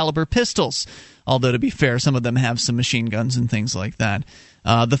small-caliber pistols. Although, to be fair, some of them have some machine guns and things like that.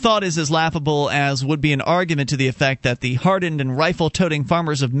 The thought is as laughable as would be an argument to the effect that the hardened and rifle-toting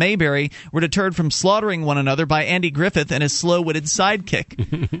farmers of Mayberry were deterred from slaughtering one another by Andy Griffith and his slow-witted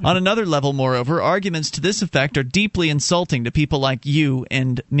sidekick. On another level, moreover, arguments to this effect are deeply insulting to people like you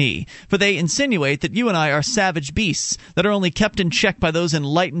and me, for they insinuate that you and I are savage beasts that are only kept in check by those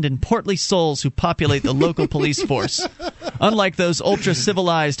enlightened and portly souls who populate the local police force. Unlike those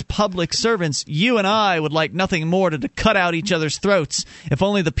ultra-civilized public servants, you and I would like nothing more to cut out each other's throats, if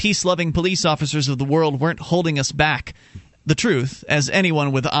only the peace-loving police officers of the world weren't holding us back. The truth, as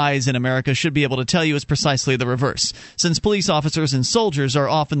anyone with eyes in America should be able to tell you, is precisely the reverse, since police officers and soldiers are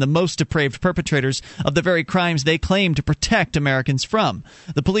often the most depraved perpetrators of the very crimes they claim to protect Americans from.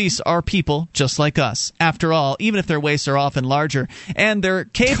 The police are people just like us, after all, even if their waists are often larger, and they're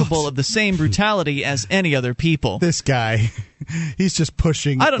capable of the same brutality as any other people. This guy, he's just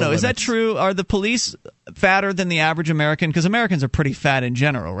pushing. I don't know, is that true? Are the police fatter than the average American? Because Americans are pretty fat in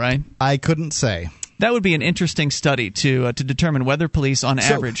general, right? I couldn't say. That would be an interesting study to determine whether police, on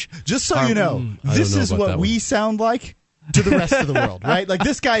average, just so you know, this is what we sound like to the rest of the world, right? Like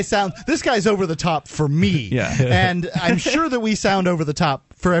this guy's over the top for me, and I'm sure that we sound over the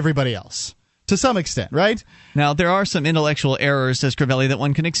top for everybody else to some extent, right? Now, there are some intellectual errors, says Crivelli, that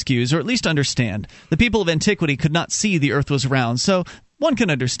one can excuse or at least understand. The people of antiquity could not see the earth was round, so one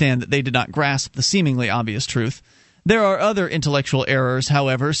can understand that they did not grasp the seemingly obvious truth. There are other intellectual errors,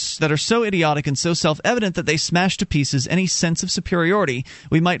 however, that are so idiotic and so self-evident that they smash to pieces any sense of superiority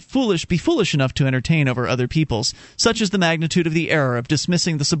we might be foolish enough to entertain over other peoples, such as the magnitude of the error of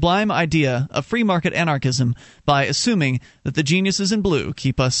dismissing the sublime idea of free market anarchism by assuming that the geniuses in blue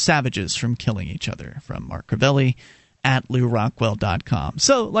keep us savages from killing each other. From Mark Crivelli at LouRockwell.com.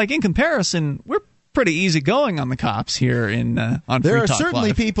 So, like, in comparison, we're pretty easygoing on the cops here on Free Talk Live. There are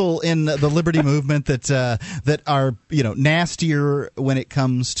certainly people in the liberty movement that are nastier when it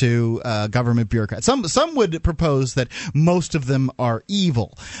comes to government bureaucrats. Some would propose that most of them are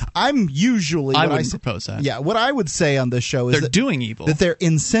evil. I wouldn't propose that. Yeah, what I would say on this show is they're doing evil. That they're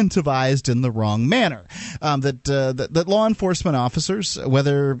incentivized in the wrong manner. That law enforcement officers,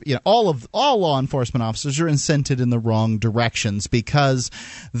 whether all law enforcement officers, are incented in the wrong directions because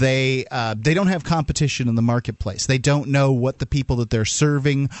they don't have competition in the marketplace. They don't know what the people that they're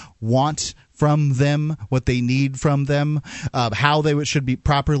serving want from them, what they need from them, how they should be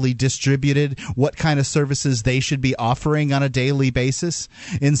properly distributed, what kind of services they should be offering on a daily basis.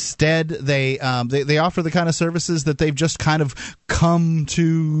 Instead, they offer the kind of services that they've just kind of come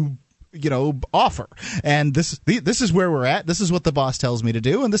to offer. And this is where we're at. This is what the boss tells me to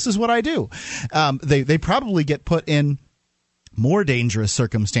do, and this is what I do. They probably get put in more dangerous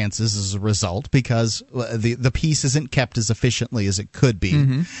circumstances as a result because the peace isn't kept as efficiently as it could be.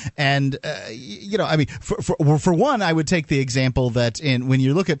 Mm-hmm. And for one, I would take the example that when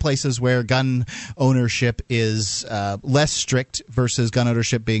you look at places where gun ownership is less strict versus gun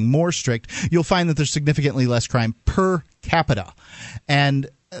ownership being more strict, you'll find that there's significantly less crime per capita. And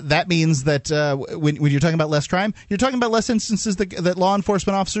that means that when you're talking about less crime, you're talking about less instances that law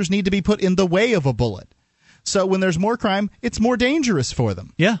enforcement officers need to be put in the way of a bullet. So when there's more crime, it's more dangerous for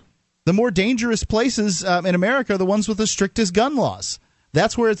them. Yeah. The more dangerous places in America are the ones with the strictest gun laws.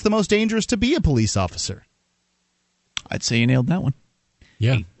 That's where it's the most dangerous to be a police officer. I'd say you nailed that one.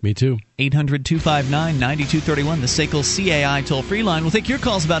 Yeah, me too. 800-259-9231, the SACL CAI toll-free line. We'll take your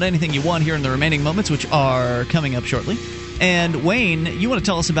calls about anything you want here in the remaining moments, which are coming up shortly. And Wayne, you want to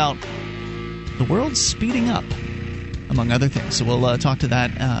tell us about the world speeding up, among other things. So we'll talk to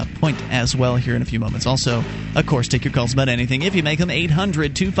that point as well here in a few moments. Also, of course, take your calls about anything. If you make them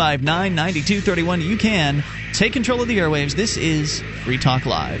 800-259-9231, you can take control of the airwaves. This is Free Talk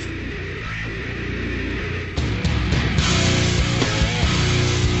Live.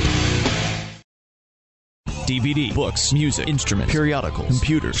 DVD, books, music, instruments, periodicals,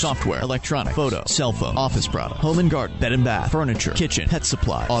 computers, software, electronic, photo, cell phone, office product, home and garden, bed and bath, furniture, kitchen, pet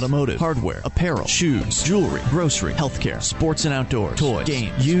supply, automotive, hardware, apparel, shoes, jewelry, grocery, healthcare, sports and outdoors, toys,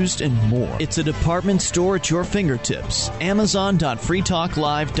 games, used, and more. It's a department store at your fingertips.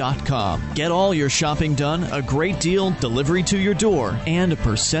 Amazon.freetalklive.com. Get all your shopping done, a great deal, delivery to your door, and a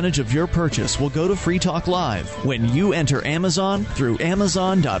percentage of your purchase will go to Free Talk Live when you enter Amazon through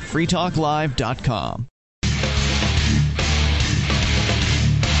Amazon.freetalklive.com.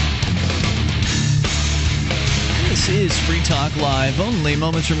 This is Free Talk Live. Only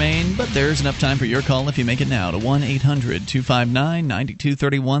moments remain, but there's enough time for your call if you make it now to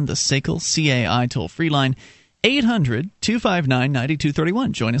 1-800-259-9231, the SACL CAI toll-free line.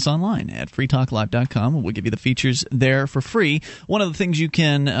 800-259-9231. Join us online at freetalklive.com. We'll give you the features there for free. One of the things you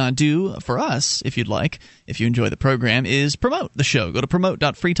can do for us, if you'd like, if you enjoy the program, is promote the show. Go to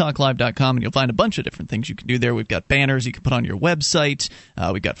promote.freetalklive.com and you'll find a bunch of different things you can do there. We've got banners you can put on your website.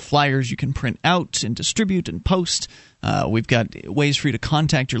 We've got flyers you can print out and distribute and post. We've got ways for you to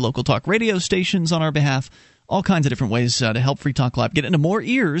contact your local talk radio stations on our behalf. All kinds of different ways to help Free Talk Live get into more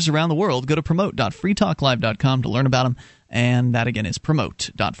ears around the world. Go to promote.freetalklive.com to learn about them. And that, again, is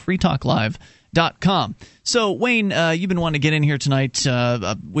promote.freetalklive.com. So, Wayne, you've been wanting to get in here tonight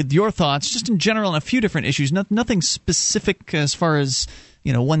with your thoughts, just in general, on a few different issues. Nothing specific as far as,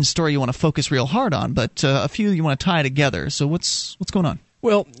 one story you want to focus real hard on, but a few you want to tie together. So what's going on?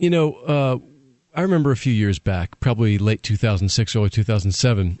 Well, I remember a few years back, probably late 2006, early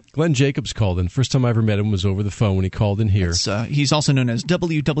 2007, Glenn Jacobs called in. First time I ever met him was over the phone when he called in here. He's also known as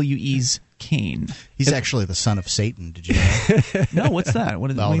WWE's Kane. He's actually the son of Satan. Did you know? No, what's that?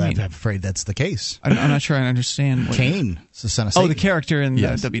 What do you mean? I'm afraid that's the case. I'm not sure I understand. Cain is the son of Satan. Oh, the character in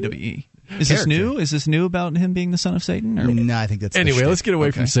WWE. Is this new? Is this new about him being the son of Satan? Or? No, I think that's anyway. Let's get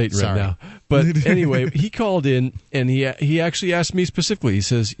away from Satan right now. But anyway, he called in and he actually asked me specifically.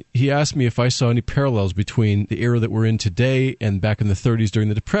 He asked me if I saw any parallels between the era that we're in today and back in the 30s during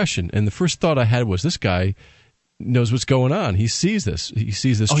the Depression. And the first thought I had was, this guy knows what's going on. He sees this. He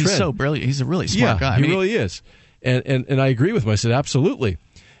sees this trend. He's so brilliant. He's a really smart guy. He really is. And I agree with him. I said absolutely.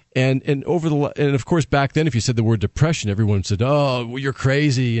 And of course back then, if you said the word depression, everyone said, "Oh, well, you're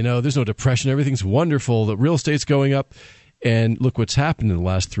crazy. There's no depression. Everything's wonderful. The real estate's going up." And look what's happened in the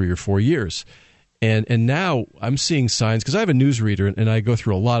last 3 or 4 years. And now I'm seeing signs, because I have a newsreader and I go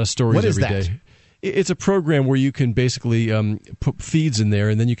through a lot of stories every day. It's a program where you can basically put feeds in there,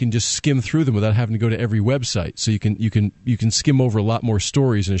 and then you can just skim through them without having to go to every website. So you can skim over a lot more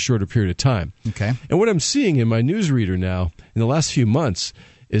stories in a shorter period of time. Okay. And what I'm seeing in my newsreader now in the last few months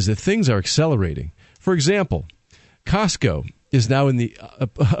is that things are accelerating. For example, Costco is now in the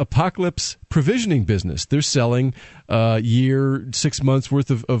apocalypse provisioning business. They're selling 6 months worth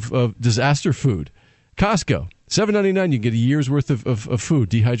of disaster food. Costco, $7.99, you can get a year's worth of food,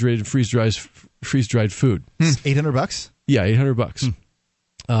 dehydrated, freeze-dried food. $800? Yeah, $800.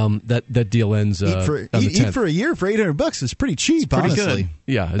 That deal ends eat for a year for $800 is pretty cheap. It's pretty honestly. Good.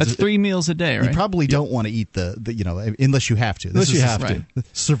 Yeah, that's 3 meals a day, right? You probably don't want to eat the unless you have to. Unless you have to.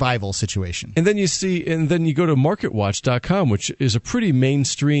 Survival situation. And then you go to MarketWatch.com, which is a pretty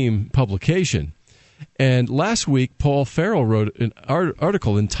mainstream publication. And last week, Paul Farrell wrote an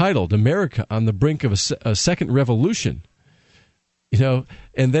article entitled "America on the Brink of a Second Revolution."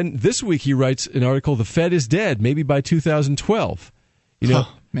 And then this week he writes an article, "The Fed is Dead, Maybe by 2012."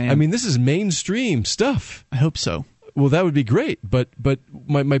 Man. I mean, this is mainstream stuff. I hope so. Well, that would be great, but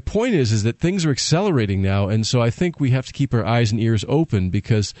my point is that things are accelerating now, and so I think we have to keep our eyes and ears open,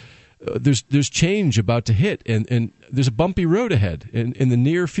 because there's change about to hit, and there's a bumpy road ahead in the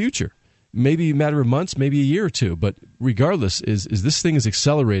near future. Maybe a matter of months, maybe a year or two, but regardless, is this thing is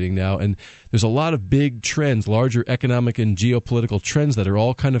accelerating now, and there's a lot of big trends, larger economic and geopolitical trends that are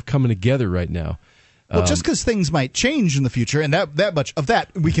all kind of coming together right now. Well, just because things might change in the future, and that much of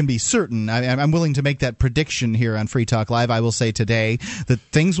that we can be certain. I'm willing to make that prediction here on Free Talk Live. I will say today that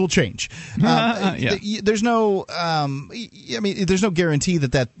things will change. There's no, there's no guarantee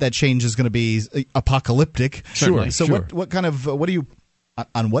that change is going to be apocalyptic. Sure. So what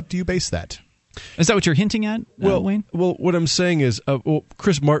do you base that? Is that what you're hinting at, Wayne? Well, what I'm saying is,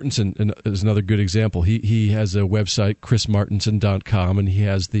 Chris Martenson is another good example. He has a website, chrismartenson.com, and he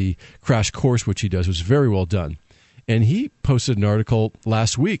has the crash course, which he does, which is very well done. And he posted an article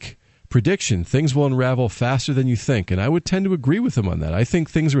last week, prediction, things will unravel faster than you think. And I would tend to agree with him on that. I think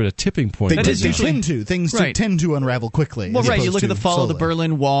things are at a tipping point. Things tend to unravel quickly. Well, right. You look at the fall of the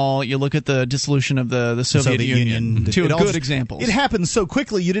Berlin Wall. You look at the dissolution of the Soviet Union. Two good examples. It happened so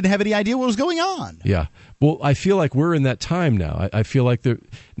quickly you didn't have any idea what was going on. Yeah. Well, I feel like we're in that time now. I feel like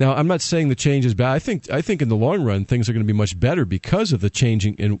Now, I'm not saying the change is bad. I think in the long run, things are going to be much better because of the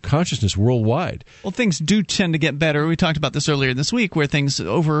changing in consciousness worldwide. Well, things do tend to get better. We talked about this earlier this week, where things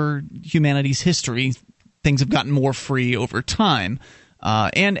over humanity's history, things have gotten more free over time.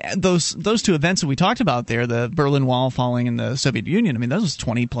 And those two events that we talked about there, the Berlin Wall falling in the Soviet Union, I mean, that was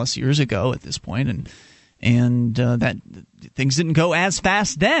 20-plus years ago at this point, and that things didn't go as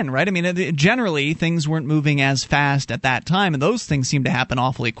fast then, right? I mean, generally, things weren't moving as fast at that time, and those things seem to happen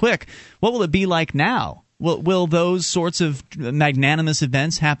awfully quick. What will it be like now? Will those sorts of magnanimous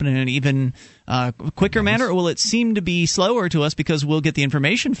events happen in an even quicker manner, or will it seem to be slower to us because we'll get the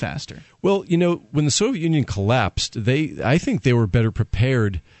information faster? Well, when the Soviet Union collapsed, I think they were better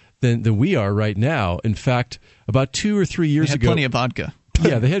prepared than we are right now. In fact, about 2 or 3 years ago... They had plenty of vodka.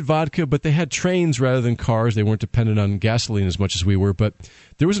 Yeah, they had vodka, but they had trains rather than cars. They weren't dependent on gasoline as much as we were. But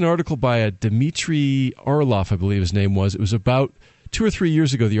there was an article by a Dmitry Orlov, I believe his name was. It was about 2 or 3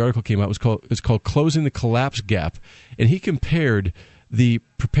 years ago. The article came out. It's called "Closing the Collapse Gap," and he compared the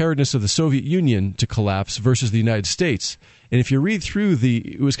preparedness of the Soviet Union to collapse versus the United States. And if you read through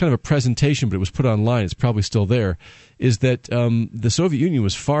it was kind of a presentation, but it was put online. It's probably still there. Is that the Soviet Union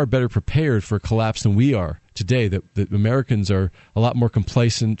was far better prepared for a collapse than we are today. That Americans are a lot more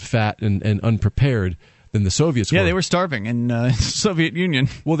complacent, fat, and unprepared than the Soviets were. Yeah, they were starving in the Soviet Union.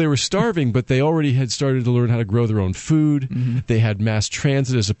 Well, they were starving, but they already had started to learn how to grow their own food. Mm-hmm. They had mass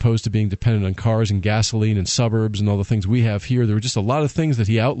transit as opposed to being dependent on cars and gasoline and suburbs and all the things we have here. There were just a lot of things that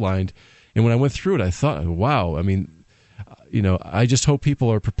he outlined. And when I went through it, I thought, wow, I mean, I just hope people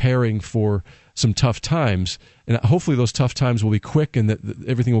are preparing for some tough times. And hopefully those tough times will be quick and that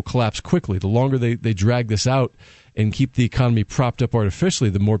everything will collapse quickly. The longer they drag this out and keep the economy propped up artificially,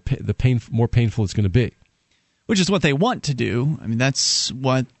 the more painful it's going to be. Which is what they want to do. I mean, that's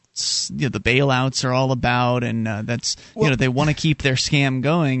what the bailouts are all about, and they want to keep their scam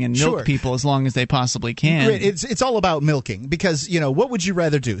going and milk people as long as they possibly can. It's all about milking because what would you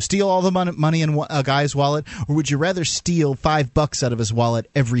rather do? Steal all the money in a guy's wallet, or would you rather steal $5 out of his wallet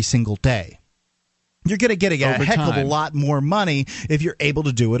every single day? You're going to get a heck of a lot more money if you're able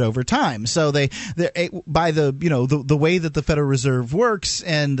to do it over time. So they by the way that the Federal Reserve works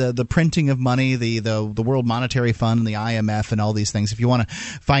and the printing of money, the World Monetary Fund and the IMF and all these things. If you want to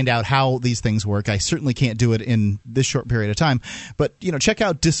find out how these things work, I certainly can't do it in this short period of time. But check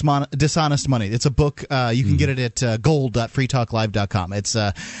out Dishonest Money. It's a book. You can get it at gold.freetalklive.com. It's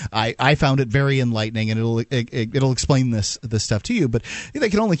I found it very enlightening, and it'll explain this stuff to you. But they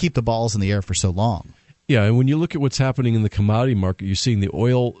can only keep the balls in the air for so long. Yeah, and when you look at what's happening in the commodity market, you're seeing the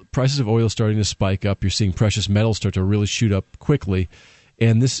prices of oil starting to spike up. You're seeing precious metals start to really shoot up quickly,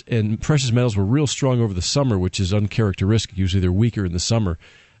 and precious metals were real strong over the summer, which is uncharacteristic. Usually they're weaker in the summer.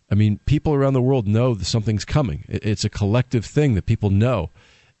 I mean, people around the world know that something's coming. It's a collective thing that people know.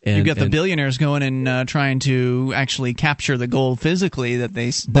 And you got the billionaires going and trying to actually capture the gold physically that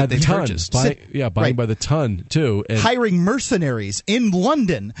they purchased. Buying by the ton too, and hiring mercenaries in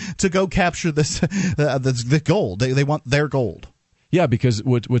London to go capture the gold. They want their gold. Yeah, because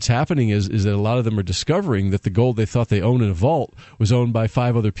what's happening is that a lot of them are discovering that the gold they thought they owned in a vault was owned by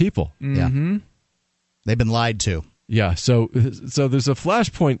 5 other people. Mm-hmm. Yeah, they've been lied to. Yeah, so there's a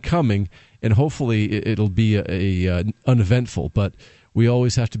flashpoint coming, and hopefully it'll be a uneventful, but we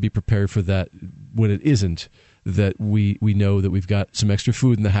always have to be prepared for that when it isn't, that we know that we've got some extra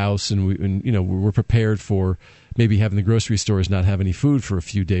food in the house, and we're prepared for maybe having the grocery stores not have any food for a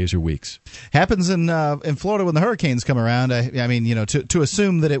few days or weeks. Happens in Florida when the hurricanes come around. I mean, to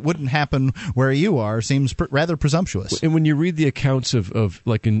assume that it wouldn't happen where you are seems rather presumptuous. And when you read the accounts of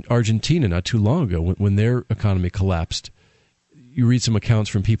like in Argentina not too long ago when their economy collapsed, you read some accounts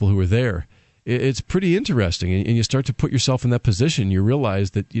from people who were there. It's pretty interesting, and you start to put yourself in that position. You realize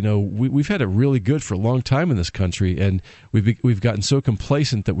that we've had it really good for a long time in this country, and we've gotten so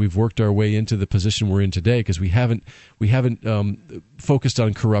complacent that we've worked our way into the position we're in today because we haven't focused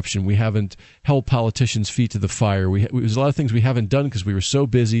on corruption. We haven't held politicians' feet to the fire. There's a lot of things we haven't done because we were so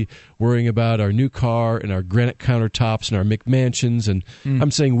busy worrying about our new car and our granite countertops and our McMansions. And I'm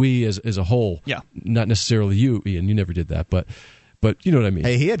saying we as a whole, not necessarily you, Ian. You never did that, but you know what I mean.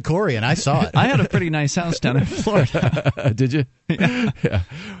 Hey, he had Corey, and I saw it. I had a pretty nice house down in Florida. Did you? Yeah.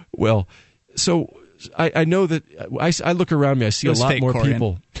 Well, so I know that I look around me. I see a lot more Corian.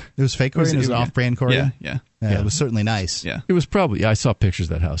 people. It was fake Corian? It was an off-brand Corian? Yeah. It was certainly nice. Yeah. It was probably. I saw pictures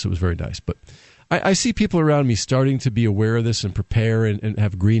of that house. It was very nice. But I see people around me starting to be aware of this and prepare and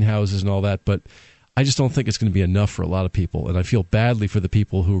have greenhouses and all that. But I just don't think it's going to be enough for a lot of people, and I feel badly for the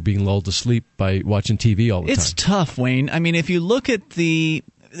people who are being lulled to sleep by watching TV all the time. It's tough, Wayne. I mean, if you look at the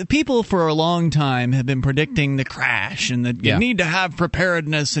the people for a long time have been predicting the crash and that you need to have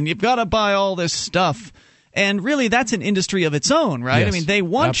preparedness and you've got to buy all this stuff. And really, that's an industry of its own, right? Yes, I mean, they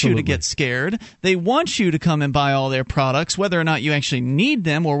want you to get scared. They want you to come and buy all their products. Whether or not you actually need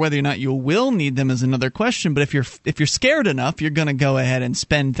them or whether or not you will need them is another question. But if you're scared enough, you're going to go ahead and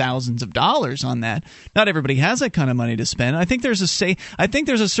spend thousands of dollars on that. Not everybody has that kind of money to spend. I think there's a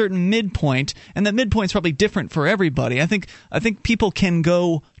certain midpoint, and that midpoint's probably different for everybody. I think people can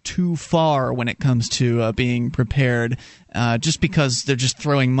go too far when it comes to being prepared, just because they're just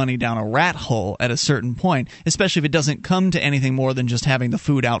throwing money down a rat hole at a certain point, especially if it doesn't come to anything more than just having the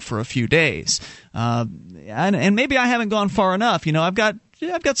food out for a few days. And maybe I haven't gone far enough. I've got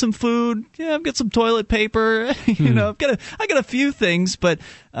some food. I've got some toilet paper. I've got a few things, but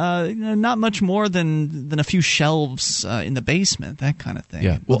not much more than a few shelves in the basement, that kind of thing.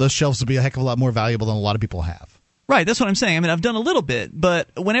 Yeah. Well, those shelves would be a heck of a lot more valuable than a lot of people have. Right, that's what I'm saying. I mean, I've done a little bit, but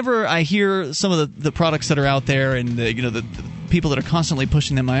whenever I hear some of the products that are out there and the people that are constantly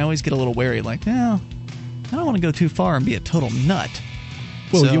pushing them, I always get a little wary. Like, no, I don't want to go too far and be a total nut.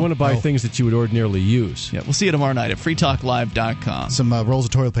 Well, you want to buy things that you would ordinarily use. Yeah, we'll see you tomorrow night at freetalklive.com. Some rolls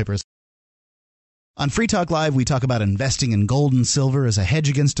of toilet paper. On Free Talk Live, we talk about investing in gold and silver as a hedge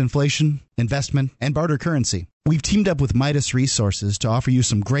against inflation, investment, and barter currency. We've teamed up with Midas Resources to offer you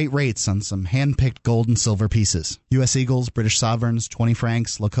some great rates on some hand-picked gold and silver pieces. U.S. Eagles, British Sovereigns, 20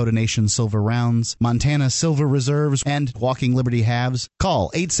 francs, Lakota Nation silver rounds, Montana silver reserves, and Walking Liberty halves.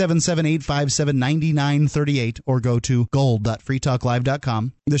 Call 877-857-9938 or go to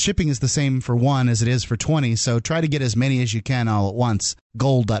gold.freetalklive.com. The shipping is the same for 1 as it is for 20, so try to get as many as you can all at once.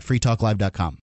 Gold.freetalklive.com.